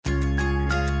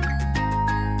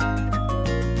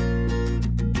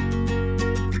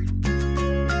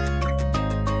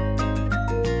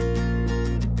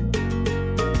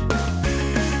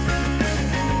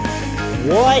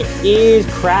What is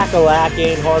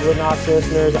crack-a-lacking, Hardwood Knocks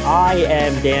listeners? I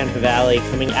am Dan Favale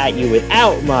coming at you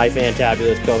without my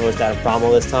fantabulous co-host Adam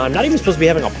Cromwell this time. Not even supposed to be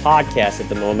having a podcast at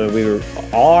the moment.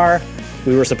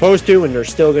 We were supposed to, and they're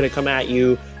still going to come at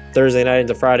you Thursday night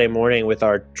into Friday morning with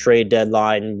our trade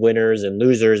deadline winners and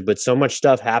losers. But so much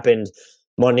stuff happened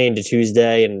Monday into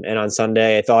Tuesday and on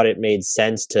Sunday. I thought it made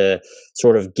sense to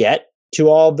sort of get to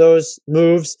all of those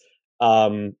moves.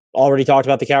 Already talked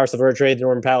about the Caris LeVert trade, the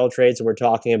Norman Powell trade, so we're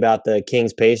talking about the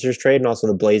Kings-Pacers trade and also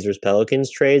the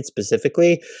Blazers-Pelicans trade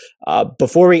specifically.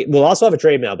 We'll also have a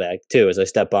trade mailbag too, as I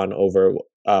step on over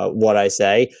what I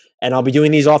say, and I'll be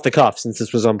doing these off the cuff since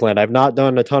this was unplanned. I've not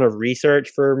done a ton of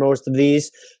research for most of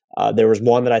these. There was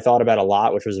one that I thought about a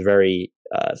lot, which was very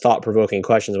thought-provoking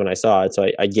questions when I saw it, so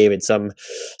I gave it some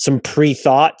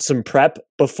pre-thought, some prep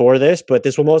before this, but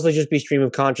this will mostly just be stream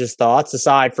of conscious thoughts,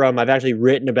 aside from I've actually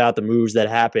written about the moves that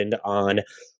happened on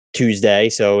Tuesday,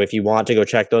 so if you want to go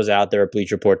check those out, they're at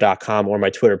BleachReport.com or my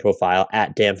Twitter profile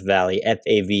at DanFavale,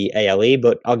 Favale,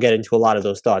 but I'll get into a lot of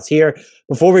those thoughts here.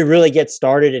 Before we really get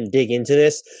started and dig into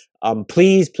this,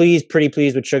 please, pretty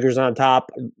please with sugars on top,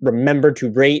 remember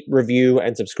to rate, review,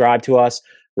 and subscribe to us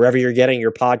wherever you're getting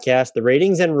your podcast. The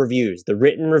ratings and reviews, the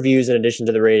written reviews in addition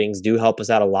to the ratings, do help us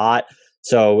out a lot.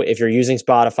 So if you're using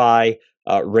Spotify,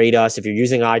 rate us. If you're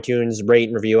using iTunes, rate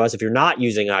and review us. If you're not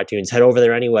using iTunes, head over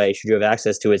there anyway. Should you have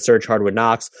access to it, search Hardwood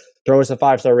Knocks. Throw us a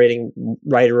 5-star rating,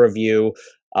 write a review.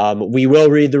 We will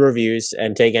read the reviews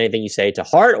and take anything you say to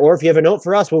heart, or if you have a note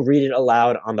for us, we'll read it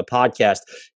aloud on the podcast.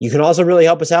 You can also really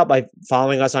help us out by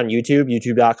following us on YouTube,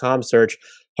 youtube.com, search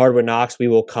Hardwood Knocks. We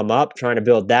will come up, trying to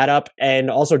build that up,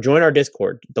 and also join our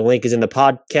Discord. The link is in the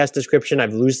podcast description.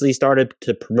 I've loosely started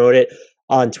to promote it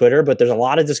on Twitter, but there's a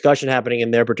lot of discussion happening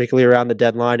in there, particularly around the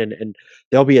deadline, and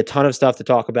there'll be a ton of stuff to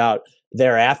talk about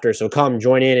thereafter. So come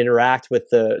join in, interact with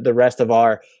the rest of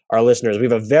our listeners. We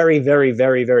have a very, very,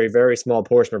 very, very, very small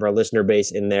portion of our listener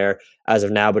base in there as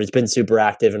of now, but it's been super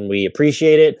active and we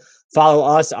appreciate it. Follow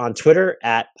us on Twitter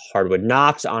at Hardwood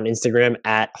Knocks, on Instagram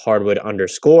at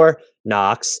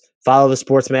Hardwood_Knocks. Follow the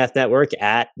Sports Math Network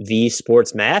at The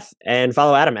Sports Math, and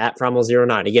follow Adam at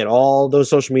Fromwell09. Again, all those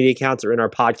social media accounts are in our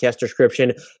podcast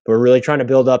description, but we're really trying to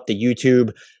build up the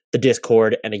YouTube, the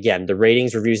Discord, and again, the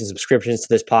ratings, reviews, and subscriptions to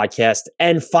this podcast.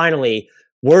 And finally,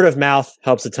 word of mouth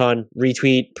helps a ton.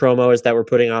 Retweet promos that we're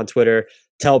putting on Twitter.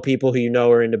 Tell people who you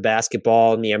know are into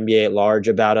basketball and the NBA at large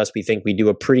about us. We think we do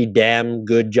a pretty damn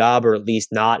good job, or at least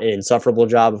not an insufferable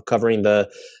job, of covering the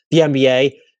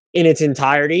NBA in its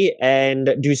entirety,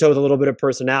 and do so with a little bit of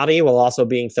personality while also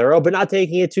being thorough, but not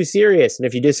taking it too serious. And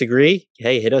if you disagree,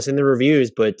 hey, hit us in the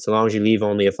reviews, but so long as you leave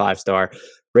only a 5-star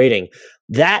rating.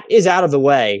 That is out of the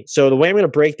way. So the way I'm going to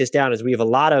break this down is we have a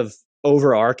lot of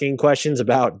overarching questions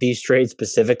about these trades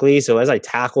specifically. So as I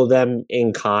tackle them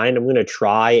in kind, I'm going to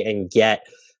try and get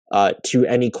to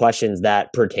any questions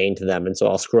that pertain to them. And so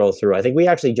I'll scroll through. I think we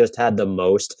actually just had the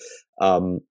most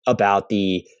about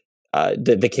the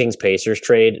Kings-Pacers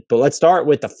trade, but let's start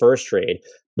with the first trade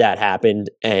that happened,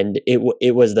 and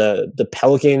it was the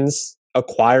Pelicans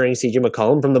acquiring CJ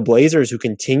McCollum from the Blazers, who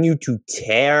continue to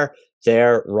tear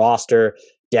their roster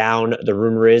down. The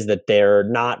rumor is that they're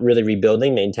not really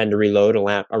rebuilding. They intend to reload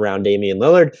around Damian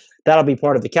Lillard. That'll be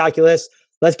part of the calculus.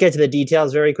 Let's get to the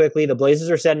details very quickly. The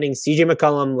Blazers are sending CJ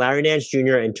McCollum, Larry Nance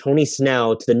Jr., and Tony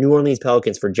Snell to the New Orleans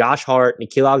Pelicans for Josh Hart,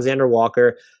 Nickeil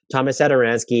Alexander-Walker, Thomas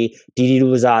Satoransky, Didi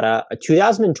Louzada, a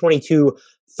 2022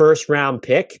 first-round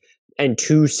pick, and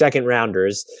 2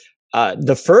 second-rounders.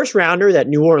 The first rounder that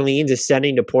New Orleans is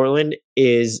sending to Portland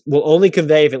will only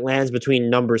convey if it lands between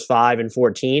numbers 5 and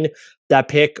 14. That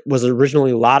pick was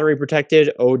originally lottery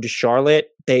protected, owed to Charlotte.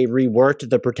 They reworked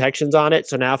the protections on it.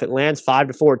 So now if it lands 5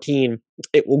 to 14,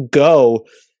 it will go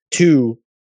to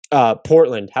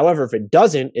Portland. However, if it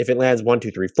doesn't, if it lands 1, 2,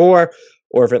 3, 4,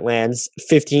 or if it lands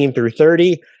 15 through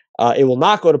 30, it will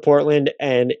not go to Portland,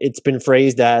 and it's been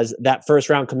phrased as that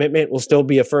first-round commitment will still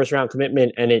be a first-round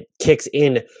commitment, and it kicks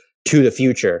in to the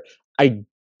future.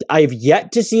 I've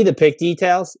yet to see the pick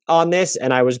details on this,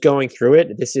 and I was going through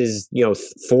it. This is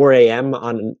 4 a.m.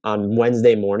 on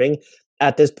Wednesday morning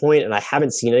at this point, and I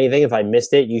haven't seen anything. If I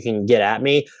missed it, you can get at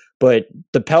me. But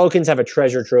the Pelicans have a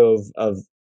treasure trove of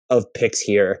picks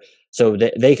here, so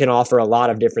they can offer a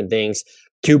lot of different things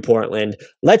to Portland.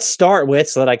 Let's start with,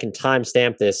 so that I can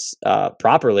timestamp this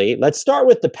properly, let's start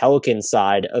with the Pelican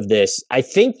side of this. I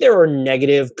think there are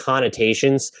negative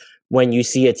connotations when you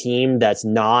see a team that's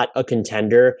not a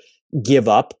contender give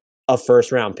up a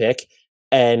first-round pick,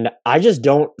 and I just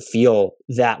don't feel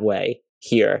that way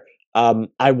here.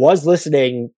 I was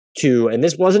listening to, and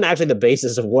this wasn't actually the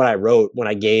basis of what I wrote when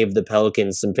I gave the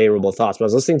Pelicans some favorable thoughts, but I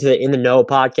was listening to the In the Know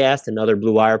podcast, another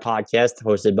Blue Wire podcast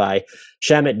hosted by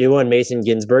Shamit Dua and Mason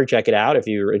Ginsberg. Check it out if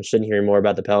you're interested in hearing more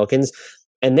about the Pelicans.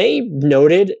 And they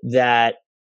noted that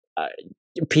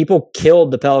people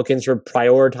killed the Pelicans for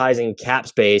prioritizing cap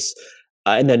space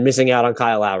and then missing out on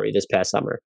Kyle Lowry this past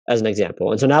summer, as an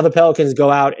example. And so now the Pelicans go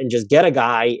out and just get a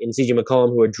guy in CJ McCollum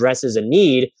who addresses a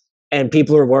need, and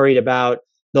people are worried about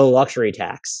the luxury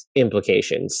tax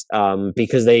implications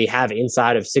because they have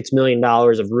inside of $6 million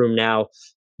of room now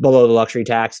below the luxury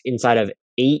tax, inside of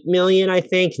 $8 million, I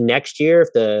think, next year, if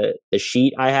the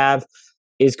sheet I have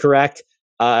is correct.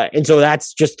 And so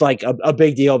that's just like a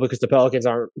big deal because the Pelicans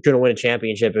aren't going to win a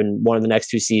championship in one of the next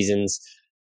 2 seasons.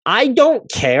 I don't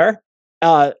care.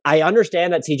 I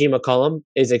understand that CJ McCollum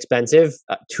is expensive,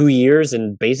 2 years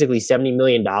and basically $70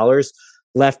 million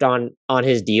left on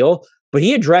his deal, but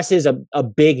he addresses a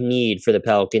big need for the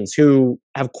Pelicans, who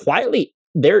have quietly,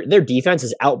 their defense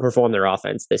has outperformed their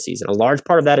offense this season. A large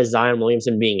part of that is Zion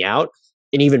Williamson being out.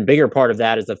 An even bigger part of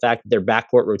that is the fact that their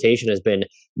backcourt rotation has been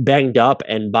banged up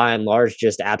and by and large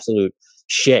just absolute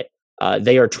shit.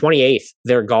 They are 28th,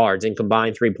 their guards, in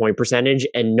combined 3-point percentage,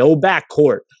 and no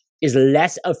backcourt is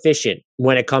less efficient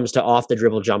when it comes to off the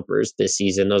dribble jumpers this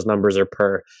season. Those numbers are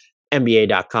per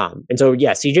NBA.com. And so,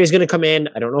 yeah, CJ is going to come in.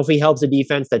 I don't know if he helps a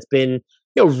defense that's been,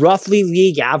 roughly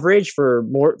league average for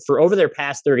over their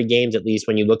past 30 games, at least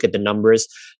when you look at the numbers.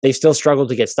 They've still struggled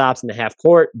to get stops in the half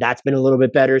court. That's been a little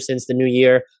bit better since the new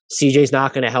year. CJ's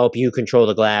not going to help you control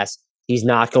the glass. He's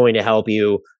not going to help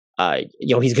you.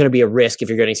 He's going to be a risk if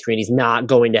you're getting screened. He's not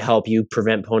going to help you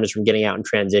prevent opponents from getting out in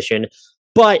transition.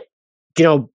 But,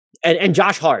 and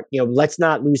Josh Hart, let's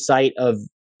not lose sight of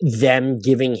them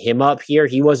giving him up here.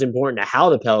 He was important to how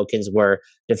the Pelicans were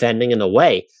defending and the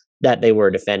way that they were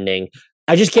defending.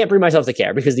 I just can't bring myself to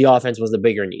care because the offense was the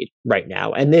bigger need right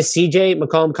now. And this CJ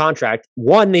McCollum contract,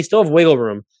 1, they still have wiggle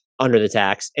room under the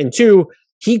tax. And 2,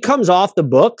 he comes off the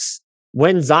books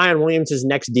when Zion Williams'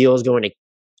 next deal is going to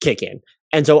kick in.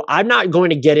 And so I'm not going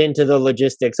to get into the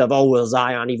logistics of, will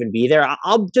Zion even be there?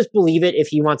 I'll just believe it if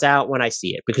he wants out when I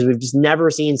see it, because we've just never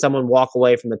seen someone walk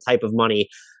away from the type of money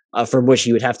from which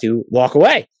you would have to walk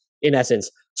away, in essence.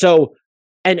 So,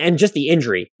 and just the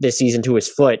injury this season to his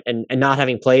foot and not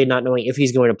having played, not knowing if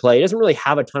he's going to play, he doesn't really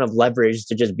have a ton of leverage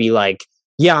to just be like,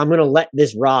 yeah, I'm going to let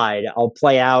this ride. I'll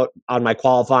play out on my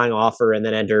qualifying offer and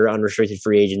then enter unrestricted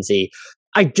free agency.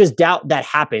 I just doubt that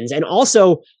happens. And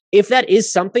also, if that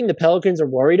is something the Pelicans are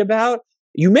worried about,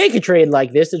 you make a trade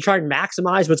like this to try and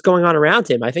maximize what's going on around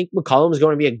him. I think McCollum is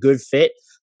going to be a good fit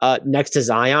next to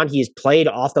Zion. He's played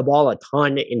off the ball a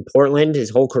ton in Portland his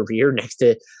whole career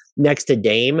next to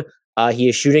Dame. He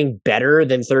is shooting better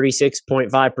than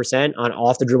 36.5% on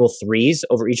off the dribble threes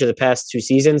over each of the past 2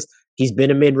 seasons. He's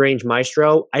been a mid-range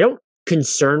maestro. I don't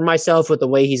concern myself with the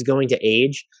way he's going to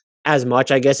age as much,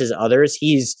 I guess, as others.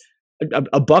 He's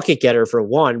a bucket getter for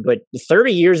one, but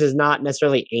 30 years is not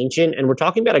necessarily ancient. And we're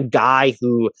talking about a guy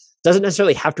who doesn't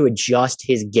necessarily have to adjust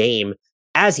his game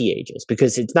as he ages,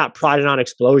 because it's not prided on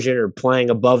explosion or playing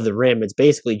above the rim. It's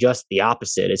basically just the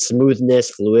opposite. It's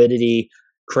smoothness, fluidity,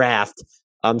 craft.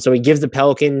 So he gives the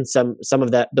Pelicans some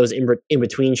of those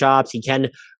in-between shots. He can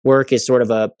work as sort of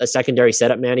a secondary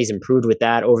setup man. He's improved with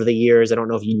that over the years. I don't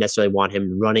know if you necessarily want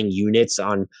him running units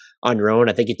on your own.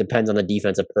 I think it depends on the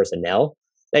defensive personnel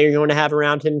that you're going to have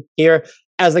around him here.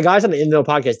 As the guys on the In the Know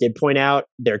podcast did point out,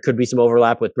 there could be some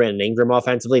overlap with Brandon Ingram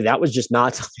offensively. That was just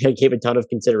not something I gave a ton of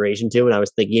consideration to when I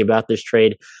was thinking about this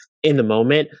trade in the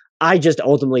moment. I just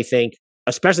ultimately think,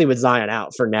 especially with Zion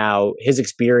out for now, his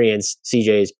experience,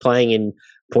 CJ's playing in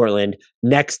Portland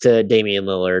next to Damian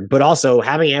Lillard, but also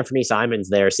having Anthony Simons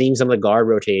there, seeing some of the guard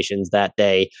rotations that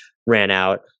they ran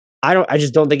out. I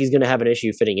just don't think he's going to have an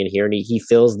issue fitting in here, and he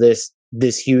fills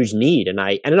this huge need. And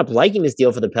I ended up liking this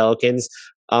deal for the Pelicans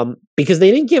because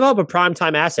they didn't give up a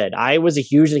primetime asset. I was a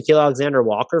huge Nickeil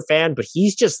Alexander-Walker fan, but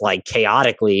he's just like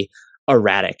chaotically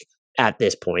erratic at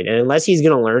this point. And unless he's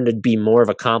going to learn to be more of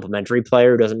a complementary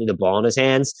player who doesn't need the ball in his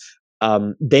hands,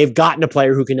 they've gotten a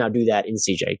player who can now do that in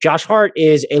CJ. Josh Hart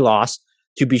is a loss,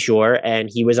 to be sure, and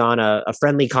he was on a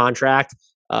friendly contract,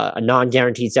 a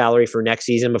non-guaranteed salary for next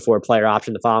season before a player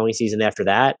option the following season after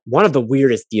that. One of the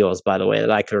weirdest deals, by the way, that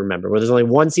I can remember, where there's only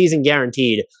one season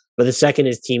guaranteed, but the second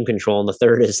is team control and the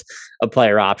third is a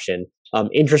player option.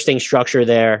 Interesting structure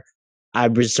there. I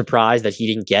was surprised that he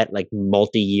didn't get like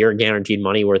multi-year guaranteed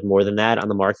money worth more than that on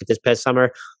the market this past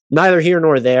summer. Neither here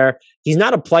nor there. He's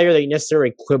not a player that you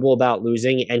necessarily quibble about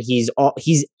losing, and he's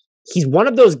one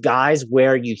of those guys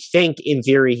where you think in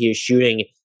theory he is shooting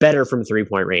better from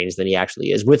 3-point range than he actually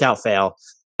is, without fail.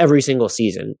 every single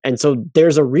season. And so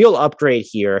there's a real upgrade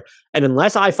here. And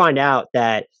unless I find out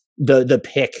that the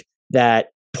pick that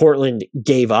Portland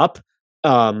gave up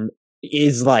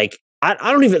is like, I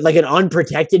don't even like an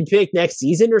unprotected pick next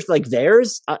season or like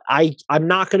theirs, I'm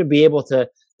not going to be able to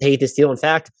hate this deal. In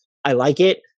fact, I like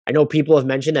it. I know people have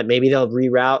mentioned that maybe they'll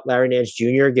reroute Larry Nance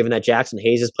Jr., given that Jackson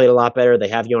Hayes has played a lot better. They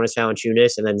have Jonas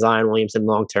Valanciunas and then Zion Williamson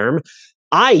long term.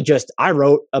 I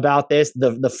wrote about this.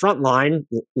 The front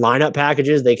lineup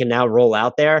packages they can now roll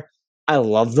out there. I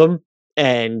love them.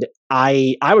 And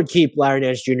I would keep Larry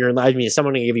Nance Jr. I mean, is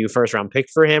someone to give you a first round pick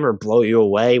for him or blow you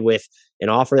away with an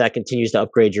offer that continues to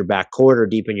upgrade your backcourt or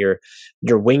deepen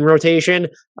your wing rotation,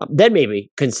 then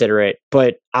maybe consider it.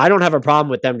 But I don't have a problem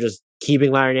with them just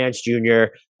keeping Larry Nance Jr.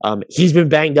 He's been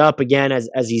banged up again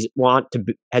as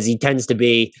he tends to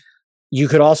be. You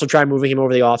could also try moving him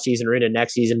over the offseason or into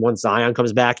next season once Zion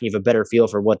comes back and you have a better feel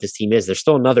for what this team is. There's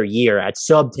still another year at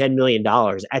sub $10 million,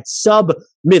 at sub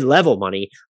mid-level money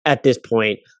at this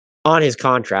point on his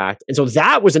contract. And so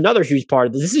that was another huge part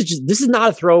of this. This is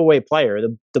not a throwaway player.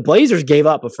 The Blazers gave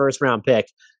up a first-round pick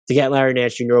to get Larry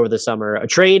Nance Jr. over the summer. A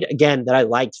trade, again, that I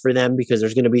liked for them because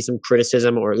there's going to be some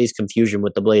criticism or at least confusion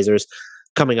with the Blazers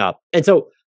coming up. And so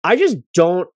I just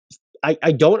don't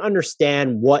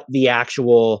understand what the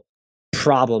actual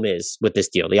problem is with this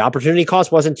deal. The opportunity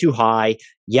cost wasn't too high.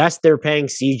 Yes, they're paying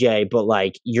CJ, but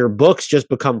like your books just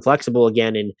become flexible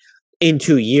again in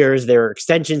 2 years. There are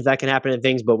extensions that can happen and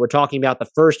things, but we're talking about the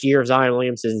first year of Zion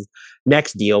Williamson's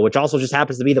next deal, which also just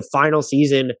happens to be the final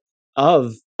season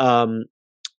of Brandon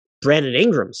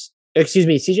Ingram's. Excuse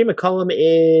me, CJ McCollum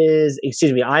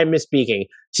I'm misspeaking.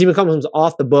 CJ McCollum's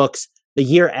off the books the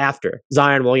year after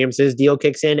Zion Williamson's deal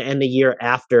kicks in and the year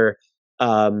after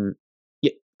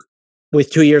with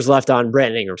 2 years left on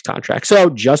Brandon Ingram's contract. So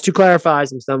just to clarify,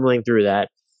 as I'm stumbling through that,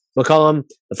 McCollum,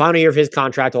 the final year of his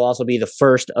contract will also be the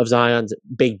first of Zion's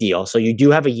big deal. So you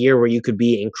do have a year where you could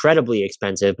be incredibly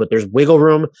expensive, but there's wiggle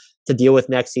room to deal with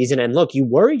next season. And look, you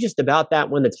worry just about that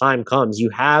when the time comes. You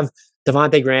have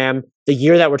Devontae Graham, the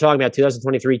year that we're talking about,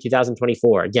 2023,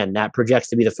 2024. Again, that projects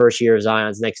to be the first year of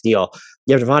Zion's next deal.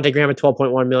 You have Devontae Graham at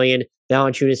 $12.1 million,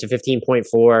 Valanciunas at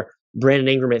 $15.4, Brandon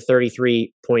Ingram at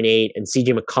 $33.8, and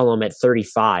CJ McCollum at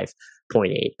 $35.8.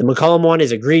 The McCollum one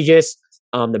is egregious.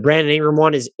 The Brandon Ingram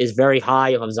one is very high.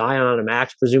 You'll have Zion on a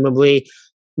max, presumably.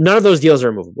 None of those deals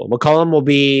are movable. McCollum will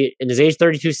be in his age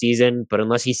 32 season, but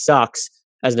unless he sucks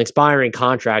as an expiring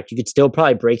contract, you could still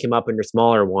probably break him up into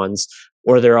smaller ones,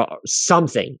 or there are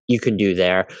something you can do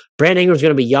there. Brandon Ingram's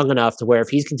going to be young enough to where if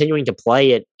he's continuing to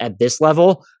play it at this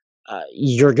level,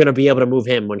 you're going to be able to move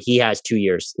him when he has 2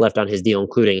 years left on his deal,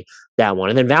 including that one.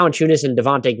 And then Valanciunas and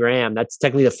Devontae Graham, that's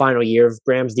technically the final year of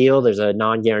Graham's deal. There's a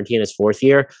non-guarantee in his fourth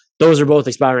year. Those are both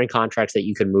expiring contracts that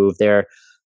you can move there.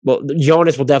 Well,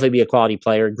 Jonas will definitely be a quality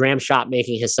player. Graham's shot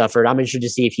making has suffered. I'm interested to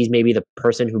see if he's maybe the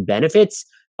person who benefits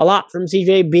a lot from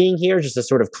CJ being here, just to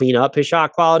sort of clean up his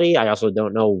shot quality. I also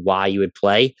don't know why you would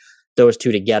play those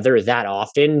two together that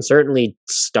often. Certainly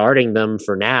starting them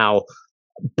for now,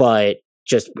 but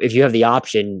just if you have the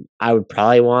option, I would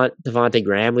probably want Devontae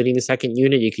Graham leading the second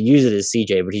unit. You could use it as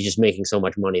CJ, but he's just making so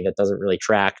much money that doesn't really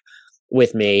track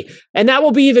with me. And that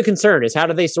will be the concern, is how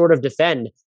do they sort of defend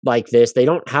like this? They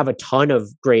don't have a ton of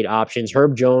great options.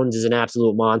 Herb Jones is an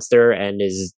absolute monster and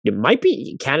it might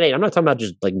be candidate. I'm not talking about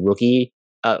just like rookie,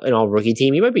 an all rookie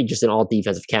team. He might be just an all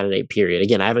defensive candidate, period.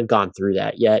 Again, I haven't gone through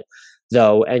that yet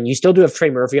though. And you still do have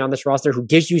Trey Murphy on this roster who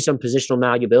gives you some positional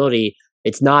malleability.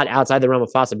 It's not outside the realm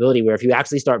of possibility where if you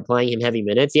actually start playing him heavy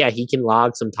minutes, yeah, he can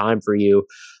log some time for you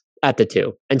at the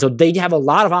two. And so they have a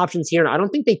lot of options here. And I don't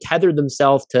think they tethered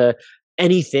themselves to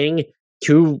anything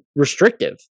too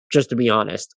restrictive, just to be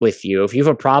honest with you. If you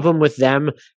have a problem with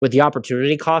them, with the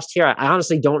opportunity cost here, I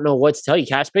honestly don't know what to tell you.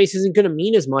 Cap space isn't going to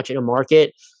mean as much in a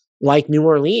market like New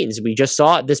Orleans. We just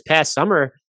saw it this past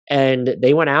summer and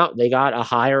they went out, they got a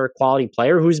higher quality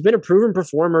player who's been a proven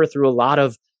performer through a lot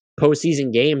of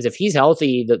postseason games. If he's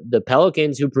healthy, the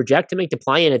Pelicans, who project to make the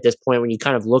play-in at this point, when you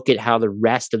kind of look at how the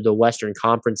rest of the Western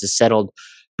Conference is settled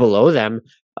below them,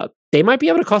 they might be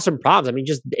able to cause some problems. I mean,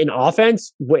 just in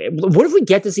offense, what if we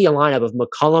get to see a lineup of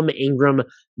McCollum, Ingram,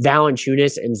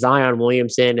 Valanciunas, and Zion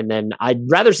Williamson, and then I'd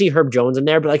rather see Herb Jones in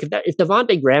there, but like if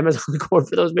Devontae Graham is on the court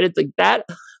for those minutes, like that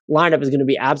lineup is going to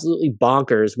be absolutely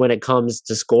bonkers when it comes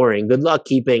to scoring. Good luck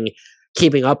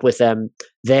keeping up with them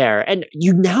there. And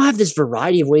you now have this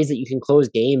variety of ways that you can close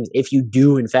games if you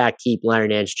do, in fact, keep Larry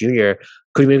Nance Jr.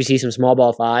 Could we maybe see some small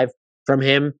ball five from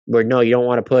him where, no, you don't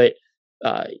want to put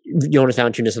Jonas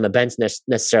Valanciunas on the bench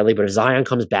necessarily, but if Zion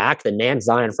comes back, the Nance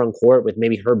Zion front court with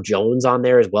maybe Herb Jones on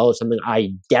there as well is something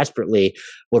I desperately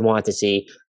would want to see.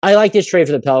 I like this trade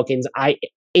for the Pelicans.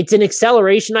 It's an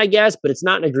acceleration, I guess, but it's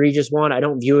not an egregious one. I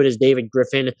don't view it as David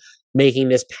Griffin making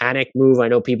this panic move. I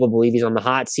know people believe he's on the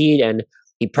hot seat, and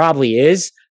he probably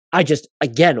is. I just,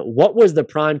 again, what was the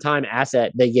primetime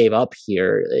asset they gave up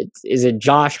here? Is it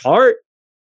Josh Hart?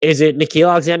 Is it Nickeil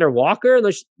Alexander-Walker?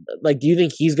 Like, do you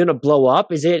think he's going to blow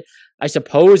up? Is it, I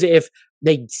suppose, if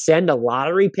they send a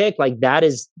lottery pick, like that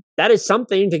is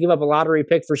something to give up a lottery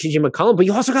pick for CJ McCollum, but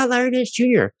you also got Larry Nance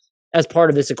Jr. as part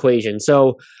of this equation.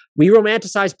 So we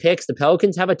romanticize picks. The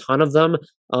Pelicans have a ton of them.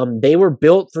 They were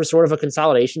built for sort of a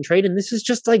consolidation trade, and this is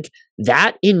just like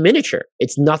that in miniature.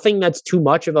 It's nothing that's too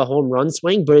much of a home run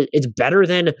swing, but it's better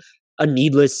than a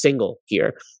needless single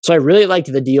here. So I really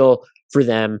liked the deal for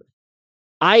them.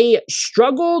 I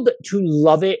struggled to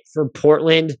love it for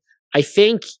Portland. I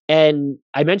think, and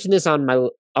I mentioned this on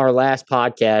our last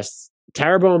podcast,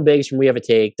 Tara Bowen-Biggs from We Have a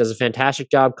Take does a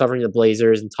fantastic job covering the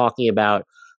Blazers and talking about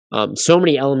so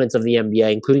many elements of the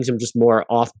NBA, including some just more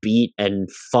offbeat and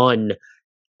fun,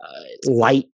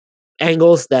 light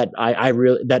angles that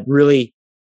that really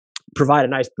provide a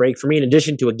nice break for me. In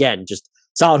addition to, again, just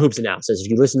solid hoops analysis. If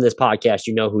you listen to this podcast,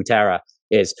 you know who Tara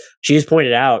is. She's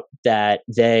pointed out that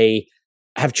they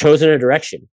have chosen a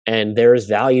direction, and there is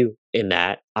value in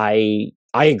that. I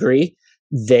agree.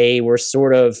 They were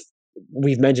sort of,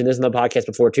 we've mentioned this in the podcast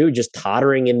before too, just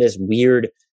tottering in this weird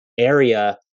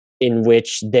area in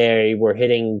which they were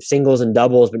hitting singles and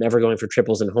doubles, but never going for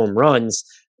triples and home runs.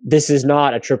 This is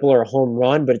not a triple or a home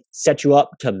run, but it sets you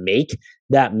up to make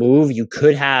that move. You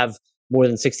could have more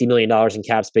than $60 million in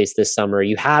cap space this summer.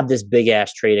 You have this big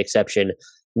ass trade exception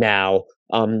now.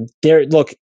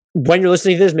 Look, when you're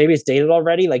listening to this, maybe it's dated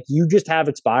already. Like, you just have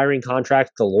expiring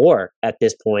contracts galore at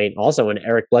this point. Also, in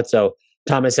Eric Bledsoe,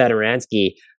 Thomas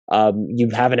Satoransky, you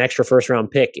have an extra first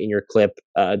round pick in your clip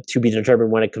to be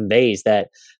determined when it conveys that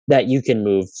you can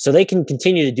move. So they can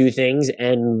continue to do things.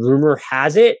 And rumor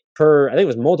has it, I think it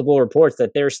was multiple reports,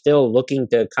 that they're still looking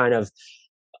to kind of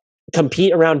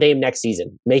compete around Dame next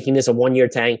season, making this a 1-year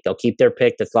tank. They'll keep their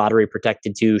pick that's lottery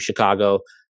protected to Chicago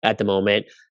at the moment.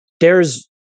 There's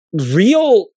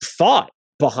real thought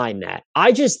behind that.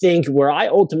 I just think where I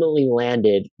ultimately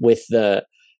landed with the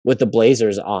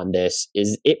Blazers on this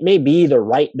is it may be the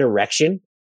right direction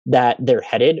that they're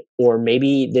headed, or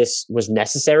maybe this was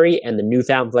necessary and the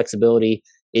newfound flexibility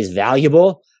is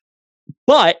valuable.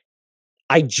 But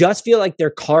I just feel like they're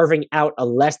carving out a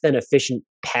less than efficient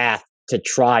path to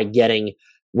try getting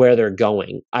where they're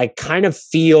going. I kind of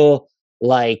feel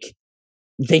like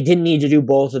they didn't need to do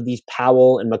both of these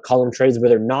Powell and McCollum trades where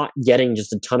they're not getting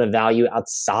just a ton of value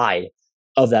outside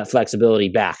of that flexibility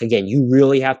back. Again, you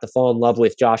really have to fall in love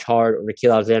with Josh Hart or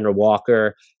Nickeil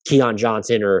Alexander-Walker, Keon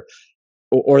Johnson,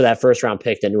 or that first round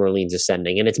pick that New Orleans is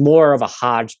sending. And it's more of a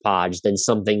hodgepodge than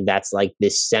something that's like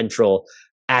this central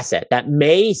asset that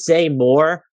may say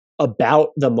more about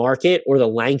the market or the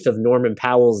length of Norman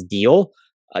Powell's deal,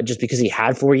 just because he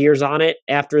had 4 years on it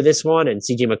after this one. And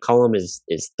CJ McCollum is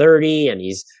 30, and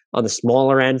he's on the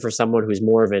smaller end for someone who's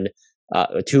more of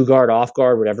a two-guard,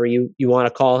 off-guard, whatever you want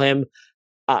to call him.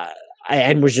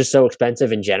 And was just so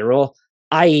expensive in general.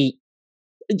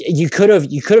 You could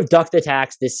have ducked the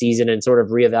tax this season and sort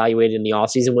of reevaluated in the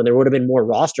offseason when there would have been more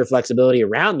roster flexibility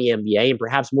around the NBA and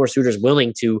perhaps more suitors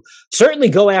willing to certainly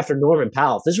go after Norman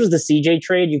Powell. If this was the CJ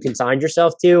trade you consigned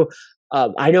yourself to,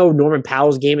 I know Norman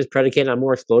Powell's game is predicated on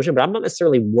more explosion, but I'm not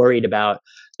necessarily worried about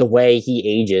the way he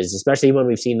ages, especially when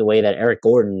we've seen the way that Eric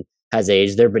Gordon has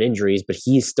aged. There have been injuries, but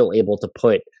he's still able to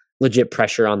put legit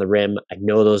pressure on the rim. I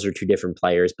know those are two different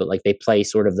players, but like they play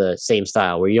sort of the same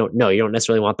style where you don't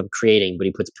necessarily want them creating, but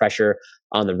he puts pressure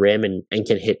on the rim and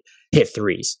can hit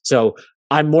threes. So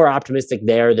I'm more optimistic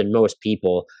there than most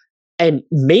people. And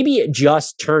maybe it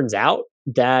just turns out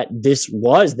that this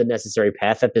was the necessary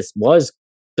path, that this was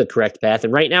the correct path.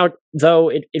 And right now, though,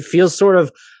 it feels sort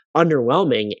of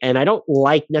underwhelming. And I don't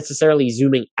like necessarily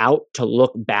zooming out to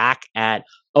look back at,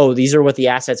 oh, these are what the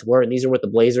assets were and these are what the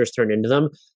Blazers turned into them.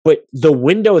 But the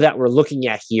window that we're looking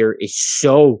at here is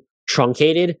so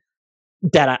truncated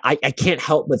that I can't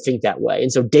help but think that way.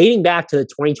 And so dating back to the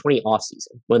 2020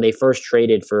 offseason, when they first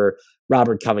traded for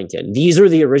Robert Covington, these are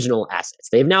the original assets.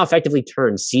 They've now effectively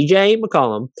turned CJ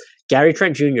McCollum, Gary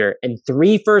Trent Jr., and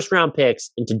 3 first-round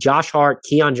picks into Josh Hart,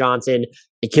 Keon Johnson,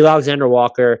 Nickeil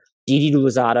Alexander-Walker, Didi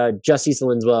Louzada, Justice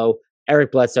Winslow,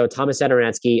 Eric Bledsoe, Thomas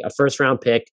Satoransky, a first-round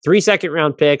pick, 3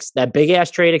 second-round picks, that big-ass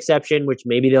trade exception, which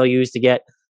maybe they'll use to get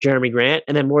Jeremy Grant,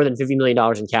 and then more than $50 million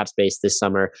in cap space this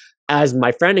summer. As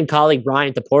my friend and colleague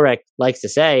Brian Toporek likes to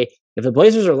say, if the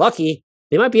Blazers are lucky,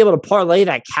 they might be able to parlay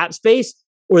that cap space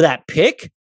or that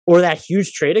pick or that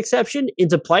huge trade exception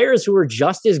into players who are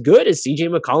just as good as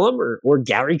CJ McCollum or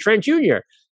Gary Trent Jr.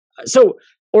 So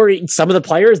or some of the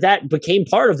players that became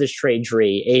part of this trade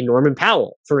tree, a Norman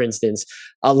Powell, for instance,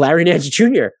 Larry Nance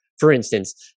Jr., for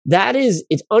instance.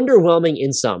 It's underwhelming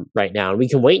in some right now. And we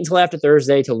can wait until after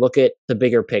Thursday to look at the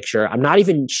bigger picture. I'm not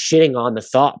even shitting on the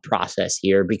thought process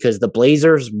here because the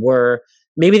Blazers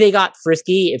maybe they got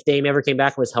frisky if Dame ever came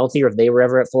back and was healthy, or if they were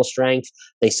ever at full strength.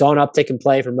 They saw an uptick in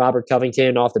play from Robert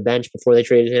Covington off the bench before they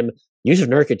traded him. Jusuf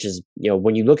Nurkic is,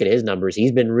 when you look at his numbers,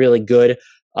 he's been really good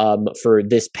for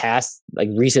this past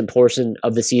recent portion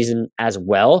of the season as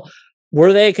well.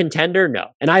 Were they a contender? No.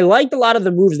 And I liked a lot of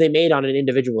the moves they made on an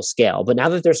individual scale, but now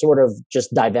that they're sort of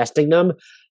just divesting them,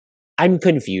 I'm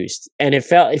confused. And it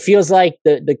feels like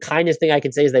the kindest thing I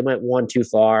can say is they went one too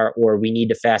far, or we need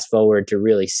to fast forward to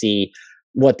really see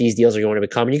what these deals are going to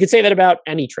become. And you could say that about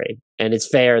any trade. And it's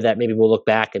fair that maybe we'll look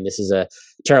back and this is a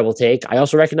terrible take. I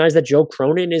also recognize that Joe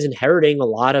Cronin is inheriting a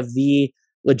lot of the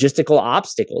logistical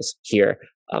obstacles here.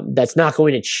 That's not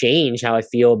going to change how I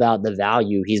feel about the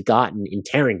value he's gotten in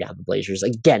tearing down the Blazers.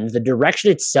 Again, the direction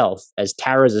itself, as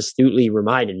Tara's astutely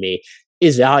reminded me,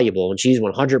 is valuable. And she's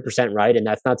 100% right. And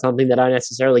that's not something that I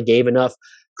necessarily gave enough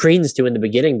credence to in the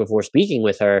beginning before speaking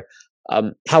with her.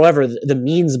 However, the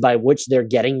means by which they're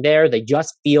getting there, they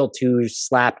just feel too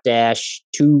slapdash,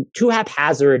 too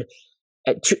haphazard,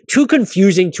 too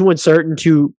confusing, too uncertain,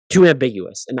 too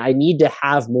ambiguous. And I need to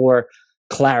have more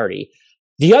clarity.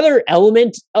 The other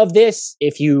element of this,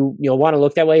 if you want to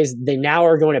look that way, is they now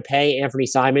are going to pay Anthony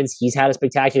Simons. He's had a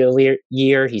spectacular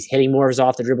year. He's hitting more of his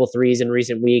off the dribble threes in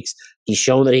recent weeks. He's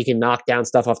shown that he can knock down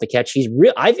stuff off the catch.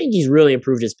 I think he's really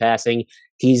improved his passing.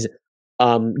 He's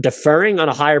deferring on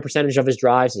a higher percentage of his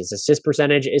drives. His assist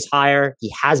percentage is higher.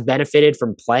 He has benefited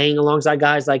from playing alongside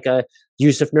guys like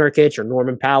Jusuf Nurkic or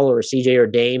Norman Powell or CJ or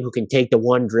Dame, who can take the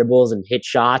one dribbles and hit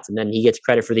shots, and then he gets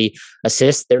credit for the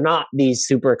assists. They're not these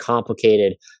super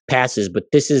complicated passes, but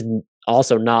this is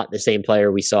also not the same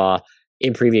player we saw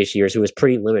in previous years, who was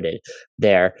pretty limited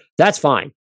there. That's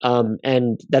fine.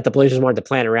 And that the Blazers wanted to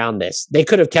plan around this. They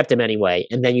could have kept him anyway,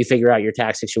 and then you figure out your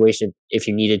tax situation if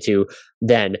you needed to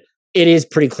then. It is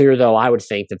pretty clear, though, I would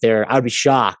think that I would be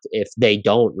shocked if they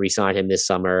don't re-sign him this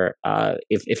summer.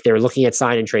 If they're looking at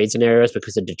sign and trade scenarios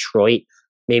because of Detroit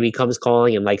maybe comes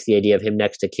calling and likes the idea of him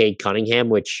next to Cade Cunningham,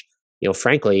 which,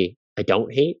 frankly, I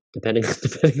don't hate, depending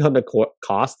on the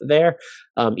cost there.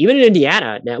 Even in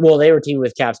Indiana, they were teaming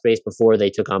with cap space before they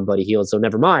took on Buddy Hield, so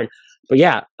never mind. But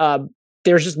yeah,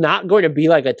 there's just not going to be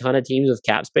a ton of teams with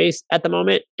cap space at the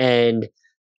moment, and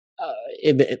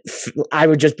I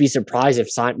would just be surprised if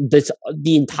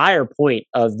the entire point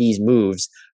of these moves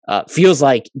feels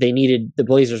like the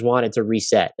Blazers wanted to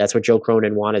reset. That's what Joe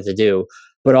Cronin wanted to do.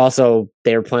 But also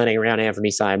they were planning around Anthony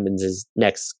Simons'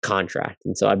 next contract.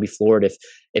 And so I'd be floored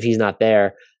if he's not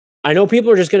there. I know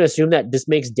people are just going to assume that this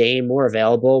makes Dame more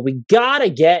available. We got to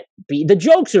the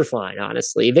jokes are fine,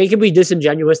 honestly. They can be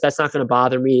disingenuous. That's not going to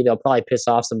bother me. They'll probably piss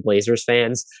off some Blazers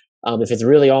fans. If it's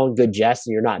really all in good jest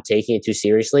and you're not taking it too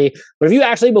seriously. But if you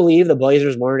actually believe the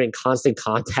Blazers weren't in constant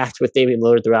contact with Damian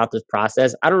Lillard throughout this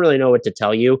process, I don't really know what to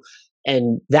tell you.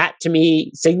 And that, to me,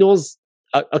 signals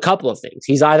a couple of things.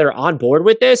 He's either on board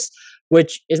with this,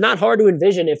 which is not hard to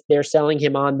envision if they're selling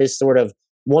him on this sort of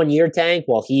 1-year tank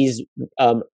while he's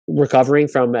recovering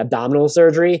from abdominal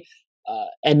surgery.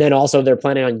 And then also they're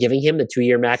planning on giving him the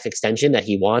 2-year max extension that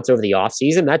he wants over the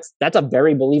offseason. That's a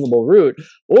very believable route.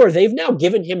 Or they've now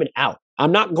given him an out.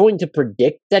 I'm not going to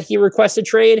predict that he requests a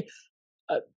trade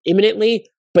imminently,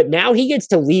 but now he gets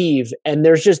to leave and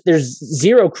there's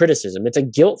zero criticism. It's a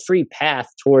guilt-free path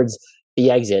towards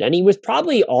the exit. And he was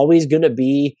probably always going to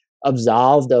be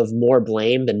absolved of more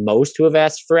blame than most who have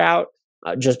asked for out,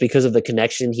 just because of the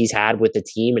connection he's had with the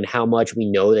team and how much we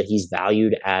know that he's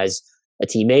valued as a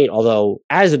teammate. Although,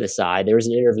 as an aside, there was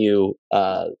an interview,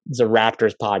 the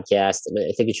Raptors podcast, and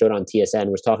I think it showed on TSN,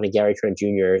 was talking to Gary Trent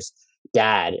Jr.'s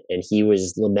dad, and he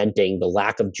was lamenting the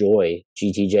lack of joy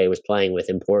GTJ was playing with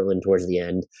in Portland towards the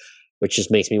end, which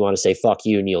just makes me want to say, fuck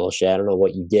you, Neil O'Shea. I don't know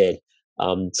what you did.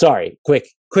 Sorry, quick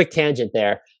tangent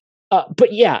there.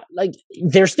 But yeah,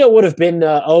 there still would have been,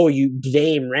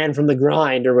 Dame ran from the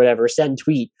grind or whatever, send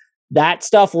tweet. That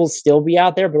stuff will still be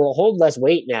out there, but it'll hold less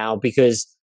weight now because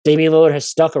Damian Lillard has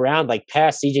stuck around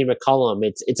past CJ McCollum.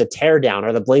 It's a teardown.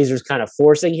 Are the Blazers kind of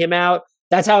forcing him out?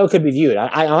 That's how it could be viewed.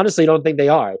 I honestly don't think they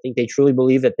are. I think they truly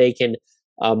believe that they can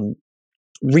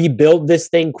rebuild this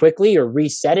thing quickly or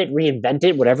reset it, reinvent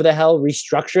it, whatever the hell,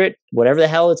 restructure it, whatever the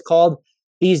hell it's called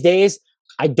these days.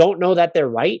 I don't know that they're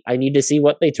right. I need to see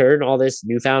what they turn all this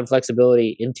newfound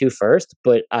flexibility into first.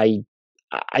 But I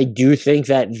do think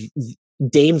that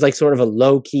Dame's sort of a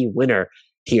low-key winner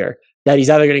here. That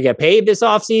he's either going to get paid this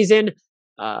offseason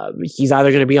He's either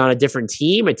going to be on a different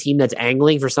team, a team that's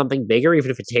angling for something bigger,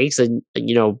 even if it takes,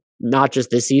 not just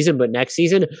this season, but next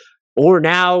season, or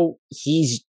now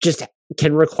he's just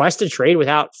can request a trade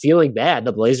without feeling bad.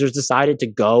 The Blazers decided to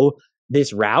go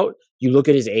this route. You look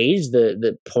at his age,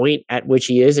 the point at which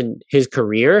he is in his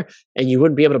career, and you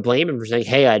wouldn't be able to blame him for saying,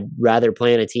 hey, I'd rather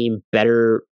play on a team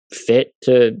better fit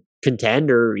to contend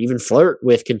or even flirt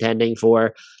with contending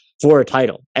for a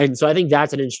title. And so I think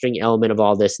that's an interesting element of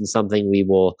all this and something we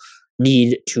will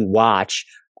need to watch.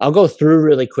 I'll go through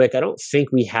really quick. I don't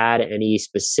think we had any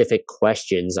specific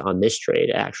questions on this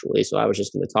trade, actually, so I was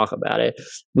just going to talk about it.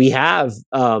 We have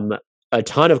a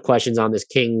ton of questions on this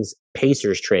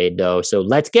Kings-Pacers trade, though, so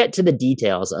let's get to the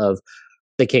details of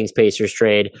the Kings-Pacers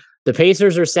trade. The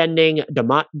Pacers are sending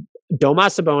Domas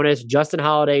Sabonis, Justin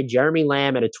Holiday, Jeremy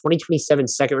Lamb, and a 2027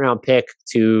 second-round pick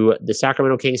to the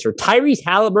Sacramento Kings for Tyrese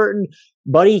Halliburton,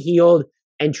 Buddy Hield,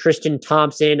 and Tristan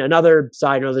Thompson. Another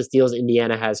side note of this deal is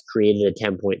Indiana has created a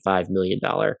 $10.5 million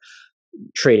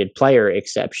traded player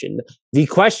exception. The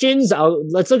questions,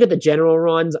 let's look at the general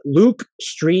ones. Luke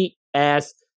Street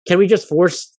asks, can we just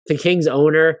force the Kings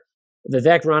owner,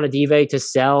 Vivek Ranadive, to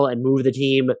sell and move the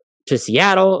team to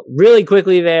Seattle? Really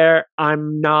quickly there,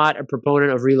 I'm not a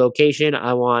proponent of relocation.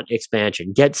 I want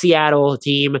expansion. Get Seattle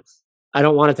team. I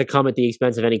don't want it to come at the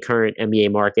expense of any current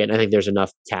NBA market. And I think there's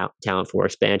enough talent for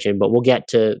expansion, but we'll get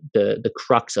to the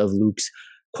crux of Luke's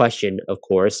question, of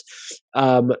course.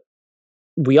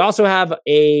 We also have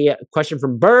a question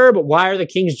from Burb. Why are the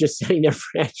Kings just setting their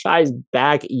franchise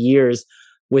back years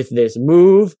with this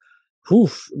move?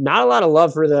 Not a lot of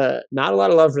love for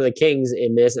the Kings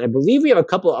in this. And I believe we have a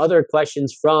couple other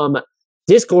questions from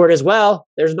Discord as well.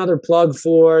 There's another plug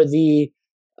for the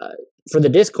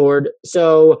Discord.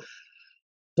 So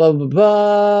blah blah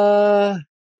blah.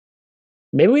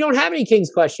 Maybe we don't have any Kings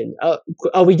question.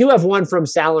 We do have one from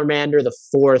Salamander the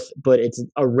Fourth, but it's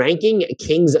a ranking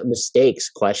Kings mistakes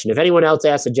question. If anyone else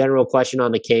asks a general question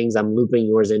on the Kings, I'm looping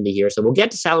yours into here. So we'll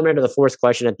get to Salamander the Fourth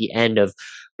question at the end of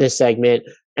this segment.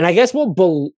 And I guess we'll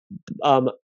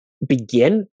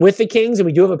begin with the Kings, and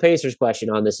we do have a Pacers question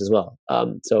on this as well.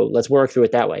 So let's work through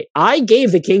it that way. I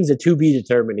gave the Kings a to be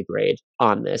determined grade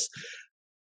on this.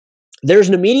 There's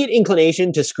an immediate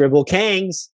inclination to scribble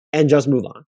Kangs and just move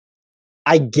on.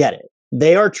 I get it.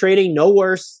 They are trading no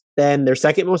worse than their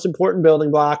second most important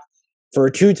building block for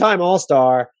a two-time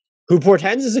All-Star who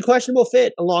portends as a questionable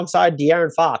fit alongside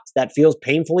De'Aaron Fox. That feels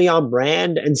painfully on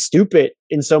brand and stupid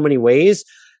in so many ways.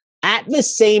 At the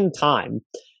same time,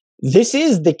 this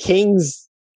is the Kings,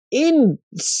 in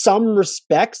some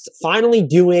respects, finally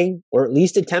doing, or at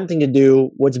least attempting to do,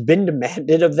 what's been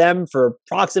demanded of them for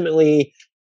approximately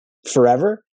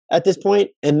forever at this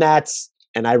point. And that's,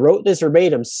 and I wrote this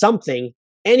verbatim, something,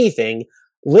 anything,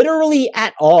 literally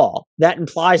at all, that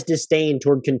implies disdain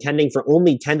toward contending for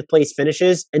only 10th place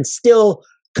finishes and still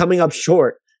coming up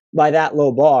short by that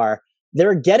low bar.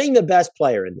 They're getting the best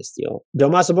player in this deal.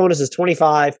 Domas Sabonis is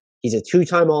 25. He's a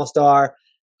two-time All-Star.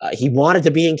 He wanted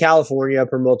to be in California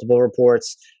per multiple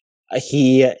reports.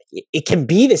 It can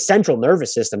be the central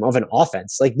nervous system of an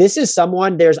offense. Like, this is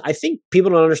someone, I think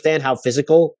people don't understand how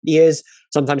physical he is,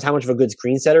 sometimes how much of a good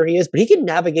screen setter he is, but he can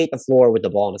navigate the floor with the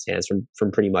ball in his hands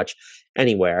from pretty much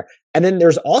anywhere. And then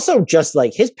there's also just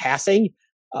like his passing.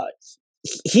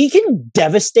 He can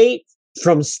devastate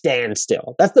from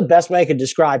standstill. That's the best way I could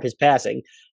describe his passing.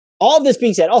 All of this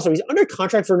being said, also, he's under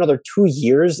contract for another 2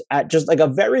 years at just like a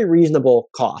very reasonable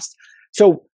cost.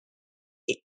 So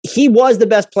he was the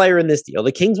best player in this deal.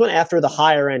 The Kings went after the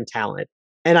higher end talent.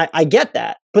 And I get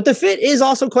that. But the fit is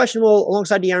also questionable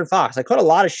alongside De'Aaron Fox. I caught a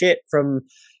lot of shit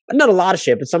not a lot of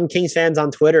shit, but some Kings fans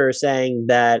on Twitter saying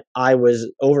that I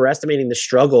was overestimating the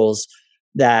struggles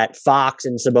that Fox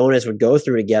and Sabonis would go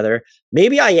through together.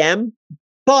 Maybe I am,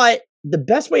 but the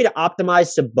best way to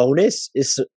optimize Sabonis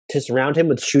is to surround him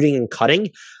with shooting and cutting.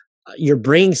 You're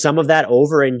bringing some of that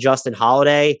over in Justin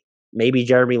Holiday, maybe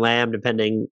Jeremy Lamb,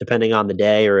 depending on the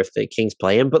day or if the Kings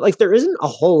play him. But like, there isn't a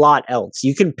whole lot else.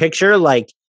 You can picture like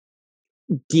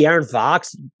De'Aaron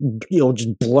Fox,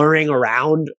 just blurring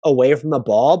around away from the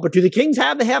ball. But do the Kings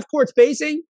have the half court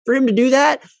spacing for him to do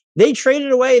that? They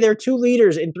traded away their two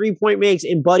leaders in 3-point makes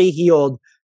in Buddy Hield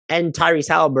and Tyrese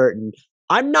Halliburton.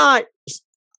 I'm not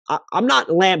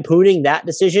lampooning that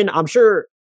decision. I'm sure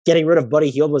getting rid of Buddy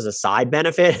Hield was a side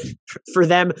benefit for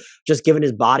them, just given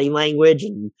his body language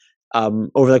and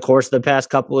over the course of the past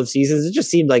couple of seasons. It just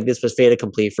seemed like this was fait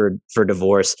accompli for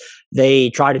divorce.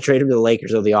 They tried to trade him to the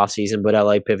Lakers over the offseason, but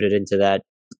LA pivoted into that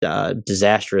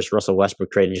disastrous Russell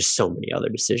Westbrook trade and just so many other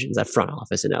decisions. That front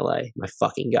office in LA, my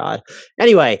fucking God.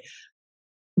 Anyway,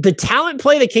 the talent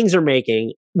play the Kings are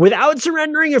making without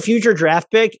surrendering a future draft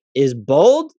pick is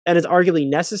bold and is arguably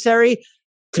necessary.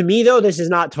 To me, though, this is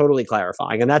not totally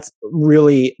clarifying, and that's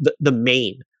really the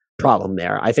main problem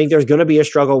there. I think there's going to be a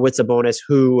struggle with Sabonis,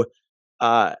 who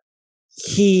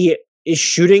he is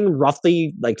shooting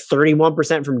roughly like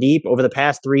 31% from deep over the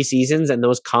past 3 seasons, and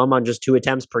those come on just 2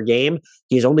 attempts per game.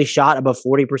 He's only shot above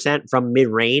 40% from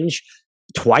mid-range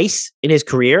twice in his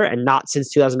career, and not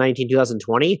since 2019,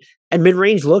 2020. And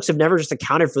mid-range looks have never just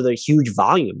accounted for the huge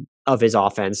volume of his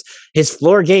offense. His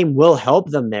floor game will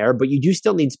help them there, but you do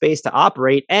still need space to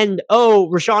operate. And,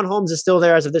 Richaun Holmes is still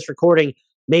there as of this recording.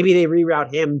 Maybe they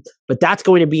reroute him, but that's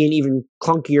going to be an even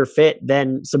clunkier fit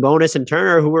than Sabonis and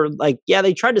Turner, who were like, yeah,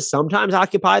 they tried to sometimes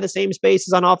occupy the same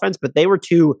spaces on offense, but they were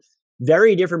 2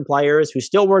 very different players who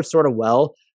still worked sort of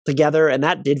well together. And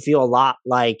that did feel a lot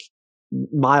like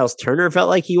Miles Turner felt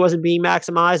like he wasn't being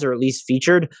maximized or at least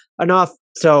featured enough.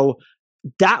 So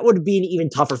that would be an even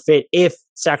tougher fit if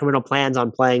Sacramento plans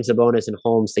on playing Sabonis and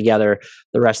Holmes together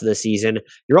the rest of the season.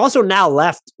 You're also now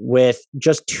left with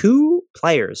just 2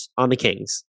 players on the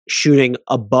Kings shooting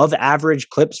above average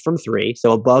clips from 3,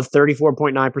 so above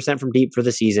 34.9% from deep for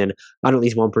the season on at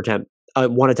least 1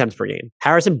 attempt per game.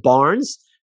 Harrison Barnes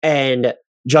and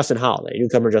Justin Holiday,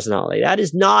 newcomer Justin Holiday. That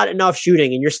is not enough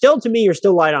shooting, and you're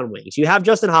still light on wings. You have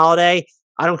Justin Holiday.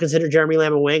 I don't consider Jeremy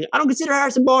Lamb a wing. I don't consider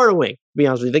Harrison Barnes a wing, to be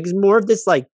honest with you. I think he's more of this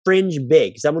like fringe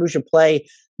big, someone who should play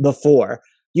the 4.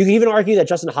 You can even argue that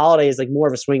Justin Holiday is like more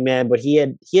of a swing man, but he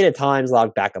had at times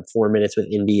logged back up 4 minutes with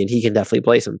Indy, and he can definitely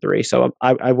play some 3. So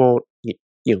I won't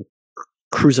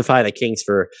crucify the Kings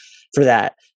for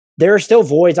that. There are still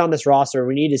voids on this roster.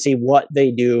 We need to see what they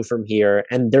do from here.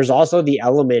 And there's also the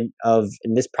element of,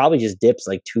 and this probably just dips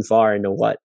like too far into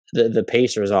what the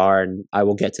Pacers are, and I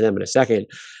will get to them in a second.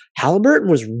 Haliburton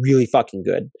was really fucking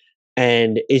good.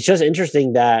 And it's just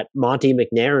interesting that Monty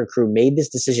McNair and crew made this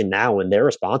decision now when they're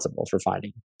responsible for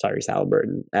finding Tyrese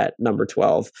Haliburton at number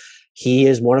 12. He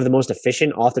is one of the most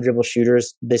efficient off-the-dribble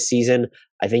shooters this season.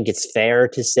 I think it's fair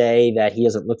to say that he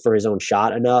doesn't look for his own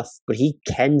shot enough, but he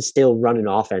can still run an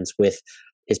offense with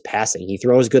his passing. He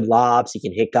throws good lobs. He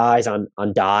can hit guys on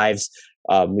dives.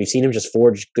 We've seen him just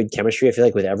forge good chemistry, I feel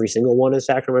like, with every single one of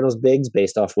Sacramento's bigs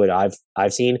based off what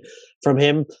I've seen from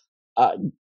him.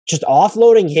 Just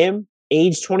offloading him,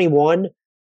 age 21,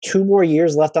 2 more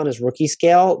years left on his rookie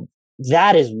scale.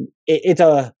 That is, it's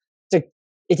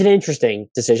an interesting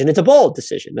decision. It's a bold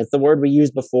decision. That's the word we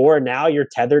used before. Now you're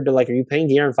tethered to, like, are you paying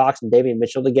De'Aaron Fox and Davion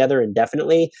Mitchell together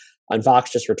indefinitely? And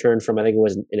Fox just returned from, I think it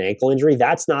was an ankle injury.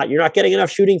 You're not getting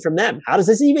enough shooting from them. How does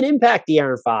this even impact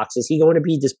De'Aaron Fox? Is he going to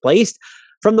be displaced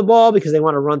from the ball because they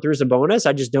want to run through Sabonis?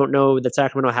 I just don't know that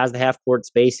Sacramento has the half-court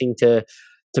spacing to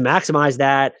maximize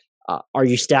that. Are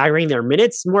you staggering their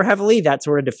minutes more heavily? That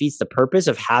sort of defeats the purpose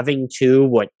of having 2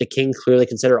 what the Kings clearly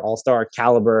consider all-star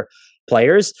caliber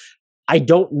players. I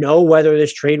don't know whether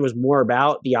this trade was more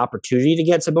about the opportunity to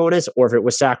get Sabonis or if it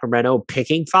was Sacramento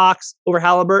picking Fox over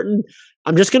Haliburton.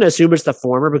 I'm just going to assume it's the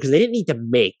former because they didn't need to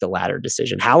make the latter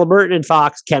decision. Haliburton and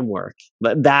Fox can work,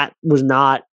 but that was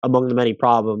not among the many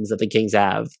problems that the Kings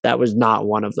have. That was not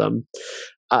one of them.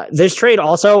 This trade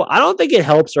also, I don't think it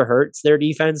helps or hurts their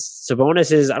defense.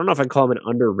 Sabonis is, I don't know if I'd call him an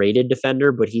underrated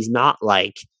defender, but he's not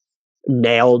like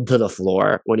nailed to the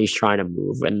floor when he's trying to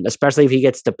move. And especially if he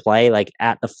gets to play like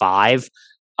at the 5,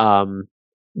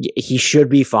 he should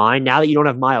be fine. Now that you don't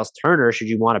have Miles Turner, should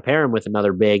you want to pair him with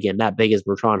another big, and that big is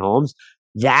Richaun Holmes,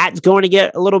 that's going to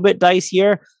get a little bit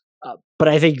dicier. But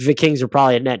I think the Kings are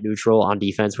probably a net neutral on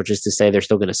defense, which is to say they're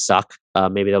still going to suck.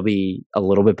 Maybe they'll be a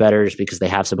little bit better just because they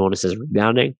have Sabonis'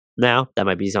 rebounding now. That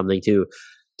might be something to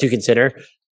consider.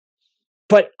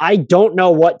 But I don't know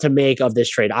what to make of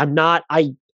this trade. I'm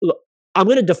going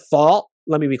to default,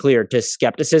 let me be clear, to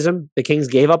skepticism. The Kings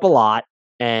gave up a lot,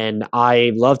 and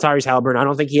I love Tyrese Haliburton. I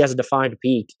don't think he has a defined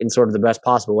peak in sort of the best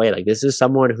possible way. Like, this is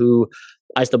someone who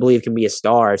I still believe can be a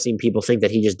star. I've seen people think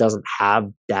that he just doesn't have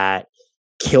that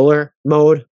killer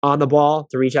mode on the ball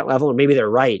to reach that level, and maybe they're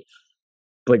right.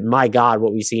 But my God,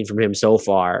 what we've seen from him so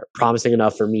far, promising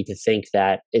enough for me to think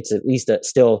that it's at least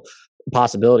still a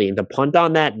possibility. And to punt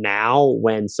on that now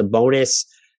when Sabonis,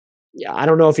 I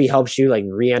don't know if he helps you like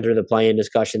re-enter the play-in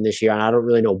discussion this year, and I don't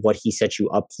really know what he sets you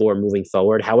up for moving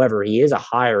forward. However, he is a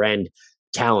higher end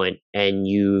talent, and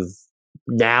you've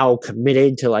now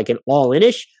committed to like an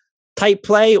all-in-ish type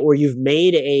play, or you've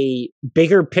made a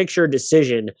bigger picture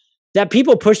decision that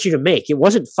people pushed you to make. It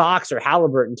wasn't Fox or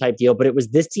Haliburton type deal, but it was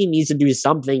this team needs to do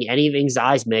something, anything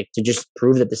seismic, to just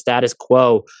prove that the status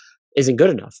quo isn't good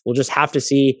enough. We'll just have to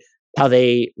see how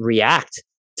they react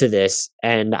to this,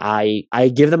 and I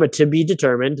give them a to be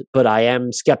determined, but I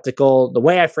am skeptical. The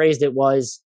way I phrased it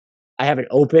was, I have an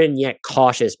open yet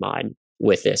cautious mind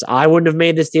with this. I wouldn't have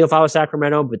made this deal if I was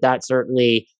Sacramento, but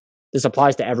this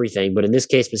applies to everything. But in this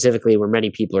case specifically, where many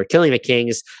people are killing the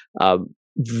Kings,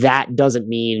 that doesn't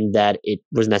mean that it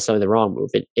was necessarily the wrong move.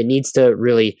 It needs to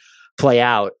really play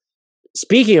out.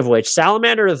 Speaking of which,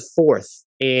 Salamander the Fourth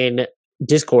in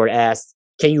Discord asked,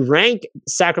 can you rank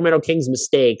Sacramento Kings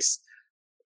mistakes?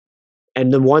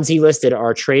 And the ones he listed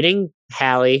are trading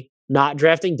Hallie, not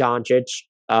drafting Doncic,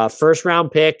 first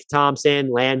round pick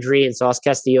Thompson, Landry, and Sauce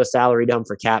Castillo salary dump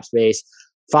for cap space,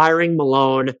 firing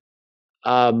Malone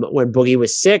when Boogie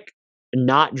was sick,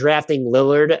 not drafting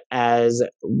Lillard as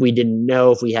we didn't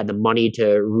know if we had the money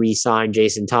to re-sign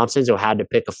Jason Thompson, so had to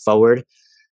pick a forward.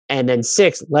 And then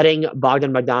 6, letting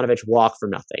Bogdan Bogdanovic walk for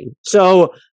nothing.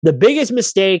 So the biggest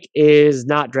mistake is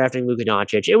not drafting Luka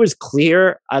Doncic. It was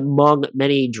clear among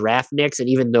many draft nicks, and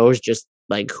even those just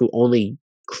like who only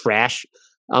crash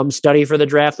study for the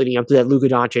draft leading up to that, Luka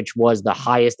Doncic was the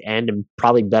highest end and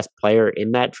probably best player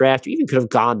in that draft. You even could have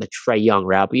gone the Trae Young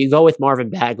route, but you go with Marvin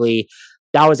Bagley.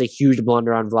 That was a huge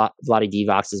blunder on Vlade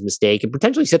Divac's mistake and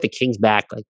potentially set the Kings back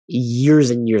like years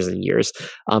and years and years.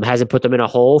 Hasn't put them in a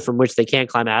hole from which they can't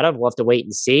climb out of. We'll have to wait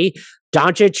and see.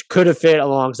 Doncic could have fit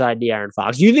alongside De'Aaron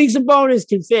Fox. You think Sabonis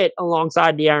can fit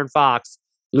alongside De'Aaron Fox?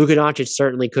 Luka Doncic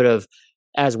certainly could have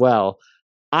as well.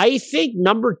 I think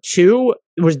number 2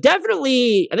 was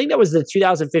definitely, I think that was the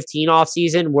 2015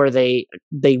 offseason where they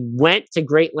went to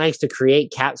great lengths to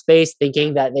create cap space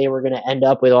thinking that they were going to end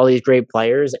up with all these great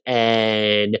players,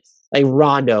 and like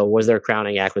Rondo was their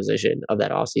crowning acquisition of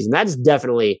that offseason. That's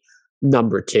definitely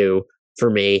number 2 for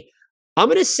me. I'm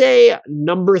going to say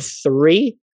number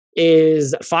 3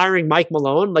 is firing Mike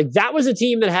Malone. Like that was a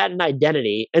team that had an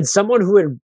identity and someone who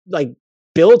had like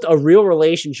built a real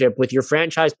relationship with your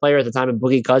franchise player at the time of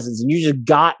Boogie Cousins, and you just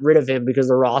got rid of him because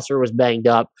the roster was banged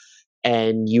up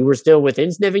and you were still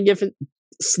within sniffing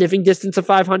distance of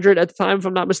 500 at the time, if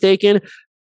I'm not mistaken.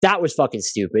 That was fucking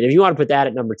stupid. If you want to put that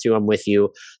at number 2, I'm with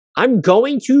you. I'm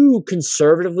going to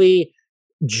conservatively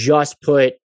just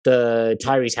put the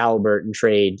Tyrese Halliburton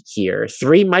trade here.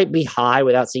 3 might be high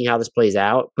without seeing how this plays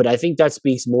out, but I think that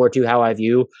speaks more to how I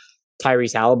view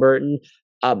Tyrese Halliburton.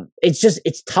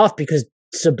 It's tough because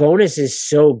Sabonis is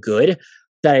so good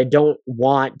that I don't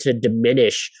want to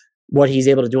diminish what he's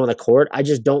able to do on the court. I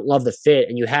just don't love the fit.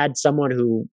 And you had someone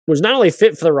who was not only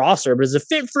fit for the roster, but is a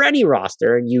fit for any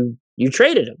roster, and you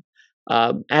traded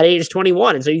him at age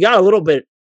 21. And so you got a little bit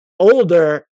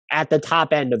older at the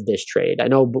top end of this trade. I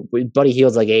know Buddy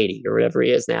Hield's like 80 or whatever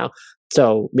he is now.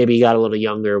 So maybe you got a little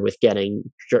younger with getting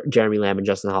Jeremy Lamb and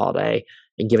Justin Holiday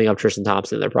and giving up Tristan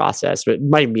Thompson in their process. But it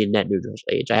might be a net neutral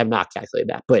age. I have not calculated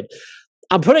that. But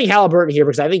I'm putting Halliburton here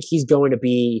because I think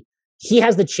he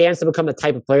has the chance to become the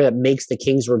type of player that makes the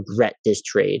Kings regret this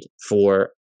trade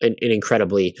for an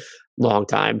incredibly long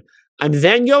time. I'm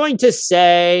then going to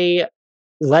say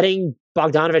letting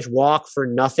Bogdanovic walk for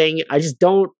nothing. I just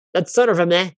don't, that's sort of a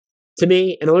meh to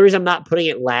me. And the only reason I'm not putting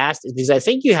it last is because I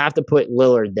think you have to put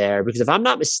Lillard there, because if I'm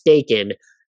not mistaken,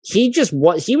 he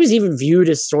was even viewed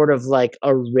as sort of like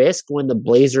a risk when the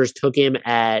Blazers took him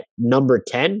at number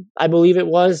 10, I believe it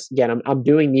was. Again, I'm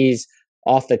doing these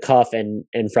off the cuff and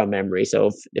from memory.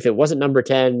 So if it wasn't number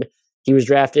 10, he was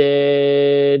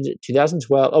drafted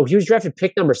 2012. Oh, he was drafted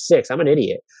pick number 6. I'm an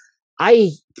idiot. I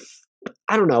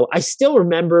don't know. I still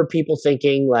remember people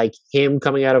thinking like him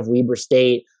coming out of Weber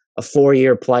State, a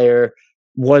 4-year player,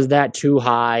 was that too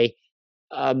high?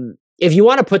 If you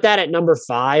want to put that at number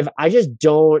 5, I just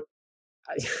don't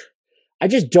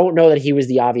know that he was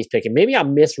the obvious pick. And maybe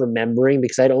I'm misremembering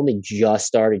because I'd only just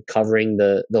started covering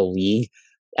the league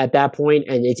at that point.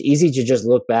 And it's easy to just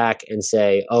look back and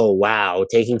say, oh, wow,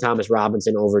 taking Thomas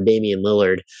Robinson over Damian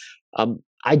Lillard.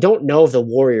 I don't know if the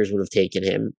Warriors would have taken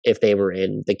him if they were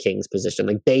in the Kings position.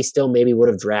 Like they still maybe would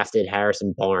have drafted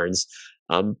Harrison Barnes.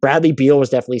 Bradley Beal was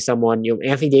definitely someone,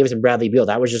 Anthony Davis and Bradley Beal,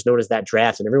 that was just known as that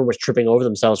draft, and everyone was tripping over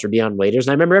themselves for Dion Waiters.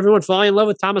 And I remember everyone falling in love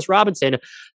with Thomas Robinson.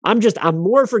 I'm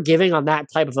more forgiving on that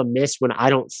type of a miss when I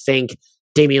don't think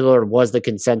Damian Lillard was the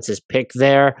consensus pick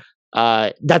there.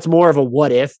 That's more of a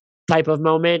what if type of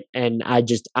moment, and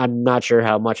I'm not sure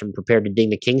how much I'm prepared to ding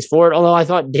the Kings for it, although I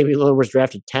thought Damian Lillard was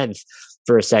drafted 10th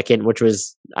for a second, which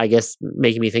was, I guess,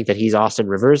 making me think that he's Austin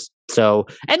Rivers. So,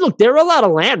 and look, there were a lot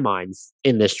of landmines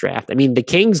in this draft. I mean, the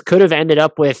Kings could have ended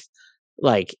up with,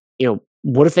 like,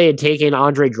 what if they had taken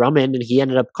Andre Drummond and he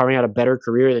ended up carving out a better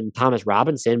career than Thomas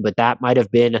Robinson, but that might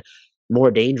have been more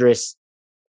dangerous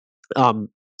to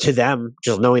them,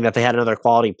 just knowing that they had another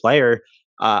quality player.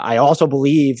 I also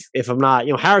believe, if I'm not,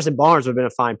 Harrison Barnes would have been a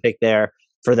fine pick there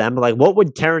for them. But like, what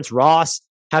would Terrence Ross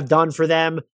have done for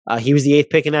them? He was the 8th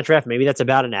pick in that draft. Maybe that's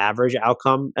about an average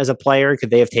outcome as a player. Could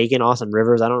they have taken Austin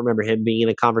Rivers? I don't remember him being in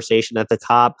the conversation at the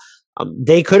top.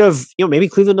 They could have, maybe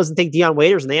Cleveland doesn't take Dion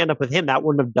Waiters and they end up with him. That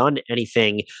wouldn't have done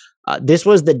anything. This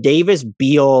was the Davis,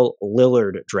 Beal,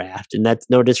 Lillard draft, and that's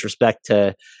no disrespect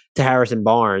to Harrison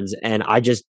Barnes. And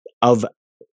of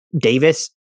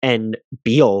Davis and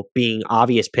Beal being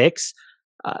obvious picks,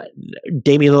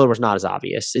 Damian Lillard was not as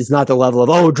obvious. It's not the level of,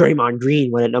 Draymond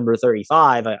Green went at number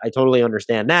 35. I totally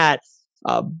understand that.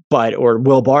 Or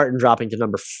Will Barton dropping to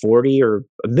number 40, or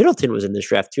Middleton was in this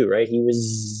draft too, right? He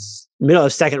was middle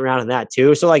of second round in that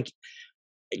too. So like,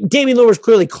 Damian Lillard was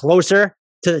clearly closer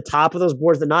to the top of those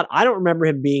boards than not. I don't remember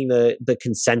him being the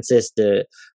consensus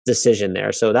decision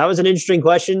there. So that was an interesting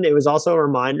question. It was also a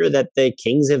reminder that the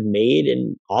Kings have made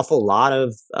an awful lot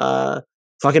of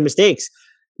fucking mistakes.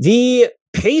 The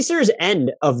Pacers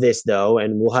end of this though,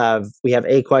 and we have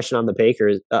a question on the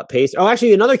Pacers.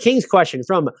 Actually, another Kings question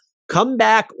from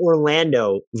Comeback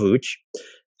Orlando Vooch.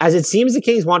 As it seems the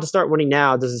Kings want to start winning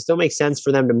now, does it still make sense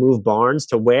for them to move Barnes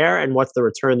to where, and what's the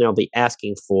return they'll be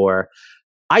asking for?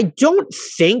 I don't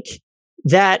think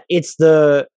that it's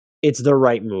the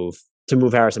right move to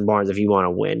move Harrison Barnes if you want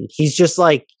to win. He's just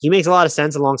like, he makes a lot of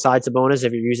sense alongside Sabonis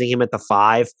if you're using him at the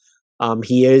 5.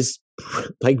 He is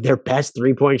like their best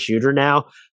 3-point shooter now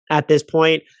at this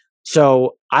point.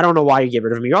 So I don't know why you get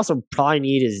rid of him. You also probably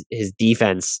need his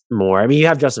defense more. I mean, you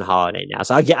have Justin Holiday now.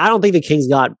 So I don't think the Kings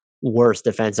got worse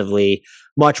defensively,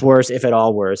 much worse, if at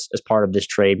all worse, as part of this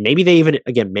trade. Maybe they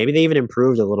even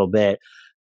improved a little bit.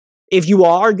 If you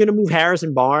are going to move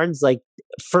Harrison Barnes, like,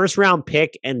 first round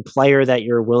pick and player that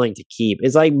you're willing to keep,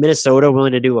 is like Minnesota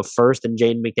willing to do a first and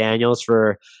Jaden McDaniels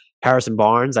for Harrison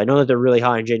Barnes. I know that they're really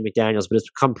high on Jaden McDaniels, but it's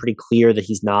become pretty clear that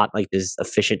he's not like this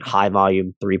efficient, high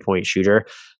volume 3-point shooter.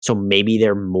 So maybe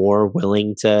they're more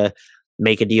willing to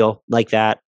make a deal like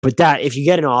that. But that, if you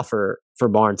get an offer for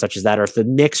Barnes such as that, or if the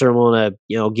Knicks are willing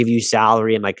to, give you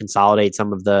salary and like consolidate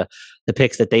some of the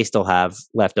picks that they still have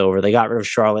left over. They got rid of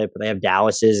Charlotte, but they have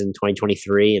Dallas's in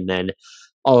 2023 and then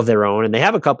all of their own. And they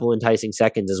have a couple enticing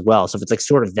seconds as well. So if it's like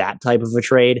sort of that type of a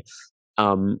trade,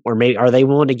 or maybe are they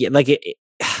willing to get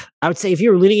I would say if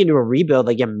you're leaning into a rebuild,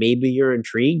 like, yeah, maybe you're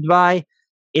intrigued by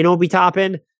Obi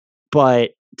Toppin,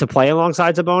 but to play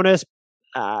alongside Sabonis,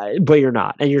 but you're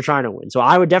not, and you're trying to win. So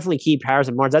I would definitely keep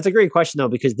Harrison Barnes. That's a great question though,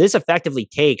 because this effectively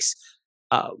takes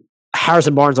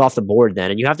Harrison Barnes off the board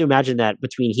then. And you have to imagine that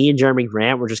between he and Jeremy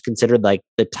Grant were just considered like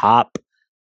the top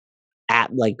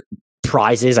at like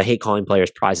prizes. I hate calling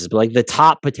players prizes, but like the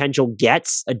top potential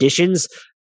additions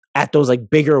at those like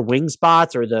bigger wing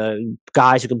spots, or the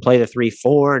guys who can play the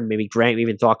 3-4, and maybe Grant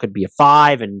even thought could be a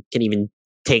 5 and can even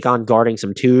take on guarding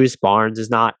some 2s. Barnes is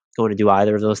not going to do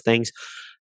either of those things.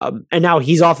 And now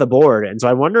he's off the board. And so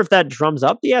I wonder if that drums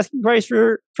up the asking price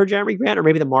for Jeremy Grant, or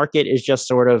maybe the market is just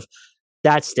sort of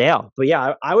that stale. But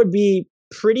yeah, I would be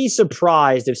pretty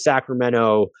surprised if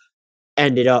Sacramento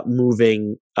ended up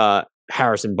moving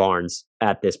Harrison Barnes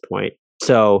at this point.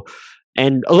 So,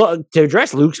 and to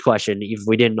address Luke's question, if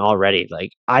we didn't already,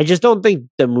 like, I just don't think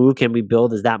the move can be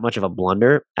billed as that much of a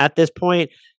blunder at this point.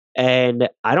 And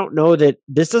I don't know that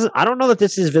this is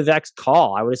Vivek's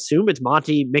call. I would assume it's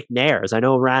Monty McNair's. I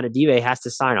know Ranadive has to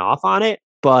sign off on it,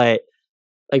 but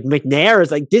like McNair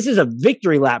is like, this is a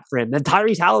victory lap for him. Then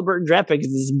Tyrese Halliburton draft pick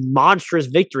is this monstrous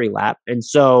victory lap. And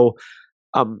so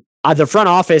the front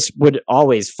office would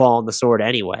always fall on the sword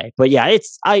anyway. But yeah,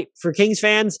 for Kings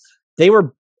fans, they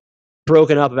were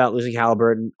broken up about losing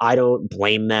Halliburton. I don't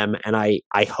blame them. And I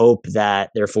hope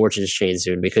that their fortunes change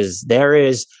soon, because there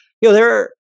is,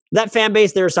 that fan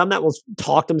base, there are some that will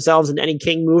talk themselves into any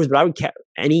King moves, but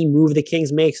any move the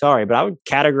Kings make, but I would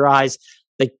categorize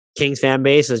the Kings fan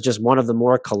base as just one of the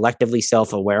more collectively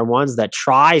self-aware ones that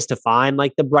tries to find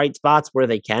like the bright spots where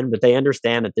they can, but they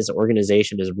understand that this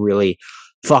organization is really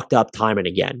fucked up time and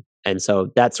again. And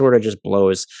so that sort of just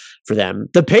blows for them.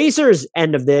 The Pacers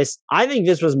end of this, I think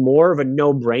this was more of a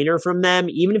no-brainer from them,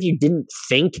 even if you didn't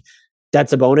think that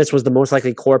Sabonis was the most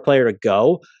likely core player to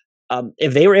go.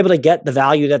 If they were able to get the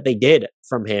value that they did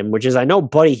from him, which is, I know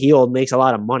Buddy Hield makes a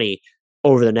lot of money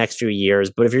over the next few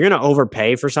years, but if you're going to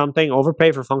overpay for something,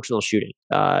 overpay for functional shooting.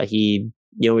 I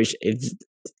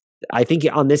think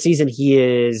on this season he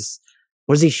is,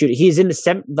 what does he shoot? He's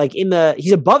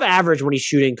he's above average when he's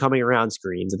shooting coming around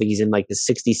screens. I think he's in like the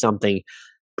 60-something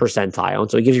percentile. And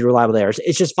so he gives you reliable there.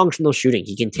 It's just functional shooting.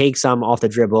 He can take some off the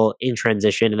dribble in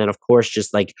transition, and then of course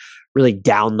just like really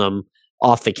down them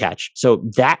off the catch. So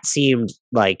that seemed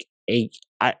like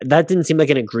that didn't seem like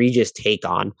an egregious take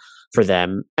on for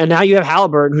them. And now you have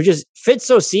Halliburton, who just fits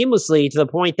so seamlessly to the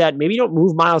point that maybe you don't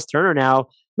move Miles Turner now.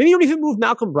 Maybe you don't even move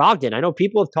Malcolm Brogdon. I know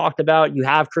people have talked about you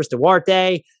have Chris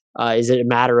Duarte. Is it a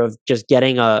matter of just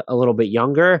getting a little bit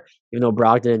younger, even though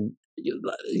Brogdon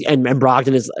and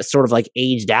Brogdon is sort of like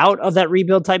aged out of that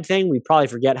rebuild type thing? We probably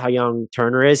forget how young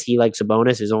Turner is. He, like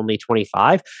Sabonis, is only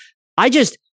 25.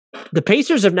 The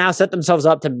Pacers have now set themselves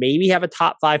up to maybe have a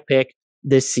top 5 pick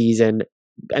this season.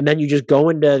 And then you just go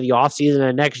into the offseason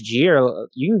and next year,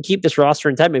 you can keep this roster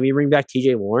intact. Maybe bring back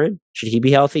TJ Warren. Should he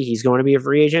be healthy? He's going to be a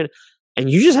free agent. And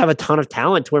you just have a ton of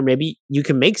talent to where maybe you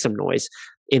can make some noise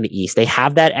in the East. They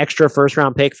have that extra first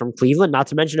round pick from Cleveland, not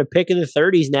to mention a pick in the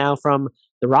 30s now from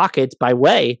the Rockets by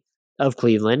way of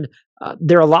Cleveland.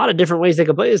 There are a lot of different ways they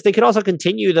could play this. They could also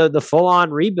continue the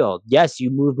full-on rebuild. Yes,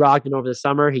 you move Brogdon over the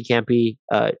summer. He can't be,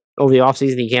 over the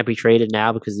offseason, he can't be traded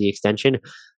now because of the extension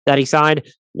that he signed.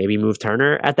 Maybe move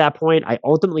Turner at that point. I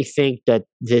ultimately think that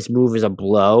this move is a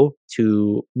blow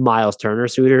to Miles Turner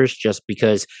suitors just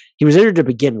because he was injured to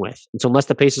begin with. And so unless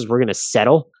the Pacers were going to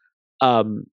settle,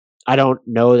 I don't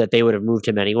know that they would have moved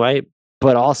him anyway.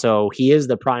 But also, he is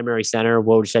the primary center.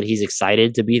 Woj said he's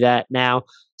excited to be that now.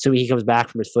 So he comes back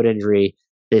from his foot injury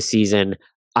this season.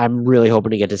 I'm really hoping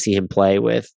to get to see him play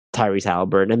with Tyrese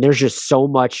Halliburton. And there's just so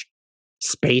much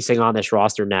spacing on this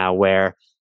roster now where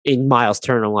in Miles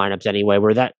Turner lineups anyway,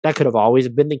 where that could have always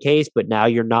been the case, but now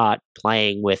you're not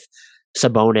playing with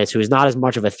Sabonis, who is not as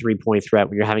much of a 3-point threat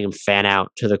when you're having him fan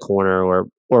out to the corner or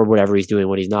whatever he's doing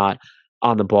when he's not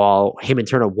on the ball. Him and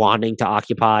Turner wanting to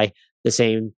occupy the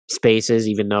same spaces,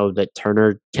 even though that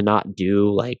Turner cannot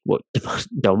do like what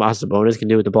Domas Sabonis can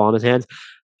do with the ball in his hands.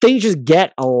 Things just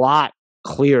get a lot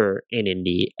clearer in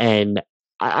Indy. And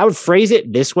I would phrase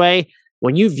it this way.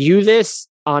 When you view this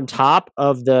on top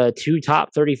of the 2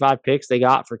 top 35 picks they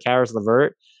got for Caris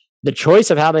LeVert, the choice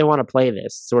of how they want to play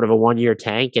this, sort of a 1-year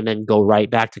tank and then go right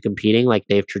back to competing like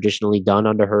they've traditionally done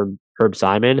under Herb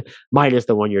Simon, minus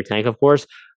the 1-year tank, of course.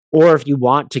 Or if you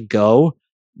want to go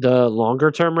the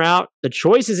longer term route, the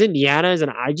choice is Indiana's,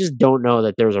 and I just don't know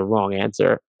that there's a wrong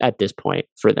answer at this point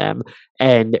for them.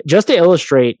 And just to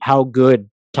illustrate how good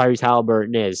Tyrese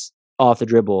Halliburton is off the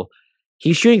dribble,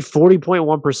 he's shooting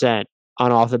 40.1%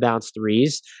 on off the bounce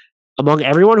threes. Among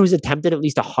everyone who's attempted at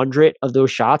least 100 of those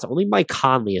shots, only Mike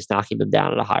Conley is knocking them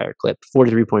down at a higher clip.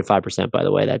 43.5%, by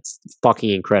the way. That's fucking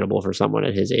incredible for someone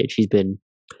at his age. He's been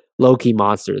low-key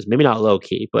monsters. Maybe not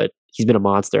low-key, but he's been a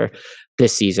monster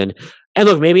this season. And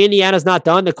look, maybe Indiana's not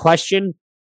done. The question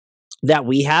that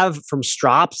we have from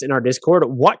Strops in our Discord,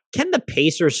 what can the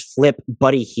Pacers flip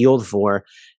Buddy Hield for?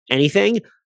 Anything?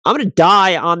 I'm going to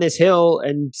die on this hill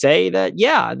and say that,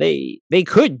 yeah, they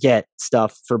could get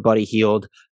stuff for Buddy Hield.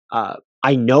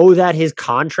 I know that his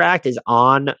contract is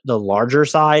on the larger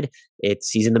side.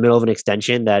 He's in the middle of an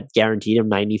extension that guaranteed him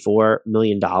 $94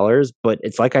 million. But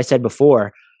it's like I said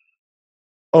before,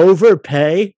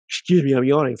 overpay, I'm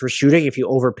yawning, for shooting if you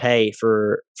overpay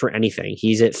for anything.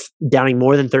 He's downing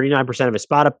more than 39% of his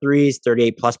spot-up threes,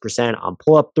 38+% on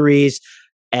pull-up threes,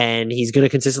 and he's going to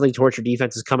consistently torture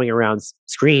defenses coming around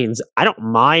screens. I don't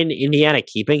mind Indiana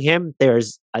keeping him. They're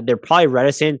probably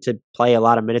reticent to play a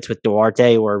lot of minutes with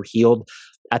Duarte or Hield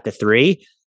at the 3.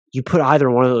 You put either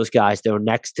one of those guys, though,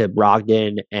 next to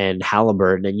Brogdon and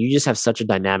Halliburton, and you just have such a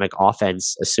dynamic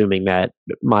offense, assuming that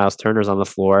Miles Turner's on the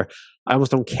floor. I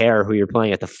almost don't care who you're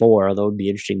playing at the 4, although it would be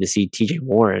interesting to see TJ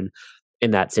Warren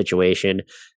in that situation.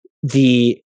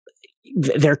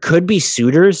 There could be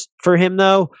suitors for him,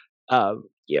 though.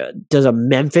 Does a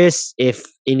Memphis, if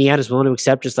Indiana's willing to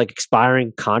accept just like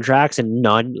expiring contracts and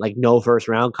no first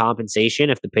round compensation,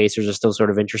 if the Pacers are still sort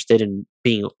of interested in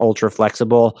being ultra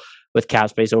flexible with cap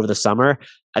space over the summer,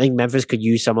 I think Memphis could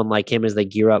use someone like him as they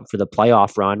gear up for the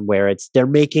playoff run, where they're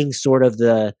making sort of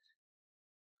the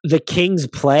Kings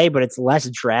play, but it's less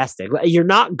drastic. You're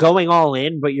not going all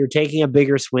in, but you're taking a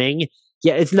bigger swing.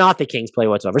 Yeah, it's not the Kings play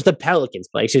whatsoever. It's the Pelicans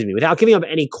play, without giving up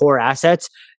any core assets.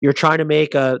 You're trying to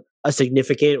make a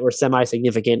significant or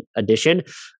semi-significant addition.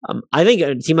 I think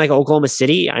a team like Oklahoma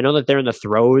City, I know that they're in the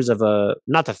throes of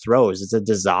it's a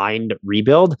designed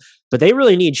rebuild, but they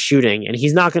really need shooting, and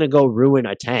he's not going to go ruin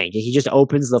a tank. He just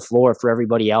opens the floor for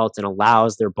everybody else and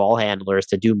allows their ball handlers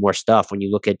to do more stuff. When you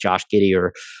look at Josh Giddey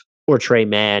or Trey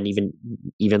Mann,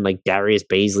 even like Darius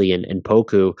Baisley and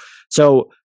Poku. So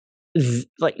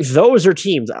those are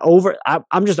teams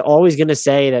I'm just always going to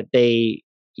say that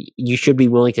you should be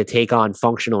willing to take on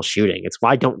functional shooting. It's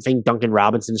why I don't think Duncan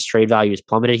Robinson's trade value is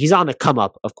plummeted. He's on the come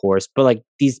up, of course, but like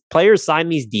these players sign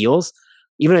these deals.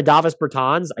 Even Adavis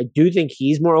Bertans, I do think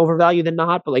he's more overvalued than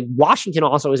not, but like Washington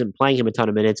also isn't playing him a ton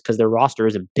of minutes because their roster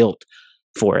isn't built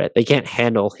for it. They can't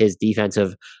handle his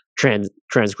defensive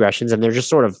transgressions, and they're just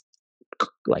sort of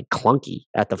like clunky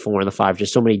at the 4 and the 5.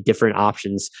 Just so many different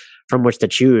options from which to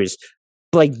choose.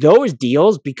 Like those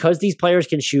deals, because these players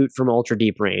can shoot from ultra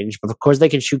deep range, but of course they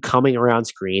can shoot coming around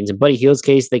screens. In Buddy Hield's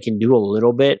case, they can do a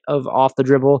little bit of off the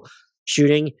dribble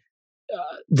shooting.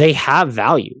 They have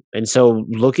value, and so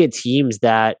look at teams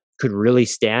that could really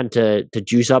stand to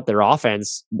juice up their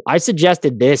offense. I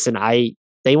suggested this, and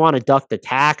they want to duck the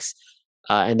tax.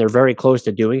 And they're very close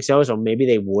to doing so. So maybe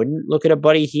they wouldn't look at a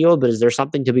Buddy Hield, but is there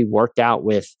something to be worked out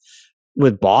with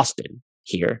Boston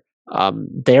here?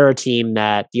 They're a team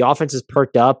that the offense is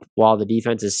perked up while the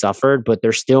defense has suffered, but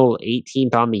they're still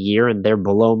 18th on the year and they're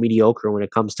below mediocre when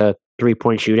it comes to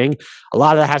 3-point shooting. A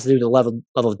lot of that has to do with the level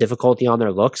of difficulty on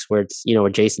their looks, where it's, a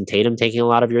Jason Tatum taking a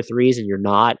lot of your threes and you're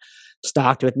not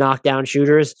stocked with knockdown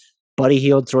shooters. Buddy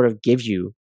Hield sort of gives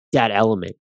you that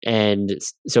element. And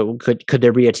so could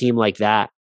there be a team like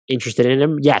that interested in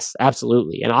him? Yes,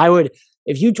 absolutely. And I would,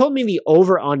 if you told me the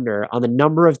over under on the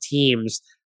number of teams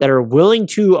that are willing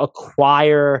to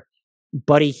acquire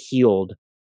Buddy Hield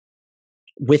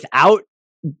without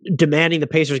demanding the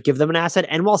Pacers give them an asset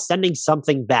and while sending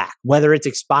something back, whether it's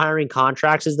expiring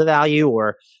contracts as the value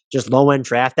or just low end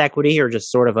draft equity or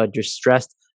just sort of a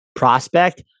distressed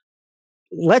prospect,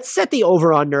 let's set the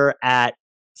over under at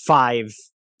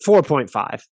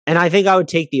 4.5. And I think I would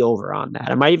take the over on that.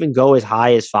 I might even go as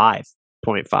high as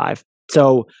 5.5.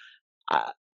 So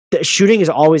the shooting is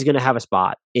always going to have a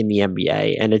spot in the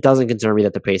NBA. And it doesn't concern me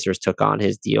that the Pacers took on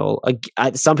his deal.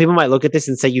 Some people might look at this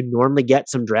and say you normally get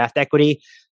some draft equity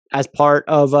as part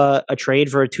of a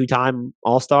trade for a 2-time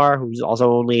All-Star who's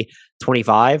also only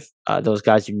 25. Those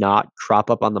guys do not crop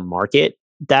up on the market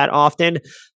that often.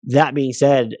 That being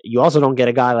said, you also don't get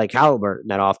a guy like Haliburton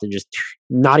that often, just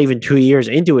not even 2 years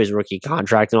into his rookie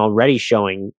contract and already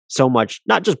showing so much,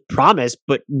 not just promise,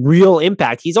 but real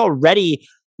impact. He's already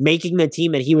making the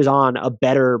team that he was on a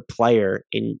better player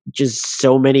in just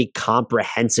so many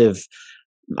comprehensive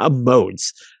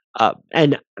modes.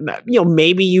 And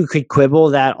maybe you could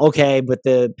quibble that, okay, but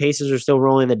the Pacers are still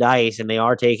rolling the dice and they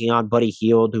are taking on Buddy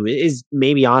Hield, who is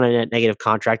maybe on a net negative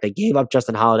contract. They gave up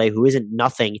Justin Holiday, who isn't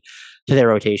nothing to their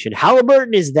rotation.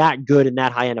 Haliburton is that good and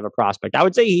that high end of a prospect. I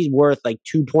would say he's worth like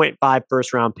 2.5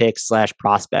 first round picks /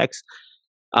 prospects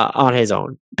on his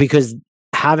own, because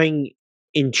having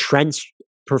entrenched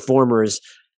performers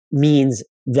means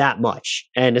that much,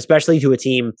 and especially to a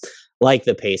team like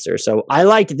the Pacers. So I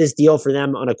liked this deal for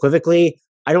them unequivocally.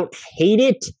 I don't hate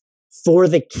it for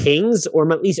the Kings, or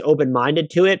I'm at least open-minded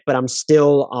to it, but I'm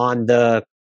still on the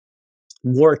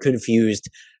more confused,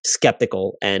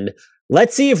 skeptical end.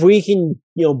 Let's see if we can,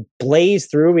 blaze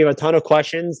through. We have a ton of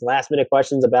questions, last-minute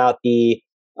questions about the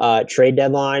trade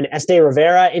deadline. Este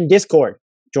Rivera in Discord.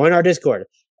 Join our Discord.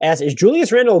 Asks, is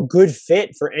Julius Randle a good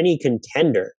fit for any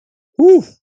contender? Whew.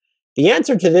 The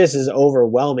answer to this is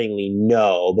overwhelmingly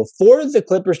no. Before the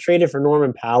Clippers traded for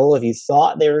Norman Powell, if you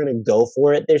thought they were going to go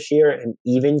for it this year and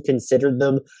even considered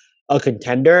them a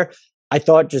contender, I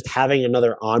thought just having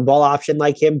another on-ball option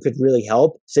like him could really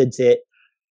help, since it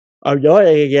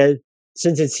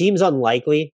seems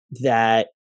unlikely that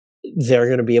they're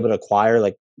going to be able to acquire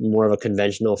like more of a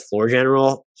conventional floor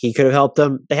general. He could have helped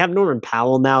them. They have Norman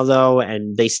Powell now, though,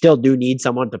 and they still do need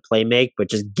someone to play make, but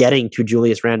just getting to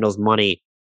Julius Randle's money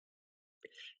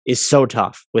is so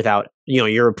tough without,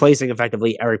 you're replacing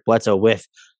effectively Eric Bledsoe with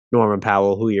Norman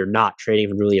Powell, who you're not trading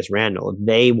for Julius Randle. If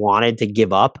they wanted to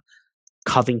give up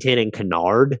Covington and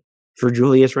Kennard for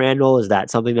Julius Randle, is that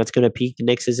something that's going to pique the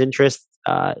Knicks' interest?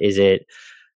 Is it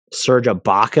Serge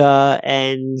Ibaka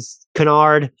and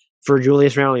Kennard for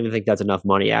Julius Randle? I don't even think that's enough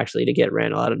money actually to get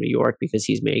Randle out of New York, because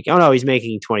he's making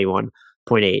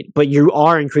 21.8. But you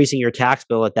are increasing your tax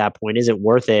bill at that point. Is it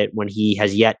worth it when he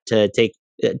has yet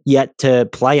to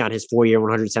play on his 4-year,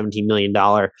 $117 million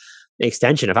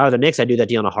extension? If I were the Knicks, I'd do that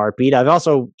deal in a heartbeat. I've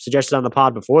also suggested on the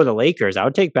pod before, the Lakers, I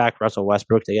would take back Russell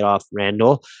Westbrook to get off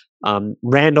Randle.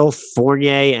 Randle,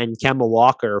 Fournier, and Kemba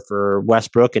Walker for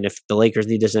Westbrook. And if the Lakers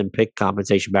need to send pick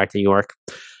compensation back to New York,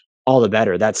 all the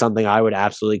better. That's something I would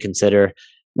absolutely consider.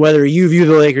 Whether you view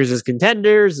the Lakers as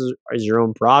contenders is your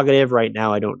own prerogative. Right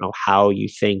now, I don't know how you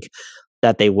think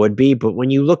that they would be, but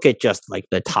when you look at just like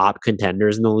the top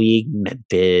contenders in the league,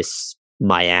 Memphis,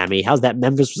 Miami, how's that?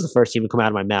 Memphis was the first team to come out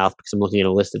of my mouth because I'm looking at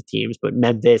a list of teams, but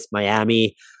Memphis,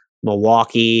 Miami,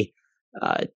 Milwaukee,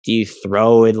 do you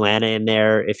throw Atlanta in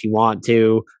there if you want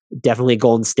to? Definitely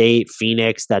Golden State,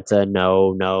 Phoenix, that's a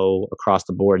no across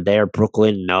the board there.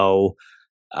 Brooklyn, no.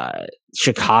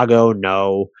 Chicago,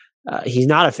 no. he's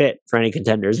not a fit for any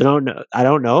contenders. I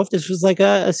don't know if this was like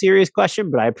a serious question,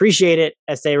 but I appreciate it.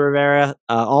 S.A. Rivera,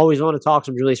 always want to talk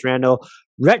some Julius Randle.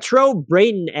 Retro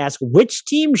Braden asks, which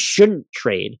team shouldn't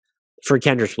trade for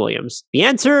Kendrick Williams? The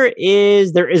answer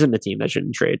is there isn't a team that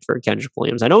shouldn't trade for Kendrick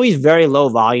Williams. I know he's very low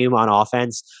volume on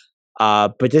offense,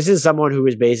 but this is someone who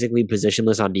is basically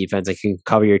positionless on defense and can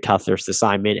cover your toughest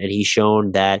assignment, and he's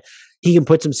shown that he can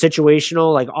put some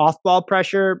situational, like off-ball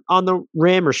pressure on the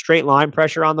rim or straight line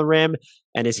pressure on the rim,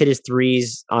 and has hit his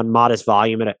threes on modest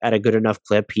volume at a good enough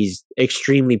clip. He's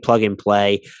extremely plug and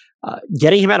play.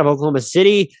 Getting him out of Oklahoma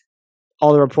City,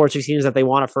 all the reports we've seen is that they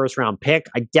want a first-round pick.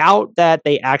 I doubt that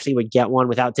they actually would get one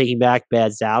without taking back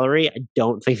bad salary. I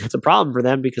don't think that's a problem for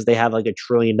them because they have like $1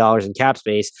 trillion in cap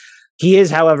space. He is,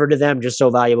 however, to them just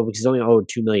so valuable because he's only owed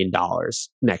 $2 million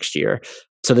next year.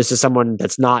 So this is someone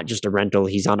that's not just a rental.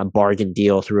 He's on a bargain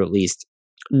deal through at least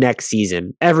next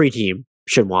season. Every team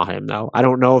should want him, though. I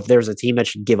don't know if there's a team that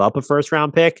should give up a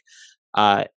first-round pick.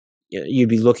 You'd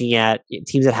be looking at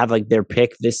teams that have like their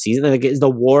pick this season. Like, is the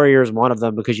Warriors one of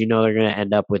them because you know they're going to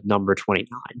end up with number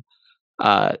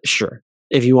 29? Sure,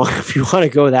 if you want to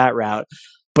go that route.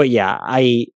 But yeah,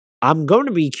 I'm going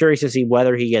to be curious to see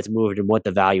whether he gets moved and what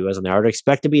the value is on there. I would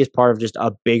expect to be as part of just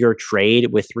a bigger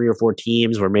trade with 3 or 4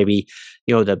 teams where maybe,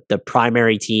 you know, the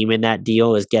primary team in that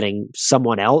deal is getting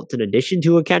someone else in addition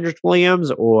to a Kendrick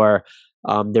Williams, or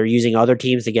they're using other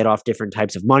teams to get off different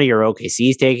types of money, or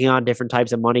OKC's taking on different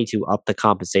types of money to up the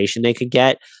compensation they could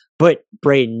get. But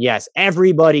Braden, yes,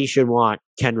 everybody should want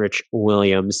Kendrick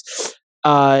Williams.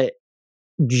 Jokic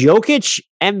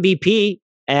MVP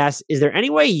asks, is there any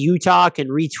way Utah can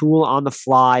retool on the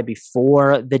fly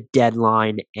before the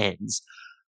deadline ends?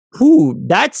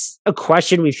 That's a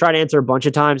question we've tried to answer a bunch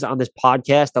of times on this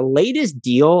podcast. The latest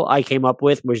deal I came up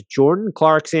with was Jordan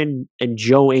Clarkson and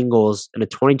Joe Ingles in a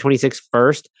 2026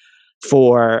 first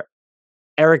for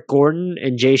Eric Gordon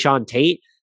and Jayshawn Tate.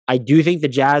 I do think the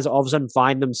Jazz all of a sudden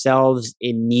find themselves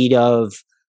in need of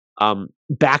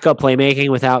backup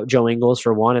playmaking without Joe Ingles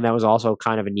for one, and that was also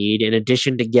kind of a need, in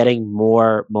addition to getting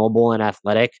more mobile and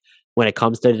athletic when it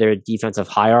comes to their defensive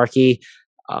hierarchy.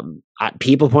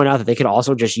 People point out that they could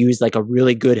also just use like a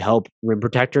really good help rim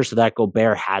protector so that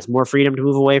Gobert has more freedom to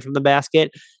move away from the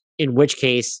basket, in which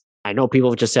case, I know people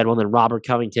have just said, well, then Robert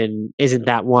Covington isn't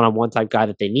that one-on-one type guy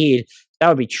that they need. That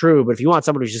would be true, but if you want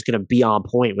someone who's just going to be on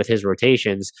point with his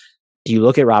rotations, do you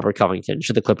look at Robert Covington?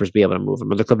 Should the Clippers be able to move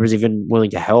him? Are the Clippers even willing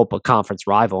to help a conference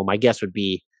rival? My guess would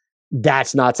be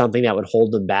that's not something that would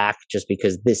hold them back just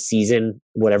because this season,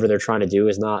 whatever they're trying to do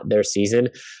is not their season.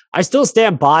 I still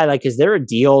stand by, like, is there a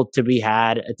deal to be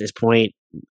had at this point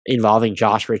involving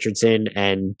Josh Richardson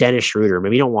and Dennis Schroeder?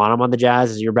 Maybe you don't want him on the Jazz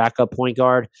as your backup point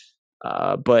guard,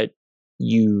 but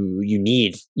you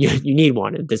need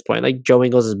one at this point. Like Joe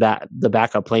Ingles is the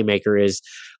backup playmaker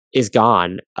is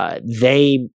gone.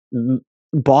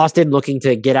 Boston looking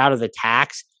to get out of the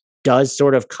tax does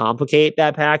sort of complicate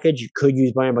that package. You could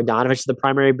use Bojan Bogdanovic as the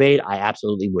primary bait. I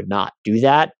absolutely would not do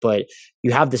that, but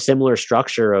you have the similar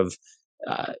structure of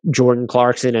Jordan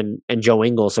Clarkson and Joe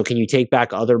Ingles. So can you take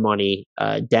back other money?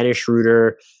 Dennis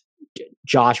Schroeder,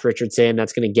 Josh Richardson,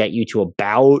 that's going to get you to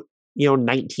about,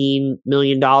 $19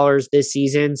 million this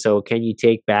season. So can you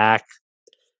take back,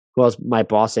 who else might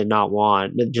Boston not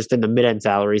want? Just in the mid-end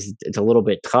salaries, it's a little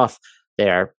bit tough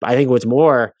there. I think what's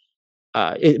more,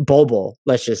 Bobo,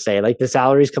 let's just say, like the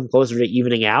salaries come closer to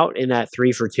evening out in that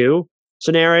 3-for-2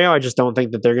 scenario. I just don't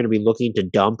think that they're going to be looking to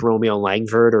dump Romeo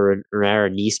Langford or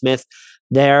Aaron Nesmith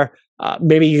there.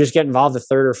 Maybe you just get involved the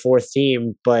third or fourth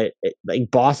team, but like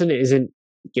Boston isn't,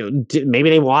 maybe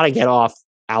they want to get off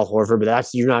Al Horford, but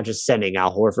you're not just sending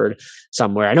Al Horford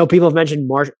somewhere. I know people have mentioned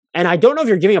and I don't know if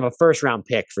you're giving up a first round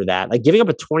pick for that. Like giving up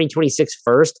a 2026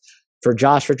 first for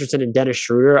Josh Richardson and Dennis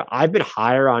Schroeder. I've been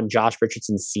higher on Josh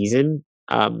Richardson's season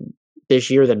this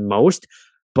year than most,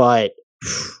 but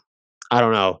I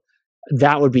don't know.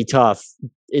 That would be tough.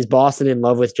 Is Boston in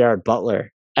love with Jared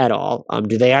Butler at all?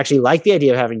 Do they actually like the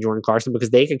idea of having Jordan Clarkson? Because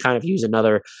they could kind of use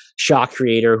another shot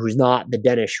creator who's not the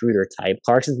Dennis Schroeder type.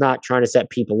 Clarkson's not trying to set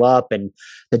people up, and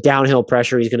the downhill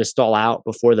pressure, he's going to stall out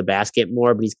before the basket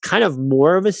more, but he's kind of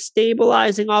more of a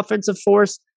stabilizing offensive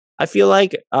force. I feel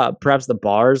like perhaps the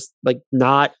bar's like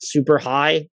not super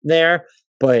high there,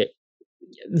 but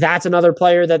that's another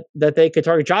player that they could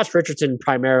target. Josh Richardson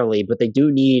primarily, but they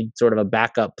do need sort of a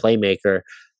backup playmaker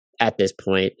at this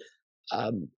point.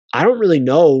 I don't really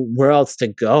know where else to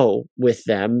go with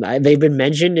them. They've been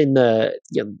mentioned in I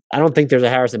don't think there's a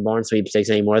Harrison Barnes sweepstakes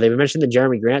anymore. They've been mentioned the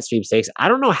Jeremy Grant sweepstakes. I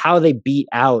don't know how they beat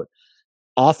out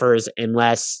offers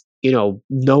unless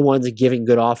no one's giving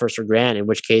good offers for Grant, in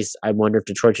which case I wonder if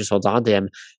Detroit just holds on to him.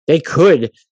 They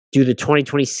could do the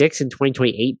 2026 and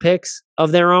 2028 picks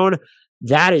of their own,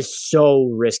 that is so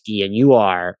risky. And you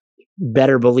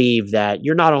better believe that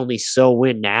you're not only so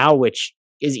win now, which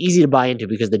is easy to buy into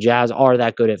because the Jazz are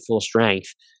that good at full strength.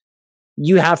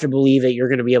 You have to believe that you're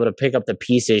going to be able to pick up the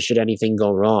pieces should anything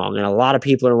go wrong. And a lot of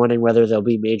people are wondering whether there'll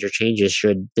be major changes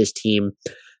should this team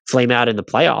flame out in the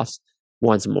playoffs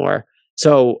once more.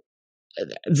 So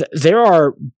there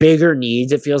are bigger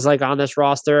needs, it feels like, on this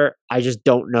roster. I just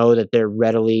don't know that they're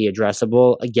readily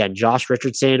addressable. Again, Josh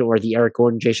Richardson or the Eric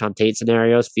Gordon, Jae'Sean Tate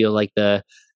scenarios feel like at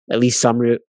least some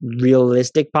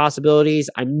realistic possibilities.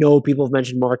 I know people have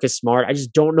mentioned Marcus Smart. I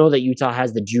just don't know that Utah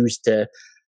has the juice to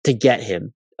get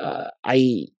him.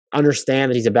 I understand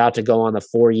that he's about to go on the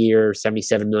 4-year,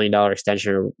 $77 million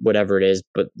extension or whatever it is,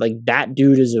 but like that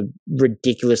dude is a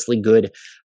ridiculously good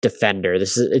defender.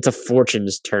 It's a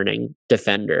fortunes turning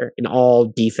defender, an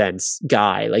all defense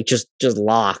guy, like just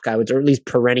lock. I would, or at least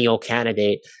perennial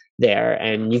candidate there.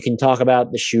 And you can talk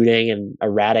about the shooting and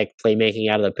erratic playmaking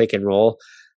out of the pick and roll.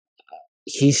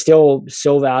 He's still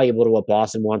so valuable to what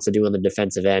Boston wants to do on the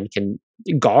defensive end. Can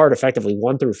guard effectively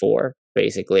 1 through 4,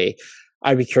 basically.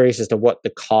 I'd be curious as to what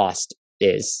the cost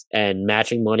is, and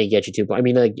matching money gets you 2 points. I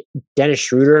mean, like Dennis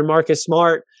Schroeder and Marcus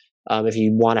Smart. If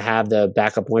you want to have the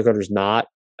backup point guard who's not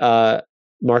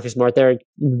Marcus Smart there,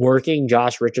 working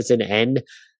Josh Richardson and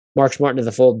Mark Smart into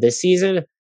the fold this season,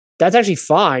 that's actually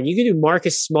fine. You can do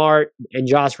Marcus Smart and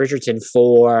Josh Richardson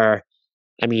for,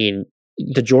 I mean,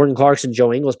 the Jordan Clarkson,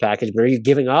 Joe Ingles package, but are you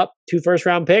giving up 2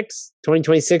 first-round picks,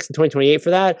 2026 and 2028 for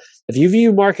that? If you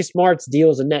view Marcus Smart's deal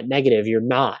as a net negative, you're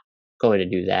not going to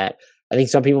do that. I think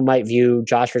some people might view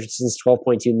Josh Richardson's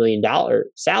 $12.2 million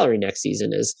salary next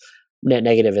season as net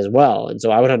negative as well. And so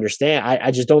I would understand.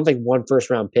 I just don't think 1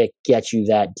 first-round pick gets you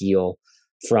that deal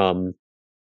from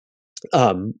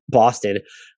Boston.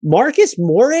 Marcus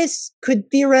Morris could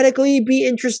theoretically be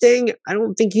interesting. I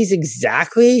don't think he's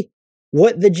exactly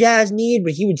what the Jazz need,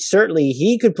 but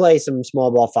he could play some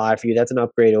small ball 5 for you. That's an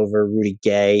upgrade over Rudy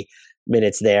Gay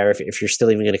minutes there if you're still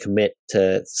even going to commit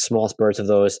to small spurts of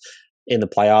those in the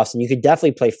playoffs. And you could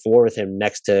definitely play 4 with him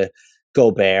next to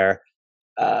Gobert.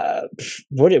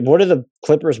 What do the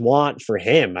Clippers want for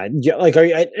him? Look,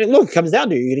 it comes down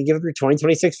to, you're going to give up your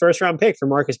 2026 first-round pick for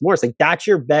Marcus Morris. Like, that's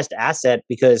your best asset,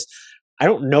 because I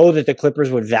don't know that the Clippers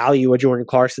would value a Jordan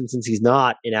Clarkson since he's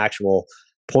not an actual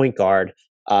point guard.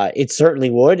 It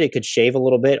certainly would. It could shave a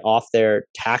little bit off their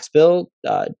tax bill.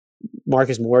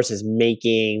 Marcus Morris is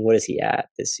making, what is he at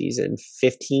this season?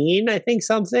 15, I think,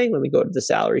 something. Let me go to the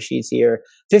salary sheets here.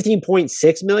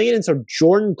 15.6 million. And so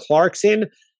Jordan Clarkson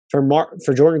for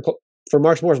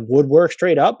Marcus Morris would work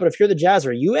straight up. But if you're the Jazz,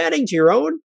 are you adding to your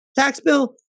own tax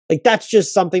bill? Like, that's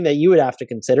just something that you would have to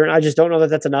consider. And I just don't know that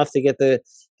that's enough to get the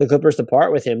Clippers to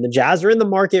part with him. The Jazz are in the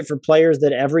market for players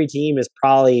that every team is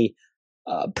probably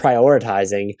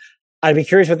prioritizing. I'd be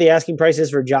curious what the asking price is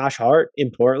for Josh Hart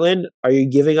in Portland. Are you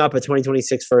giving up a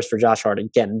 2026 first for Josh Hart?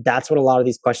 Again, that's what a lot of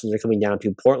these questions are coming down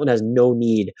to. Portland has no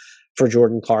need for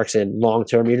Jordan Clarkson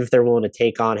long-term, even if they're willing to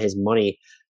take on his money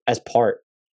as part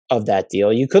of that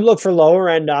deal. You could look for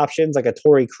lower-end options like a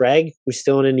Torrey Craig, who's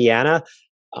still in Indiana.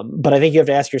 But I think you have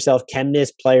to ask yourself, can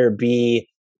this player be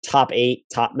top 8,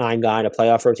 top 9 guy in a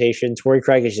playoff rotation? Torrey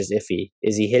Craig is just iffy.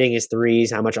 Is he hitting his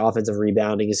threes? How much offensive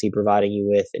rebounding is he providing you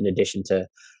with in addition to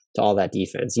all that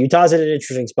defense? Utah's in an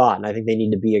interesting spot, and I think they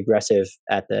need to be aggressive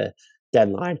at the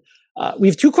deadline. We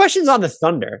have 2 questions on the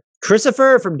Thunder.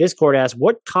 Christopher from Discord asked,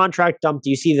 what contract dump do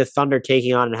you see the Thunder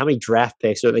taking on, and how many draft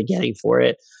picks are they getting for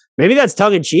it? Maybe that's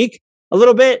tongue-in-cheek a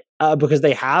little bit, because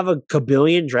they have a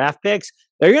kabillion draft picks.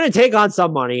 They're going to take on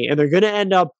some money, and they're going to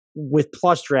end up with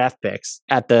plus draft picks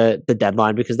at the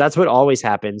deadline, because that's what always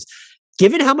happens.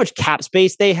 Given how much cap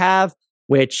space they have,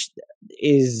 which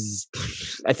is,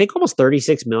 I think, almost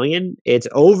 36 million. It's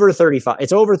over 35.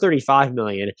 It's over 35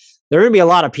 million. There are going to be a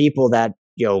lot of people that,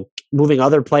 moving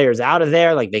other players out of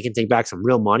there, like they can take back some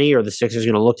real money, or the Sixers are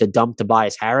going to look to dump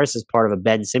Tobias Harris as part of a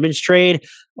Ben Simmons trade.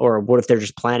 Or what if they're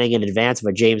just planning in advance of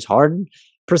a James Harden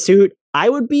pursuit? I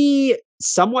would be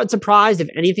somewhat surprised if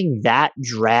anything that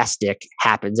drastic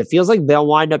happens. It feels like they'll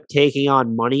wind up taking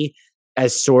on money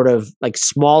as sort of like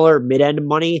smaller mid-end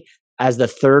money as the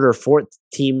 3rd or 4th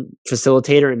team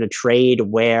facilitator in a trade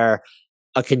where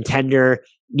a contender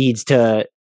needs to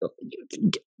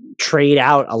trade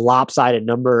out a lopsided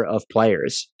number of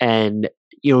players. And,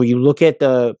 you look at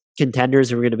the contenders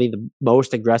who are going to be the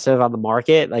most aggressive on the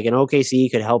market, like an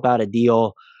OKC could help out a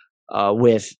deal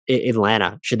with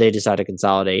Atlanta should they decide to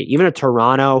consolidate. Even a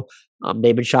Toronto,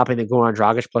 they've been shopping the Goran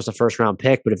Dragic plus a first-round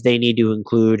pick, but if they need to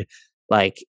include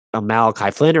like a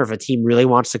Malachi Flynn, or if a team really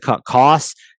wants to cut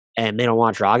costs, and they don't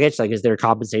want Dragic? Like, is there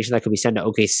compensation that could be sent to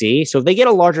OKC? So if they get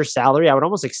a larger salary, I would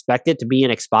almost expect it to be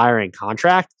an expiring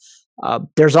contract.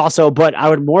 There's also, but I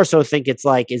would more so think it's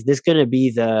like, is this going to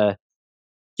be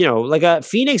like a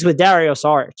Phoenix with Dario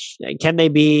Saric? Can they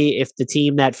be, if the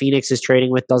team that Phoenix is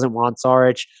trading with doesn't want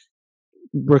Saric,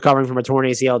 recovering from a torn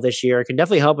ACL this year, it can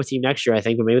definitely help a team next year, I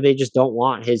think, but maybe they just don't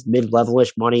want his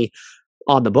mid-level-ish money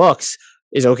on the books.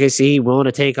 Is OKC willing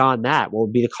to take on that? What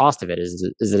would be the cost of it?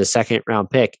 Is it a second round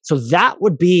pick? So that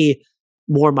would be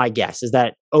more my guess, is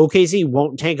that OKC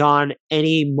won't take on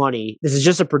any money. This is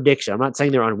just a prediction. I'm not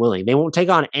saying they're unwilling. They won't take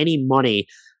on any money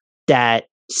that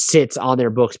sits on their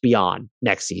books beyond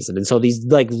next season. And so these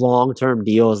like long-term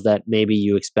deals that maybe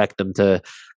you expect them to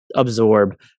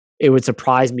absorb, it would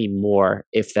surprise me more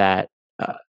if that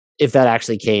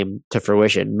actually came to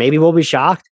fruition. Maybe we'll be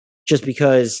shocked just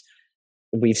because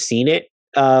we've seen it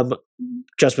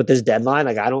just with this deadline.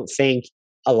 Like, I don't think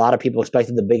a lot of people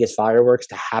expected the biggest fireworks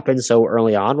to happen so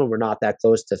early on when we're not that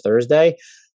close to Thursday.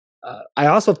 I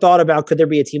also thought about, could there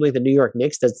be a team like the New York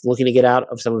Knicks that's looking to get out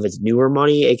of some of its newer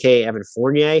money, aka Evan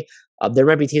Fournier? There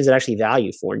might be teams that actually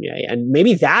value Fournier. And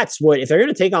maybe that's what, if they're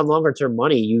going to take on longer term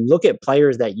money, you look at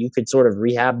players that you could sort of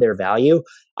rehab their value.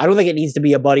 I don't think it needs to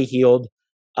be a Buddy Hield.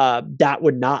 That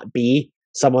would not be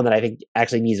someone that I think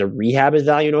actually needs to rehab his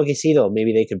value in OKC, though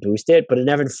maybe they could boost it. But an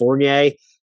Evan Fournier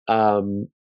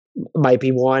might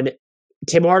be one.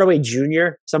 Tim Hardaway Jr.,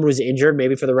 someone who's injured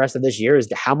maybe for the rest of this year, is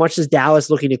how much is Dallas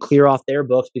looking to clear off their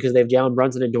books because they have Jalen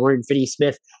Brunson and Dorian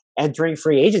Finney-Smith entering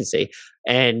free agency?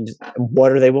 And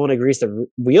what are they willing to grease the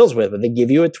wheels with? Would they give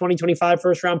you a 2025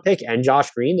 first-round pick and Josh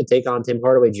Green to take on Tim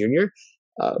Hardaway Jr.?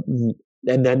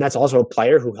 And then that's also a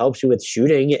player who helps you with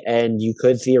shooting, and you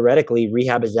could theoretically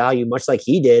rehab his value much like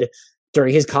he did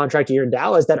during his contract year in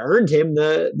Dallas that earned him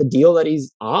the deal that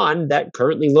he's on that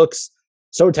currently looks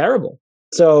so terrible.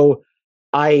 So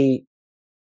I'm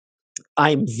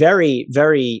very,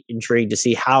 very intrigued to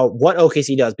see what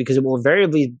OKC does, because it will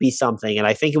invariably be something, and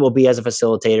I think it will be as a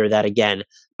facilitator that, again,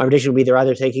 my prediction will be they're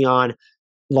either taking on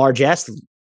largesse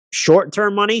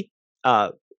short-term money,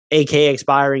 aka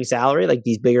expiring salary, like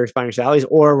these bigger expiring salaries,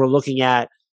 or we're looking at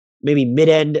maybe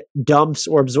mid-end dumps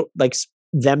or like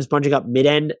them sponging up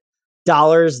mid-end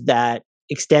dollars that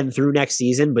extend through next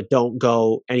season but don't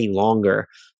go any longer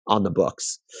on the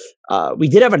books. We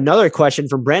did have another question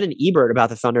from Brandon Ebert about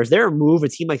the Thunder. Is there a move, a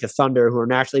team like the Thunder, who are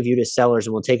naturally viewed as sellers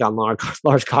and will take on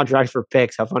large contracts for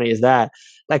picks? How funny is that?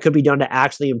 That could be done to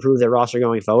actually improve their roster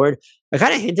going forward. I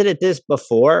kind of hinted at this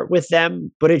before with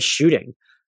them, but it's shooting.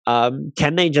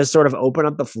 Can they just sort of open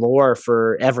up the floor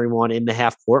for everyone in the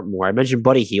half court more? I mentioned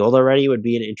Buddy Hield already would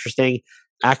be an interesting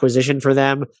acquisition for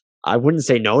them. I wouldn't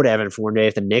say no to Evan Fournier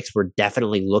if the Knicks were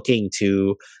definitely looking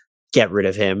to get rid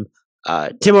of him.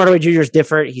 Tim Hardaway Jr. is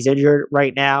different. He's injured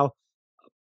right now.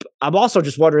 I'm also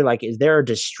just wondering, like, is there a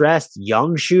distressed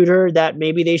young shooter that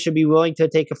maybe they should be willing to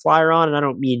take a flyer on? And I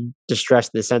don't mean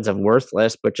distressed in the sense of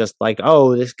worthless, but just like,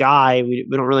 oh, this guy, we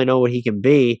don't really know what he can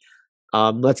be.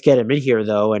 Let's get him in here,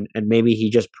 though, and maybe he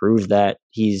just proves that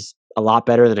he's a lot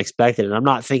better than expected. And I'm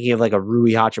not thinking of like a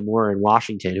Rui Hachimura in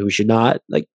Washington, who should not,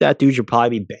 like, that dude should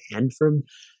probably be banned from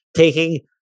taking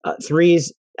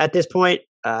threes at this point.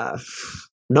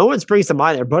 No one springs to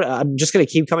mind there, but I'm just going to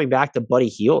keep coming back to Buddy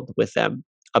Hield with them,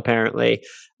 apparently.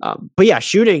 But yeah,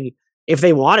 shooting, if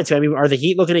they wanted to. I mean, are the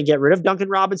Heat looking to get rid of Duncan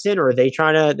Robinson, or are they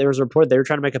trying to, there was a report they were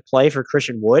trying to make a play for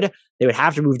Christian Wood. They would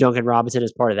have to move Duncan Robinson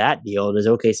as part of that deal. Does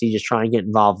OKC just try and get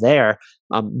involved there?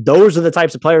 Those are the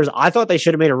types of players. I thought they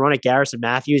should have made a run at Garrison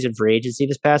Matthews in free agency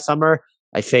this past summer.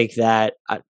 I think that,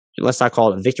 let's not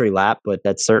call it a victory lap, but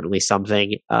that's certainly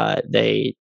something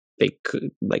they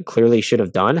could, like, clearly should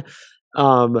have done.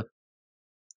 They're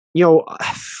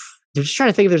just trying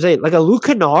to think if there's a Luke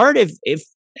Kennard,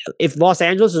 if Los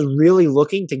Angeles is really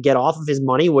looking to get off of his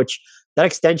money, which that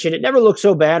extension, it never looked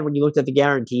so bad when you looked at the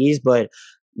guarantees, but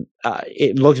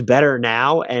it looks better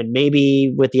now. And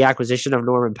maybe with the acquisition of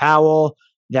Norman Powell,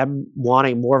 them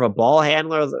wanting more of a ball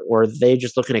handler, or are they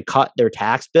just looking to cut their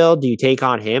tax bill? Do you take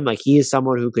on him? Like, he is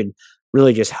someone who could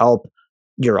really just help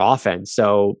your offense.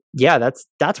 So yeah,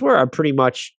 that's where I pretty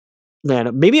much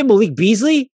land. Maybe a Malik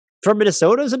Beasley from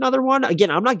Minnesota is another one. Again,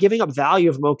 I'm not giving up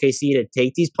value from OKC to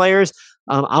take these players.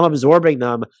 I'm absorbing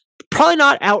them, probably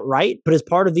not outright, but as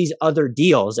part of these other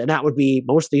deals. And that would be,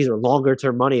 most of these are longer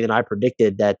term money than I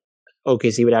predicted that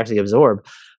OKC would actually absorb.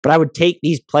 But I would take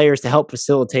these players to help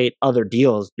facilitate other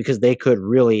deals because they could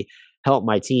really help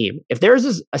my team. If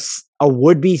there's a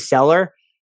would-be seller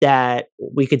that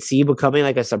we could see becoming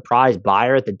like a surprise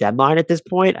buyer at the deadline at this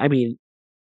point, I mean,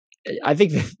 I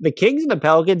think the Kings and the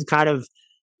Pelicans kind of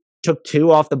took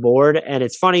two off the board. And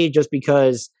it's funny just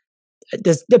because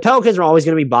the Pelicans are always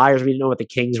going to be buyers. We didn't know what the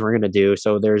Kings were going to do.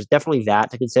 So there's definitely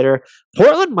that to consider.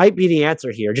 Portland might be the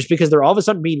answer here just because they're all of a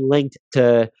sudden being linked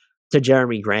to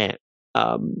Jeremy Grant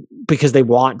because they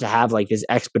want to have like this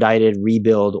expedited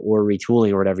rebuild or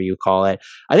retooling or whatever you call it.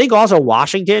 I think also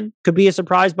Washington could be a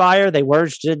surprise buyer. They were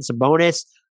interested in Sabonis.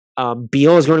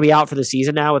 Beal is going to be out for the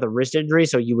season now with a wrist injury,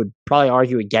 so you would probably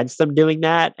argue against them doing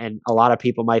that. And a lot of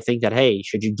people might think that, hey,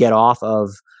 should you get off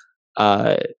of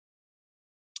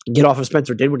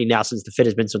Spencer Dinwiddie now since the fit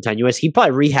has been so tenuous? He'd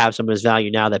probably rehab some of his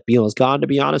value now that Beal is gone, to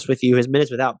be honest with you. His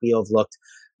minutes without Beal have looked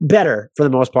better for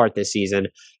the most part this season.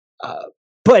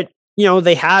 But,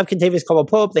 they have Kentavious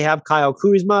Caldwell-Pope, they have Kyle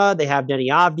Kuzma, they have Deni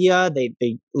Avdija.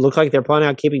 They look like they're planning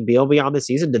on keeping Beal beyond the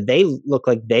season. Do they look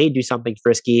like they do something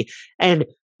frisky? And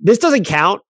this doesn't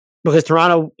count because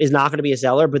Toronto is not going to be a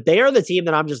seller, but they are the team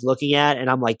that I'm just looking at and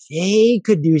I'm like, they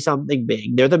could do something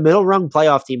big. They're the middle rung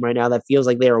playoff team right now that feels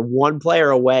like they are one player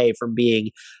away from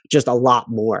being just a lot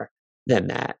more than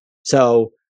that.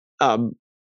 So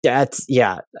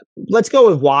let's go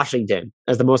with Washington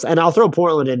as the most, and I'll throw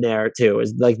Portland in there too,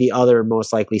 as like the other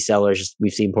most likely sellers.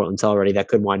 We've seen Portland sell already that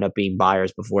could wind up being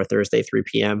buyers before Thursday, 3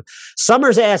 p.m.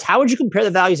 Summers asks, how would you compare the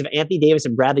values of Anthony Davis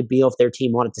and Bradley Beal if their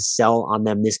team wanted to sell on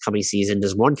them this coming season?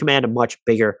 Does one command a much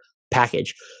bigger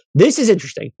package? This is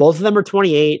interesting. Both of them are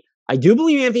 28. I do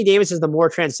believe Anthony Davis is the more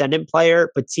transcendent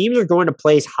player, but teams are going to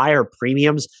place higher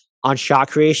premiums on shot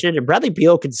creation, and Bradley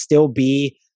Beal could still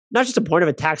be not just a point of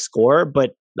attack scorer,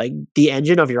 but like the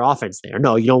engine of your offense there.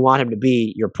 No, you don't want him to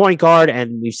be your point guard.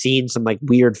 And we've seen some like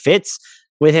weird fits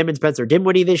with him and Spencer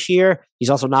Dinwiddie this year. He's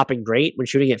also not been great when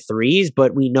shooting at threes,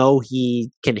 but we know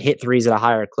he can hit threes at a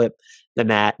higher clip than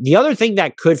that. The other thing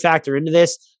that could factor into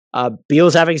this,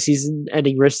 Beal's having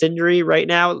season-ending wrist injury right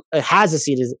now. Has a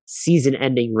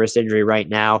season-ending wrist injury right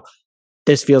now.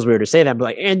 This feels weird to say that, but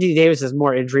like Anthony Davis is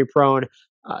more injury prone.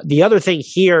 The other thing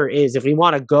here is if we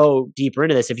want to go deeper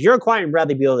into this, if you're acquiring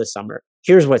Bradley Beal this summer,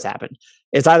 here's what's happened.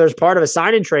 It's either as part of a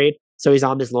sign and trade, so he's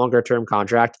on this longer term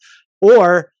contract,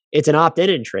 or it's an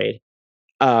opt-in trade.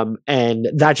 And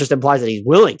that just implies that he's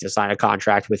willing to sign a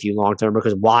contract with you long term,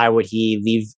 because why would he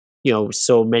leave,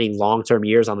 so many long-term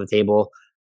years on the table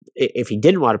if he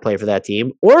didn't want to play for that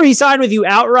team? Or he signed with you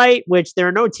outright, which there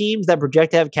are no teams that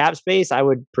project to have cap space I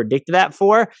would predict that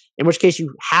for, in which case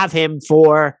you have him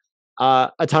for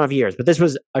a ton of years. But this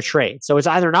was a trade. So it's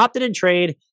either an opt-in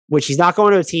trade, which he's not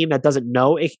going to a team that doesn't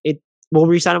know it will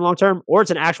re-sign him long-term, or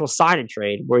it's an actual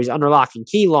sign-and-trade where he's under lock and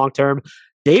key long-term.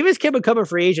 Davis can become a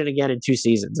free agent again in 2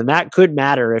 seasons, and that could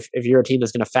matter if you're a team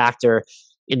that's going to factor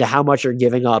into how much you're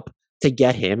giving up to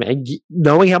get him, and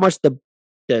knowing how much the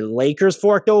Lakers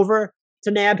forked over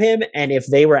to nab him, and if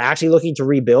they were actually looking to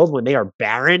rebuild when they are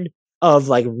barren of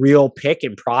like real pick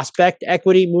and prospect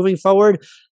equity moving forward,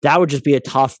 that would just be a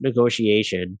tough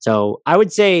negotiation. So I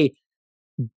would say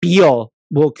Beal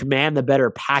will command the better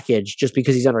package just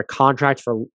because he's under contract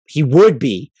he would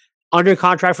be under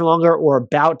contract for longer or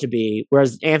about to be,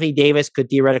 whereas Anthony Davis could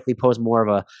theoretically pose more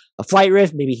of a flight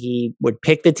risk. Maybe he would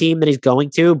pick the team that he's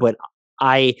going to, but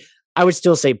I would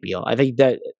still say Beal. I think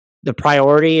that the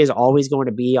priority is always going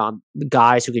to be on the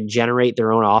guys who can generate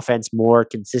their own offense more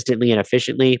consistently and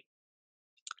efficiently.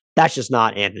 That's just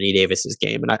not Anthony Davis's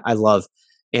game, and I love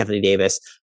Anthony Davis.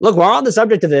 Look, while on the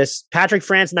subject of this, Patrick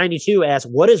France 92 asks,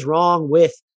 what is wrong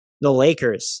with the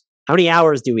Lakers? How many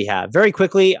hours do we have? Very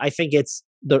quickly, I think it's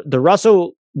the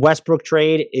Russell Westbrook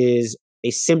trade is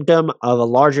a symptom of a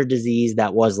larger disease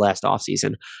that was last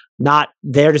offseason. Not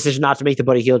their decision not to make the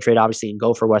Buddy Hield trade, obviously, and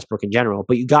go for Westbrook in general,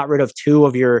 but you got rid of 2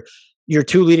 of your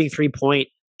 2 leading 3-point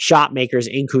shot makers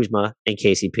in Kuzma and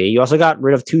KCP. You also got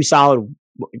rid of 2 solid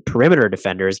perimeter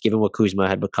defenders, given what Kuzma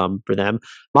had become for them.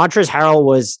 Montrezl Harrell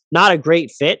was not a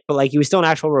great fit, but like he was still an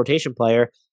actual rotation player.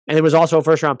 And there was also a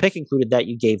first round pick included that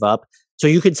you gave up. So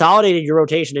you consolidated your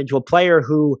rotation into a player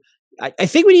who I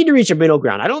think we need to reach a middle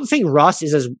ground. I don't think Russ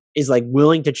is like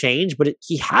willing to change, but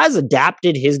he has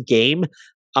adapted his game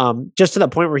just to the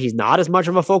point where he's not as much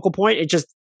of a focal point.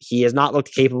 He has not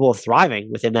looked capable of thriving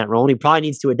within that role. And he probably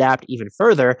needs to adapt even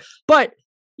further, but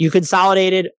you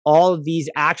consolidated all of these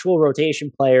actual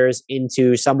rotation players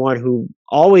into someone who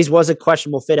always was a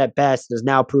questionable fit at best and has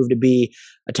now proved to be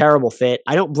a terrible fit.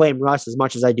 I don't blame Russ as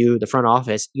much as I do the front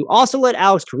office. You also let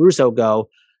Alex Caruso go.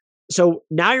 So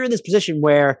now you're in this position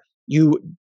where you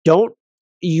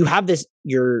have this,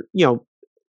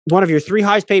 one of your 3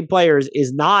 highest paid players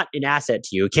is not an asset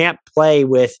to you. You can't play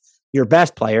with your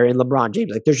best player in LeBron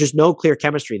James. Like there's just no clear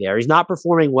chemistry there. He's not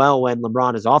performing well when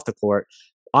LeBron is off the court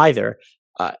either.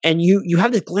 And you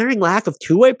have this glaring lack of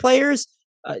 2-way players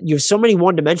You have so many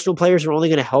one-dimensional players who are only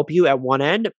going to help you at one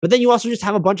end, but then you also just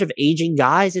have a bunch of aging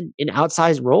guys in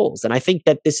outsized roles. And I think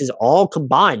that this is all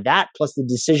combined. That plus the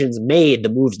decisions made, the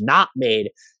moves not made,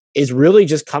 is really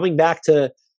just coming back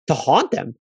to haunt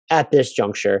them at this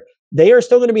juncture. They are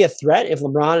still going to be a threat if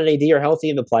LeBron and AD are healthy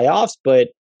in the playoffs, but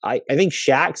I think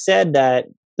Shaq said that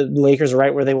the Lakers are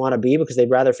right where they want to be because they'd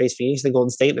rather face Phoenix than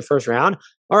Golden State in the first round.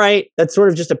 All right, that's sort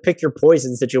of just a pick your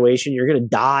poison situation. You're going to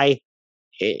die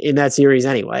in that series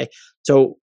anyway.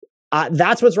 So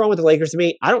that's what's wrong with the Lakers to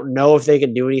me. I don't know if they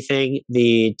can do anything.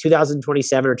 The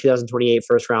 2027 or 2028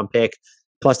 first round pick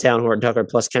plus Talen Horton-Tucker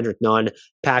plus Kendrick Nunn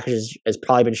package has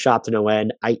probably been shopped to no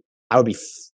end. I would be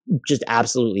just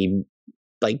absolutely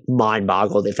like mind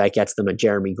boggled if that gets them a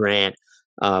Jeremy Grant,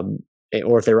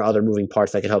 or if there were other moving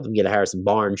parts that could help them get a Harrison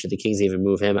Barnes should the Kings even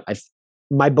move him.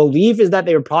 My belief is that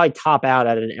they would probably top out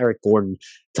at an Eric Gordon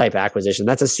type acquisition.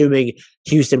 That's assuming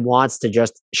Houston wants to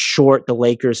just short the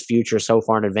Lakers' future so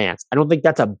far in advance. I don't think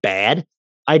that's a bad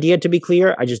idea, to be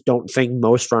clear. I just don't think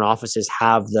most front offices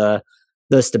have the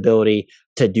stability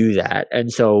to do that.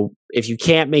 And so if you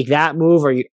can't make that move,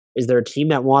 is there a team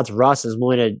that wants Russ is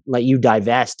willing to let you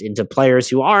divest into players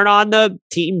who aren't on the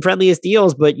team friendliest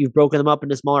deals, but you've broken them up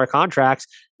into smaller contracts?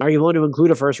 Are you willing to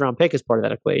include a first round pick as part of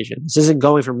that equation? This isn't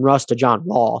going from Russ to John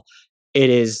Wall. It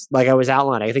is like I was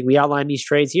outlining. I think we outlined these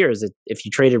trades here is that if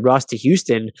you traded Russ to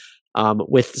Houston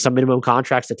with some minimum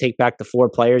contracts to take back the 4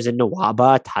 players in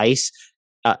Nwaba, Tice,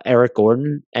 Eric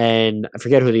Gordon, and I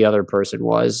forget who the other person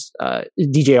was,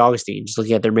 DJ Augustine, just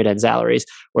looking at their mid-end salaries,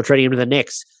 or trading him to the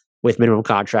Knicks with minimum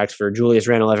contracts for Julius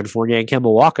Randle, Evan Fournier, and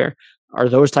Kemba Walker. Are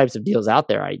those types of deals out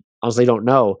there? I honestly don't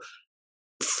know.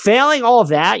 Failing all of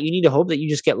that, you need to hope that you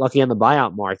just get lucky on the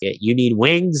buyout market. You need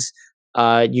wings.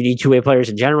 You need two-way players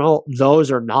in general.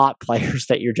 Those are not players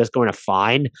that you're just going to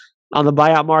find on the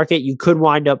buyout market. You could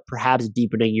wind up perhaps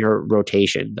deepening your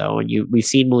rotation, though. And we've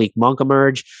seen Malik Monk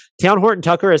emerge. Talen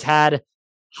Horton-Tucker has had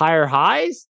higher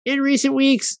highs in recent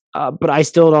weeks, but I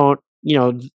still don't,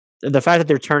 the fact that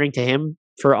they're turning to him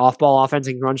for off-ball offense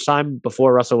in crunch time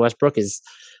before Russell Westbrook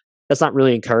that's not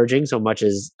really encouraging so much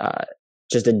as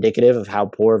just indicative of how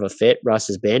poor of a fit Russ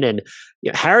has been. And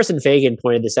Harrison Fagan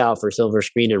pointed this out for Silver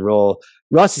Screen and Roll.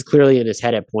 Russ is clearly in his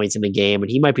head at points in the game,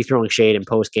 and he might be throwing shade in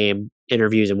post-game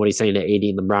interviews and what he's saying to AD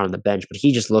and LeBron on the bench, but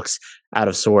he just looks out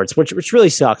of sorts, which really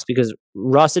sucks because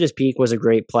Russ at his peak was a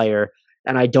great player,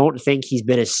 and I don't think he's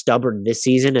been as stubborn this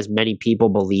season as many people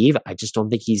believe. I just don't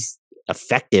think he's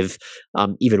effective,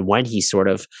 even when he's sort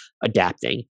of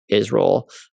adapting his role.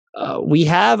 We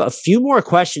have a few more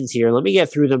questions here. Let me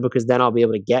get through them because then I'll be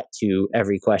able to get to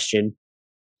every question.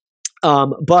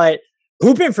 But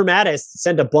Hoop Informatis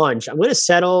sent a bunch. I'm going to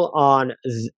settle on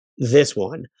this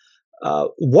one.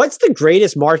 What's the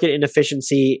greatest market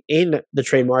inefficiency in the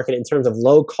trade market in terms of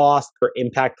low cost per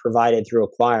impact provided through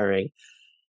acquiring?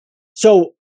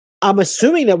 So I'm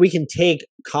assuming that we can take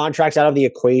contracts out of the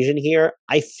equation here.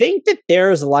 I think that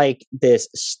there's like this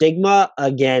stigma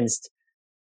against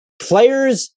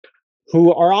players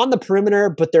who are on the perimeter,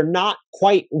 but they're not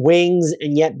quite wings,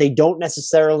 and yet they don't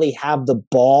necessarily have the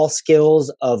ball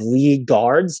skills of lead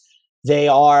guards. They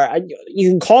are, you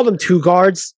can call them two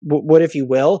guards, what if you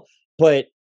will, but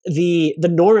the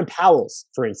Norman Powell's,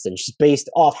 for instance, just based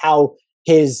off how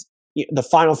the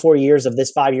final 4 years of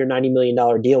this 5-year, $90 million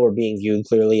deal were being viewed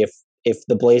clearly if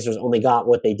the Blazers only got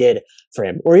what they did for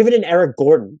him. Or even in Eric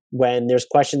Gordon, when there's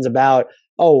questions about,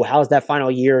 how's that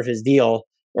final year of his deal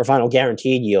or final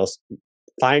guaranteed year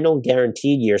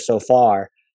so far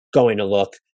going to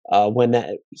look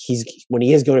when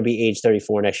he is going to be age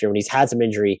 34 next year, when he's had some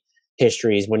injury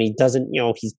histories, when he doesn't,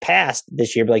 he's passed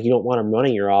this year, but like you don't want him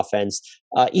running your offense.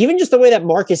 Even just the way that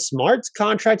Marcus Smart's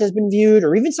contract has been viewed,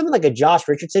 or even someone like a Josh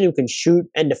Richardson who can shoot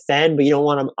and defend, but you don't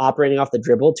want him operating off the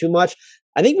dribble too much.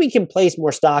 I think we can place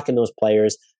more stock in those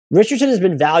players. Richardson has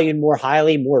been valued more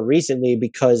highly more recently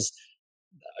because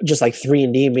just like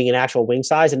 3-and-D being an actual wing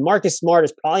size, and Marcus Smart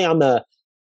is probably on the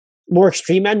more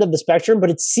extreme end of the spectrum, but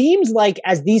it seems like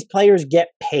as these players get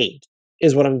paid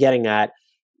is what I'm getting at.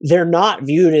 They're not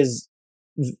viewed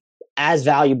as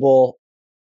valuable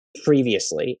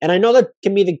previously. And I know that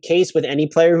can be the case with any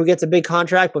player who gets a big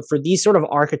contract, but for these sort of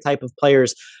archetype of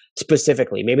players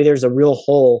specifically, maybe there's a real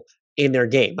hole in their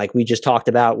game, like we just talked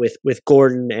about with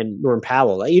Gordon and Norman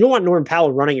Powell. You don't want Norman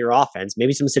Powell running your offense.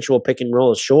 Maybe some situational pick and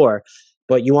roll is sure,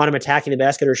 but you want him attacking the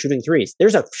basket or shooting threes.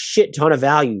 There's a shit ton of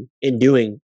value in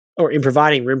doing or in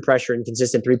providing rim pressure and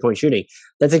consistent three-point shooting.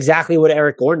 That's exactly what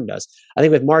Eric Gordon does. I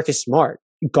think with Marcus Smart,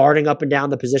 guarding up and down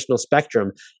the positional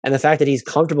spectrum, and the fact that he's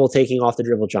comfortable taking off the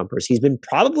dribble jumpers. He's been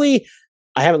probably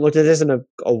I haven't looked at this in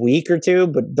a week or two,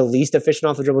 but the least efficient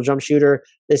off the dribble jump shooter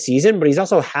this season. But he's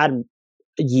also had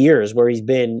years where he's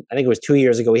been, I think it was 2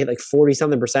 years ago, he hit like 40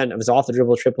 something percent of his off the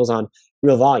dribble triples on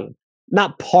real volume.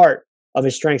 Not part of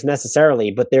his strengths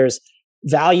necessarily, but there's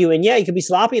value. And yeah, he could be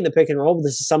sloppy in the pick and roll, but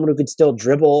this is someone who could still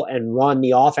dribble and run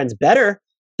the offense better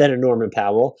than a Norman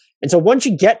Powell. And so once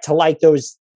you get to like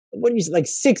those, when you like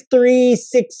 6'3",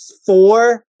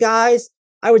 6'4" guys,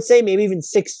 I would say maybe even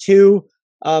 6'2",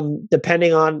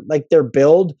 depending on like their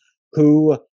build,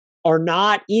 who are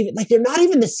not even like, they're not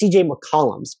even the CJ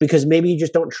McCollums, because maybe you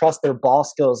just don't trust their ball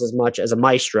skills as much as a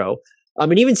Maestro.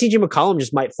 And even CJ McCollum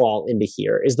just might fall into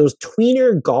here. Is those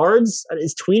tweener guards?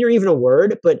 Is tweener even a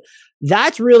word? But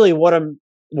that's really what I'm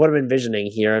envisioning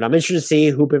here. And I'm interested to see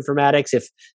Hoop Informatics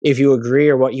if you agree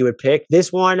or what you would pick.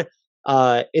 This one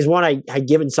is one I had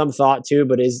given some thought to,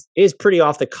 but is pretty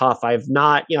off the cuff. I've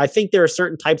not, I think there are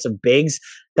certain types of bigs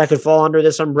that could fall under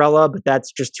this umbrella, but that's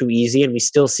just too easy. And we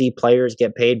still see players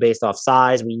get paid based off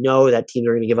size. We know that teams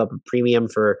are going to give up a premium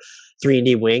for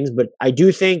 3-and-D wings, but I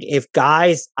do think if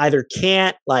guys either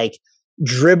can't like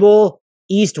dribble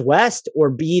east-west or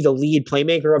be the lead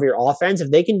playmaker of your offense,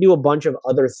 if they can do a bunch of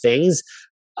other things,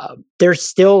 they're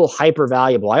still hyper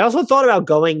valuable. I also thought about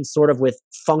going sort of with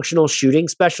functional shooting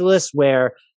specialists,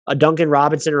 where a Duncan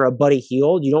Robinson or a Buddy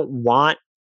Hield, you don't want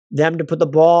them to put the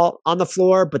ball on the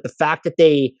floor, but the fact that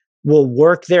they will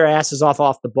work their asses off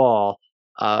the ball,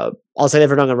 I'll say that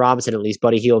for Duncan Robinson, at least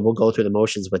Buddy Hield will go through the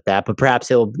motions with that, but perhaps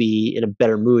he'll be in a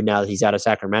better mood now that he's out of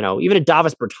Sacramento. Even at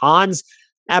Davis Bertans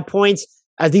at points,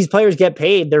 as these players get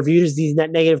paid, they're viewed as these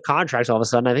net negative contracts all of a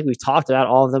sudden. I think we've talked about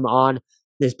all of them on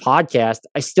this podcast.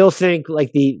 I still think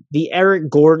like the Eric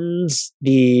Gordons,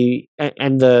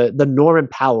 and the Norman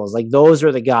Powells, like those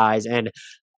are the guys, and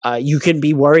you can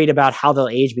be worried about how they'll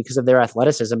age because of their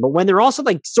athleticism. But when they're also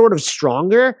like sort of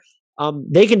stronger,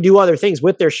 they can do other things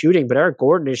with their shooting. But Eric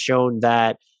Gordon has shown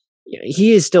that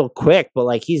he is still quick, but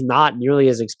like he's not nearly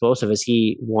as explosive as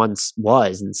he once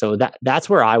was. And so that's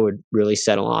where I would really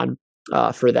settle on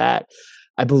for that.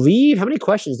 I believe, how many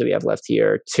questions do we have left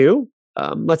here? 2?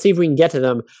 Let's see if we can get to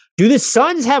them. Do the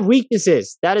Suns have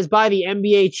weaknesses? That is by the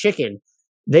NBA Chicken.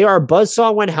 They are a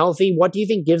buzzsaw when healthy. What do you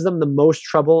think gives them the most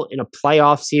trouble in a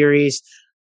playoff series?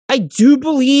 I do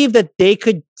believe that they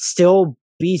could still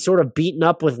be sort of beaten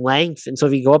up with length. And so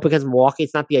if you go up against Milwaukee,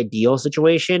 it's not the ideal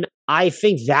situation. I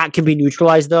think that can be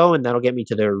neutralized though. And that'll get me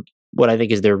to what I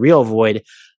think is their real void.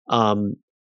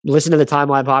 Listen to the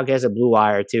Timeline podcast at Blue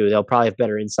Wire too. They'll probably have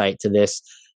better insight to this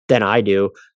than I do.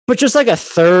 But just like a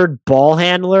third ball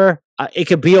handler, it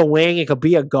could be a wing, it could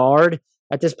be a guard.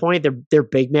 At this point, they're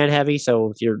big man heavy.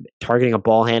 So if you're targeting a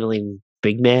ball handling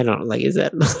big man, like is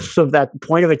that so that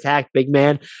point of attack big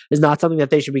man is not something that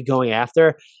they should be going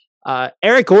after.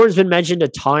 Eric Gordon's been mentioned a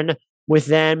ton with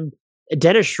them.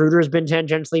 Dennis Schroeder has been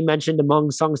tangentially mentioned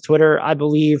among Suns Twitter, I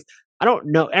believe. I don't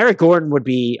know. Eric Gordon would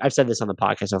be, I've said this on the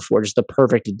podcast before, just the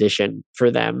perfect addition for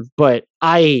them. But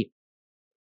I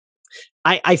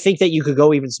think that you could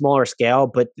go even smaller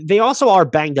scale, but they also are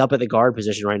banged up at the guard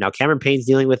position right now. Cameron Payne's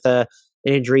dealing with an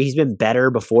injury. He's been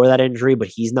better before that injury, but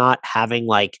he's not having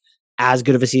like as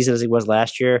good of a season as he was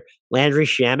last year. Landry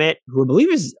Shamet, who I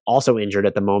believe is also injured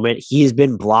at the moment, he has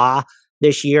been blah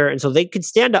this year. And so they could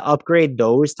stand to upgrade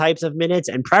those types of minutes,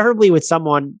 and preferably with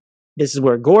someone, this is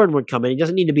where Gordon would come in. He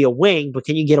doesn't need to be a wing, but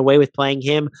can you get away with playing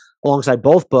him alongside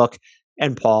both Book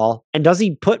and Paul? And does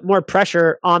he put more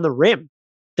pressure on the rim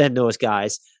than those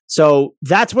guys? So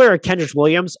that's where Kendrick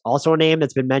Williams, also a name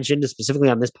that's been mentioned specifically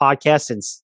on this podcast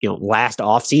since last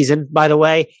offseason, by the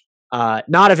way.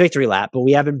 Not a victory lap, but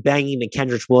we have been banging the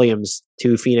Kendrick Williams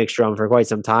to Phoenix drum for quite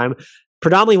some time.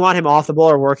 Predominantly want him off the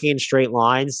ball or working in straight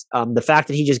lines. The fact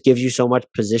that he just gives you so much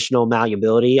positional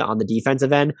malleability on the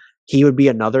defensive end, he would be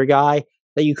another guy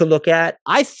that you could look at.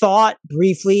 I thought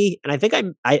briefly, and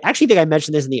I actually think I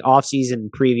mentioned this in the offseason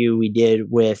preview we did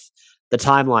with the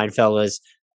Timeline fellas,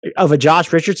 of a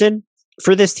Josh Richardson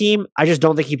for this team. I just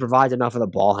don't think he provides enough of the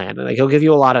ball handling. Like he'll give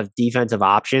you a lot of defensive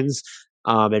options,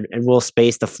 and will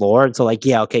space the floor. And so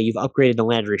okay, you've upgraded the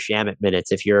Landry Shamet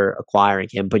minutes if you're acquiring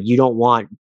him, but you don't want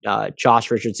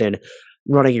Josh Richardson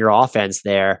running your offense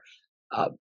there.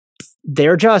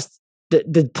 They're just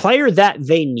the player that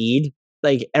they need.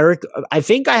 Like Eric, I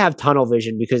think I have tunnel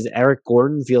vision because Eric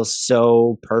Gordon feels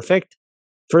so perfect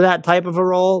for that type of a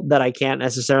role that I can't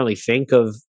necessarily think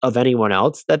of anyone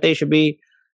else that they should be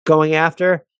going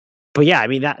after. But yeah, I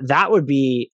mean, that would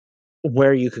be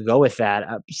where you could go with that.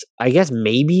 I guess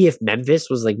maybe if Memphis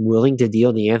was like willing to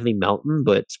deal the Anthony Melton,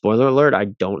 but spoiler alert, I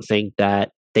don't think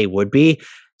that they would be.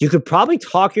 You could probably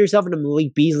talk yourself into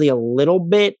Malik Beasley a little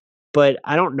bit, but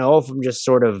I don't know if I'm just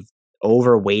sort of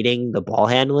overweighting the ball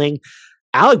handling.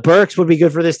 Alec Burks would be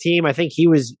good for this team. I think he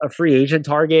was a free agent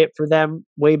target for them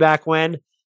way back when.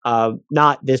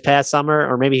 Not this past summer,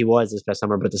 or maybe he was this past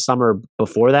summer, but the summer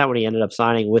before that when he ended up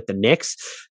signing with the Knicks.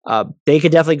 They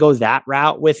could definitely go that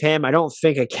route with him. I don't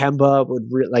think a Kemba would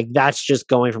that's just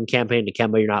going from campaign to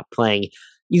Kemba. You're not playing.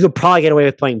 You could probably get away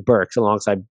with playing Burks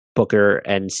alongside Booker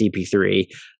and CP3.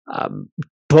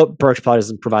 But Burks probably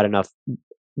doesn't provide enough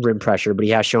rim pressure, but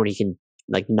he has shown he can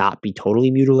not be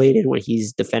totally mutilated when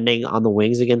he's defending on the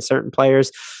wings against certain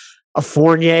players. A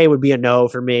Fournier would be a no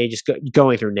for me, just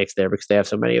going through Knicks there because they have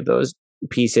so many of those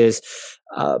pieces.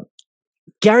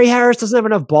 Gary Harris doesn't have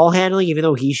enough ball handling, even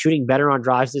though he's shooting better on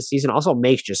drives this season. Also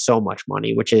makes just so much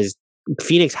money, which is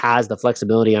Phoenix has the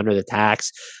flexibility under the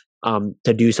tax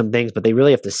to do some things, but they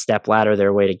really have to step ladder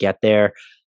their way to get there.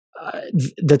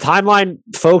 The timeline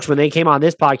folks, when they came on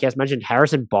this podcast, mentioned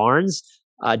Harrison Barnes.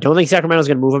 Don't think Sacramento's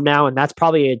going to move him now, and that's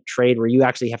probably a trade where you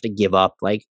actually have to give up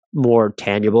more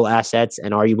tangible assets.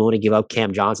 And are you willing to give up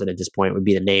Cam Johnson at this point? Would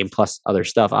be the name plus other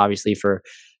stuff, obviously, for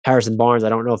Harrison Barnes. I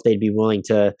don't know if they'd be willing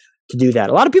to do that.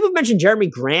 A lot of people mentioned Jeremy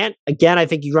Grant. Again, I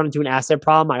think you run into an asset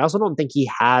problem. I also don't think he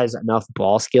has enough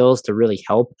ball skills to really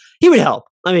help. He would help.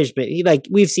 Let me just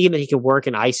we've seen that he can work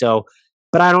in ISO,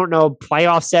 but I don't know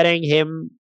playoff setting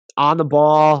him on the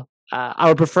ball. I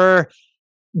would prefer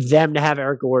them to have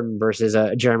Eric Gordon versus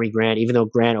Jeremy Grant, even though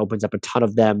Grant opens up a ton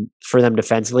of them for them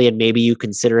defensively, and maybe you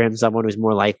consider him someone who's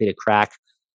more likely to crack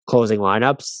closing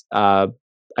lineups.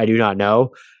 I do not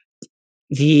know.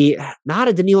 Not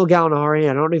a Danilo Gallinari.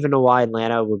 I don't even know why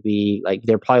Atlanta would be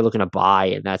they're probably looking to buy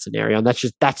in that scenario, and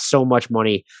that's so much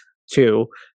money too.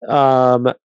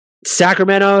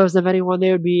 Sacramento doesn't have anyone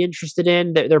they would be interested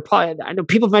in. They're probably, I know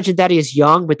people mentioned Thaddeus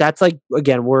Young, but that's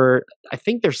again, I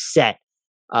think they're set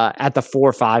at the 4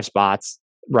 or 5 spots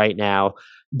right now.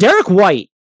 Derek White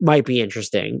might be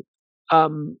interesting.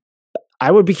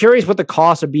 I would be curious what the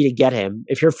cost would be to get him.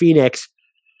 If you're Phoenix,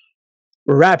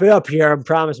 we're wrapping up here. I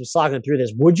promise I'm slogging through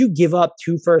this. Would you give up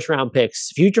 2 first-round picks,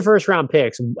 future first-round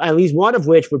picks, at least one of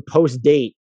which would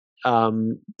post-date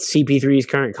CP3's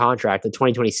current contract, the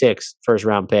 2026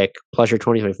 first-round pick, plus your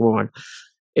 2024 one?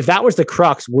 If that was the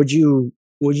crux, would you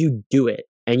do it?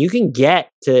 And you can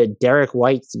get to Derek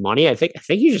White's money. I think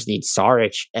you just need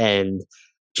Saric and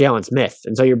Jalen Smith.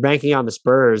 And so you're banking on the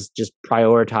Spurs just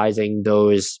prioritizing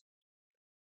those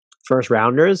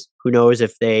first-rounders. Who knows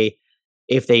if they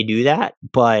do that,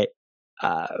 but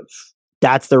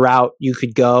that's the route you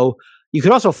could go. You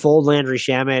could also fold Landry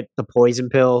Shamet, the poison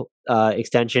pill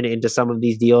extension, into some of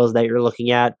these deals that you're looking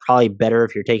at. Probably better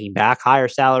if you're taking back higher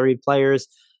salaried players.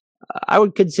 I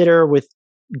would consider, with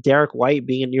Derek White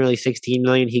being at nearly $16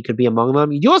 million, he could be among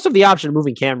them. You do also have the option of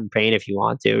moving Cameron Payne if you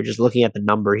want to. Just looking at the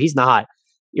number, he's not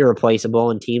irreplaceable,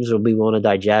 and teams will be willing to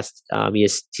digest.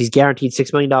 He's guaranteed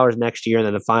 $6 million next year, and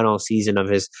then the final season of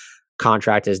his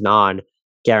contract is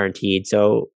non-guaranteed.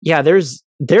 So yeah, there's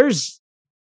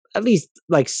at least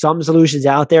some solutions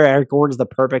out there. Eric Gordon's the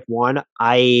perfect one.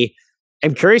 I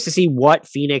am curious to see what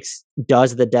Phoenix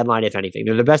does at the deadline, if anything.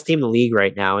 They're the best team in the league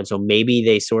right now, and so maybe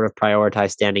they sort of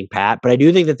prioritize standing pat. But I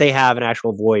do think that they have an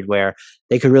actual void where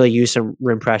they could really use some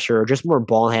rim pressure or just more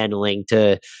ball handling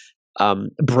to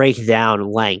break down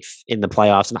length in the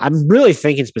playoffs. And I'm really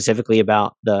thinking specifically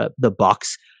about the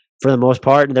Bucks for the most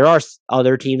part. And there are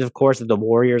other teams, of course, the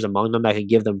Warriors among them, that could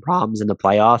give them problems in the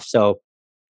playoffs. So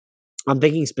I'm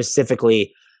thinking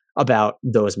specifically about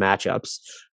those matchups.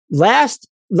 Last,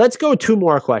 let's go 2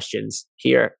 more questions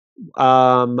here.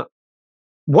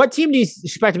 What team do you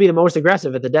expect to be the most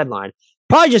aggressive at the deadline?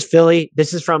 Probably just Philly.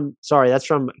 That's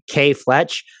from K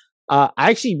Fletch.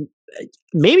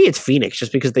 Maybe it's Phoenix,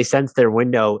 just because they sense their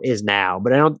window is now,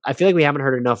 but I feel like we haven't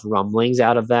heard enough rumblings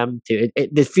out of them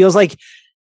it feels like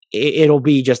it'll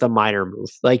be just a minor move,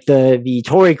 like the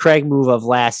Torrey Craig move of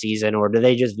last season, or do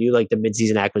they just view the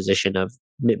midseason acquisition of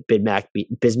Bismack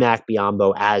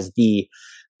Biyombo as the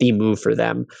move for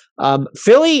them?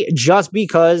 Philly, just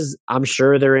because I'm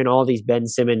sure they're in all these Ben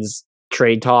Simmons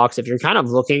trade talks. If you're kind of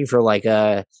looking for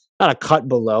not a cut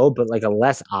below, but a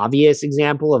less obvious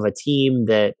example of a team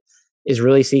that is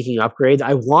really seeking upgrades,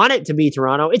 I want it to be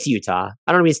Toronto. It's Utah.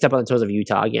 I don't mean to step on the toes of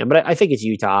Utah again, but I think it's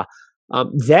Utah.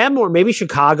 Them, or maybe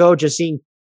Chicago, just seeing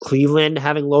Cleveland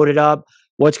having loaded up.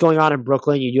 What's going on in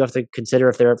Brooklyn, you do have to consider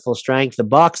if they're at full strength. The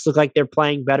Bucks look like they're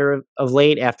playing better of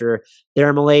late after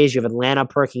their malaise. You have Atlanta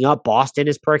perking up. Boston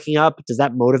is perking up. Does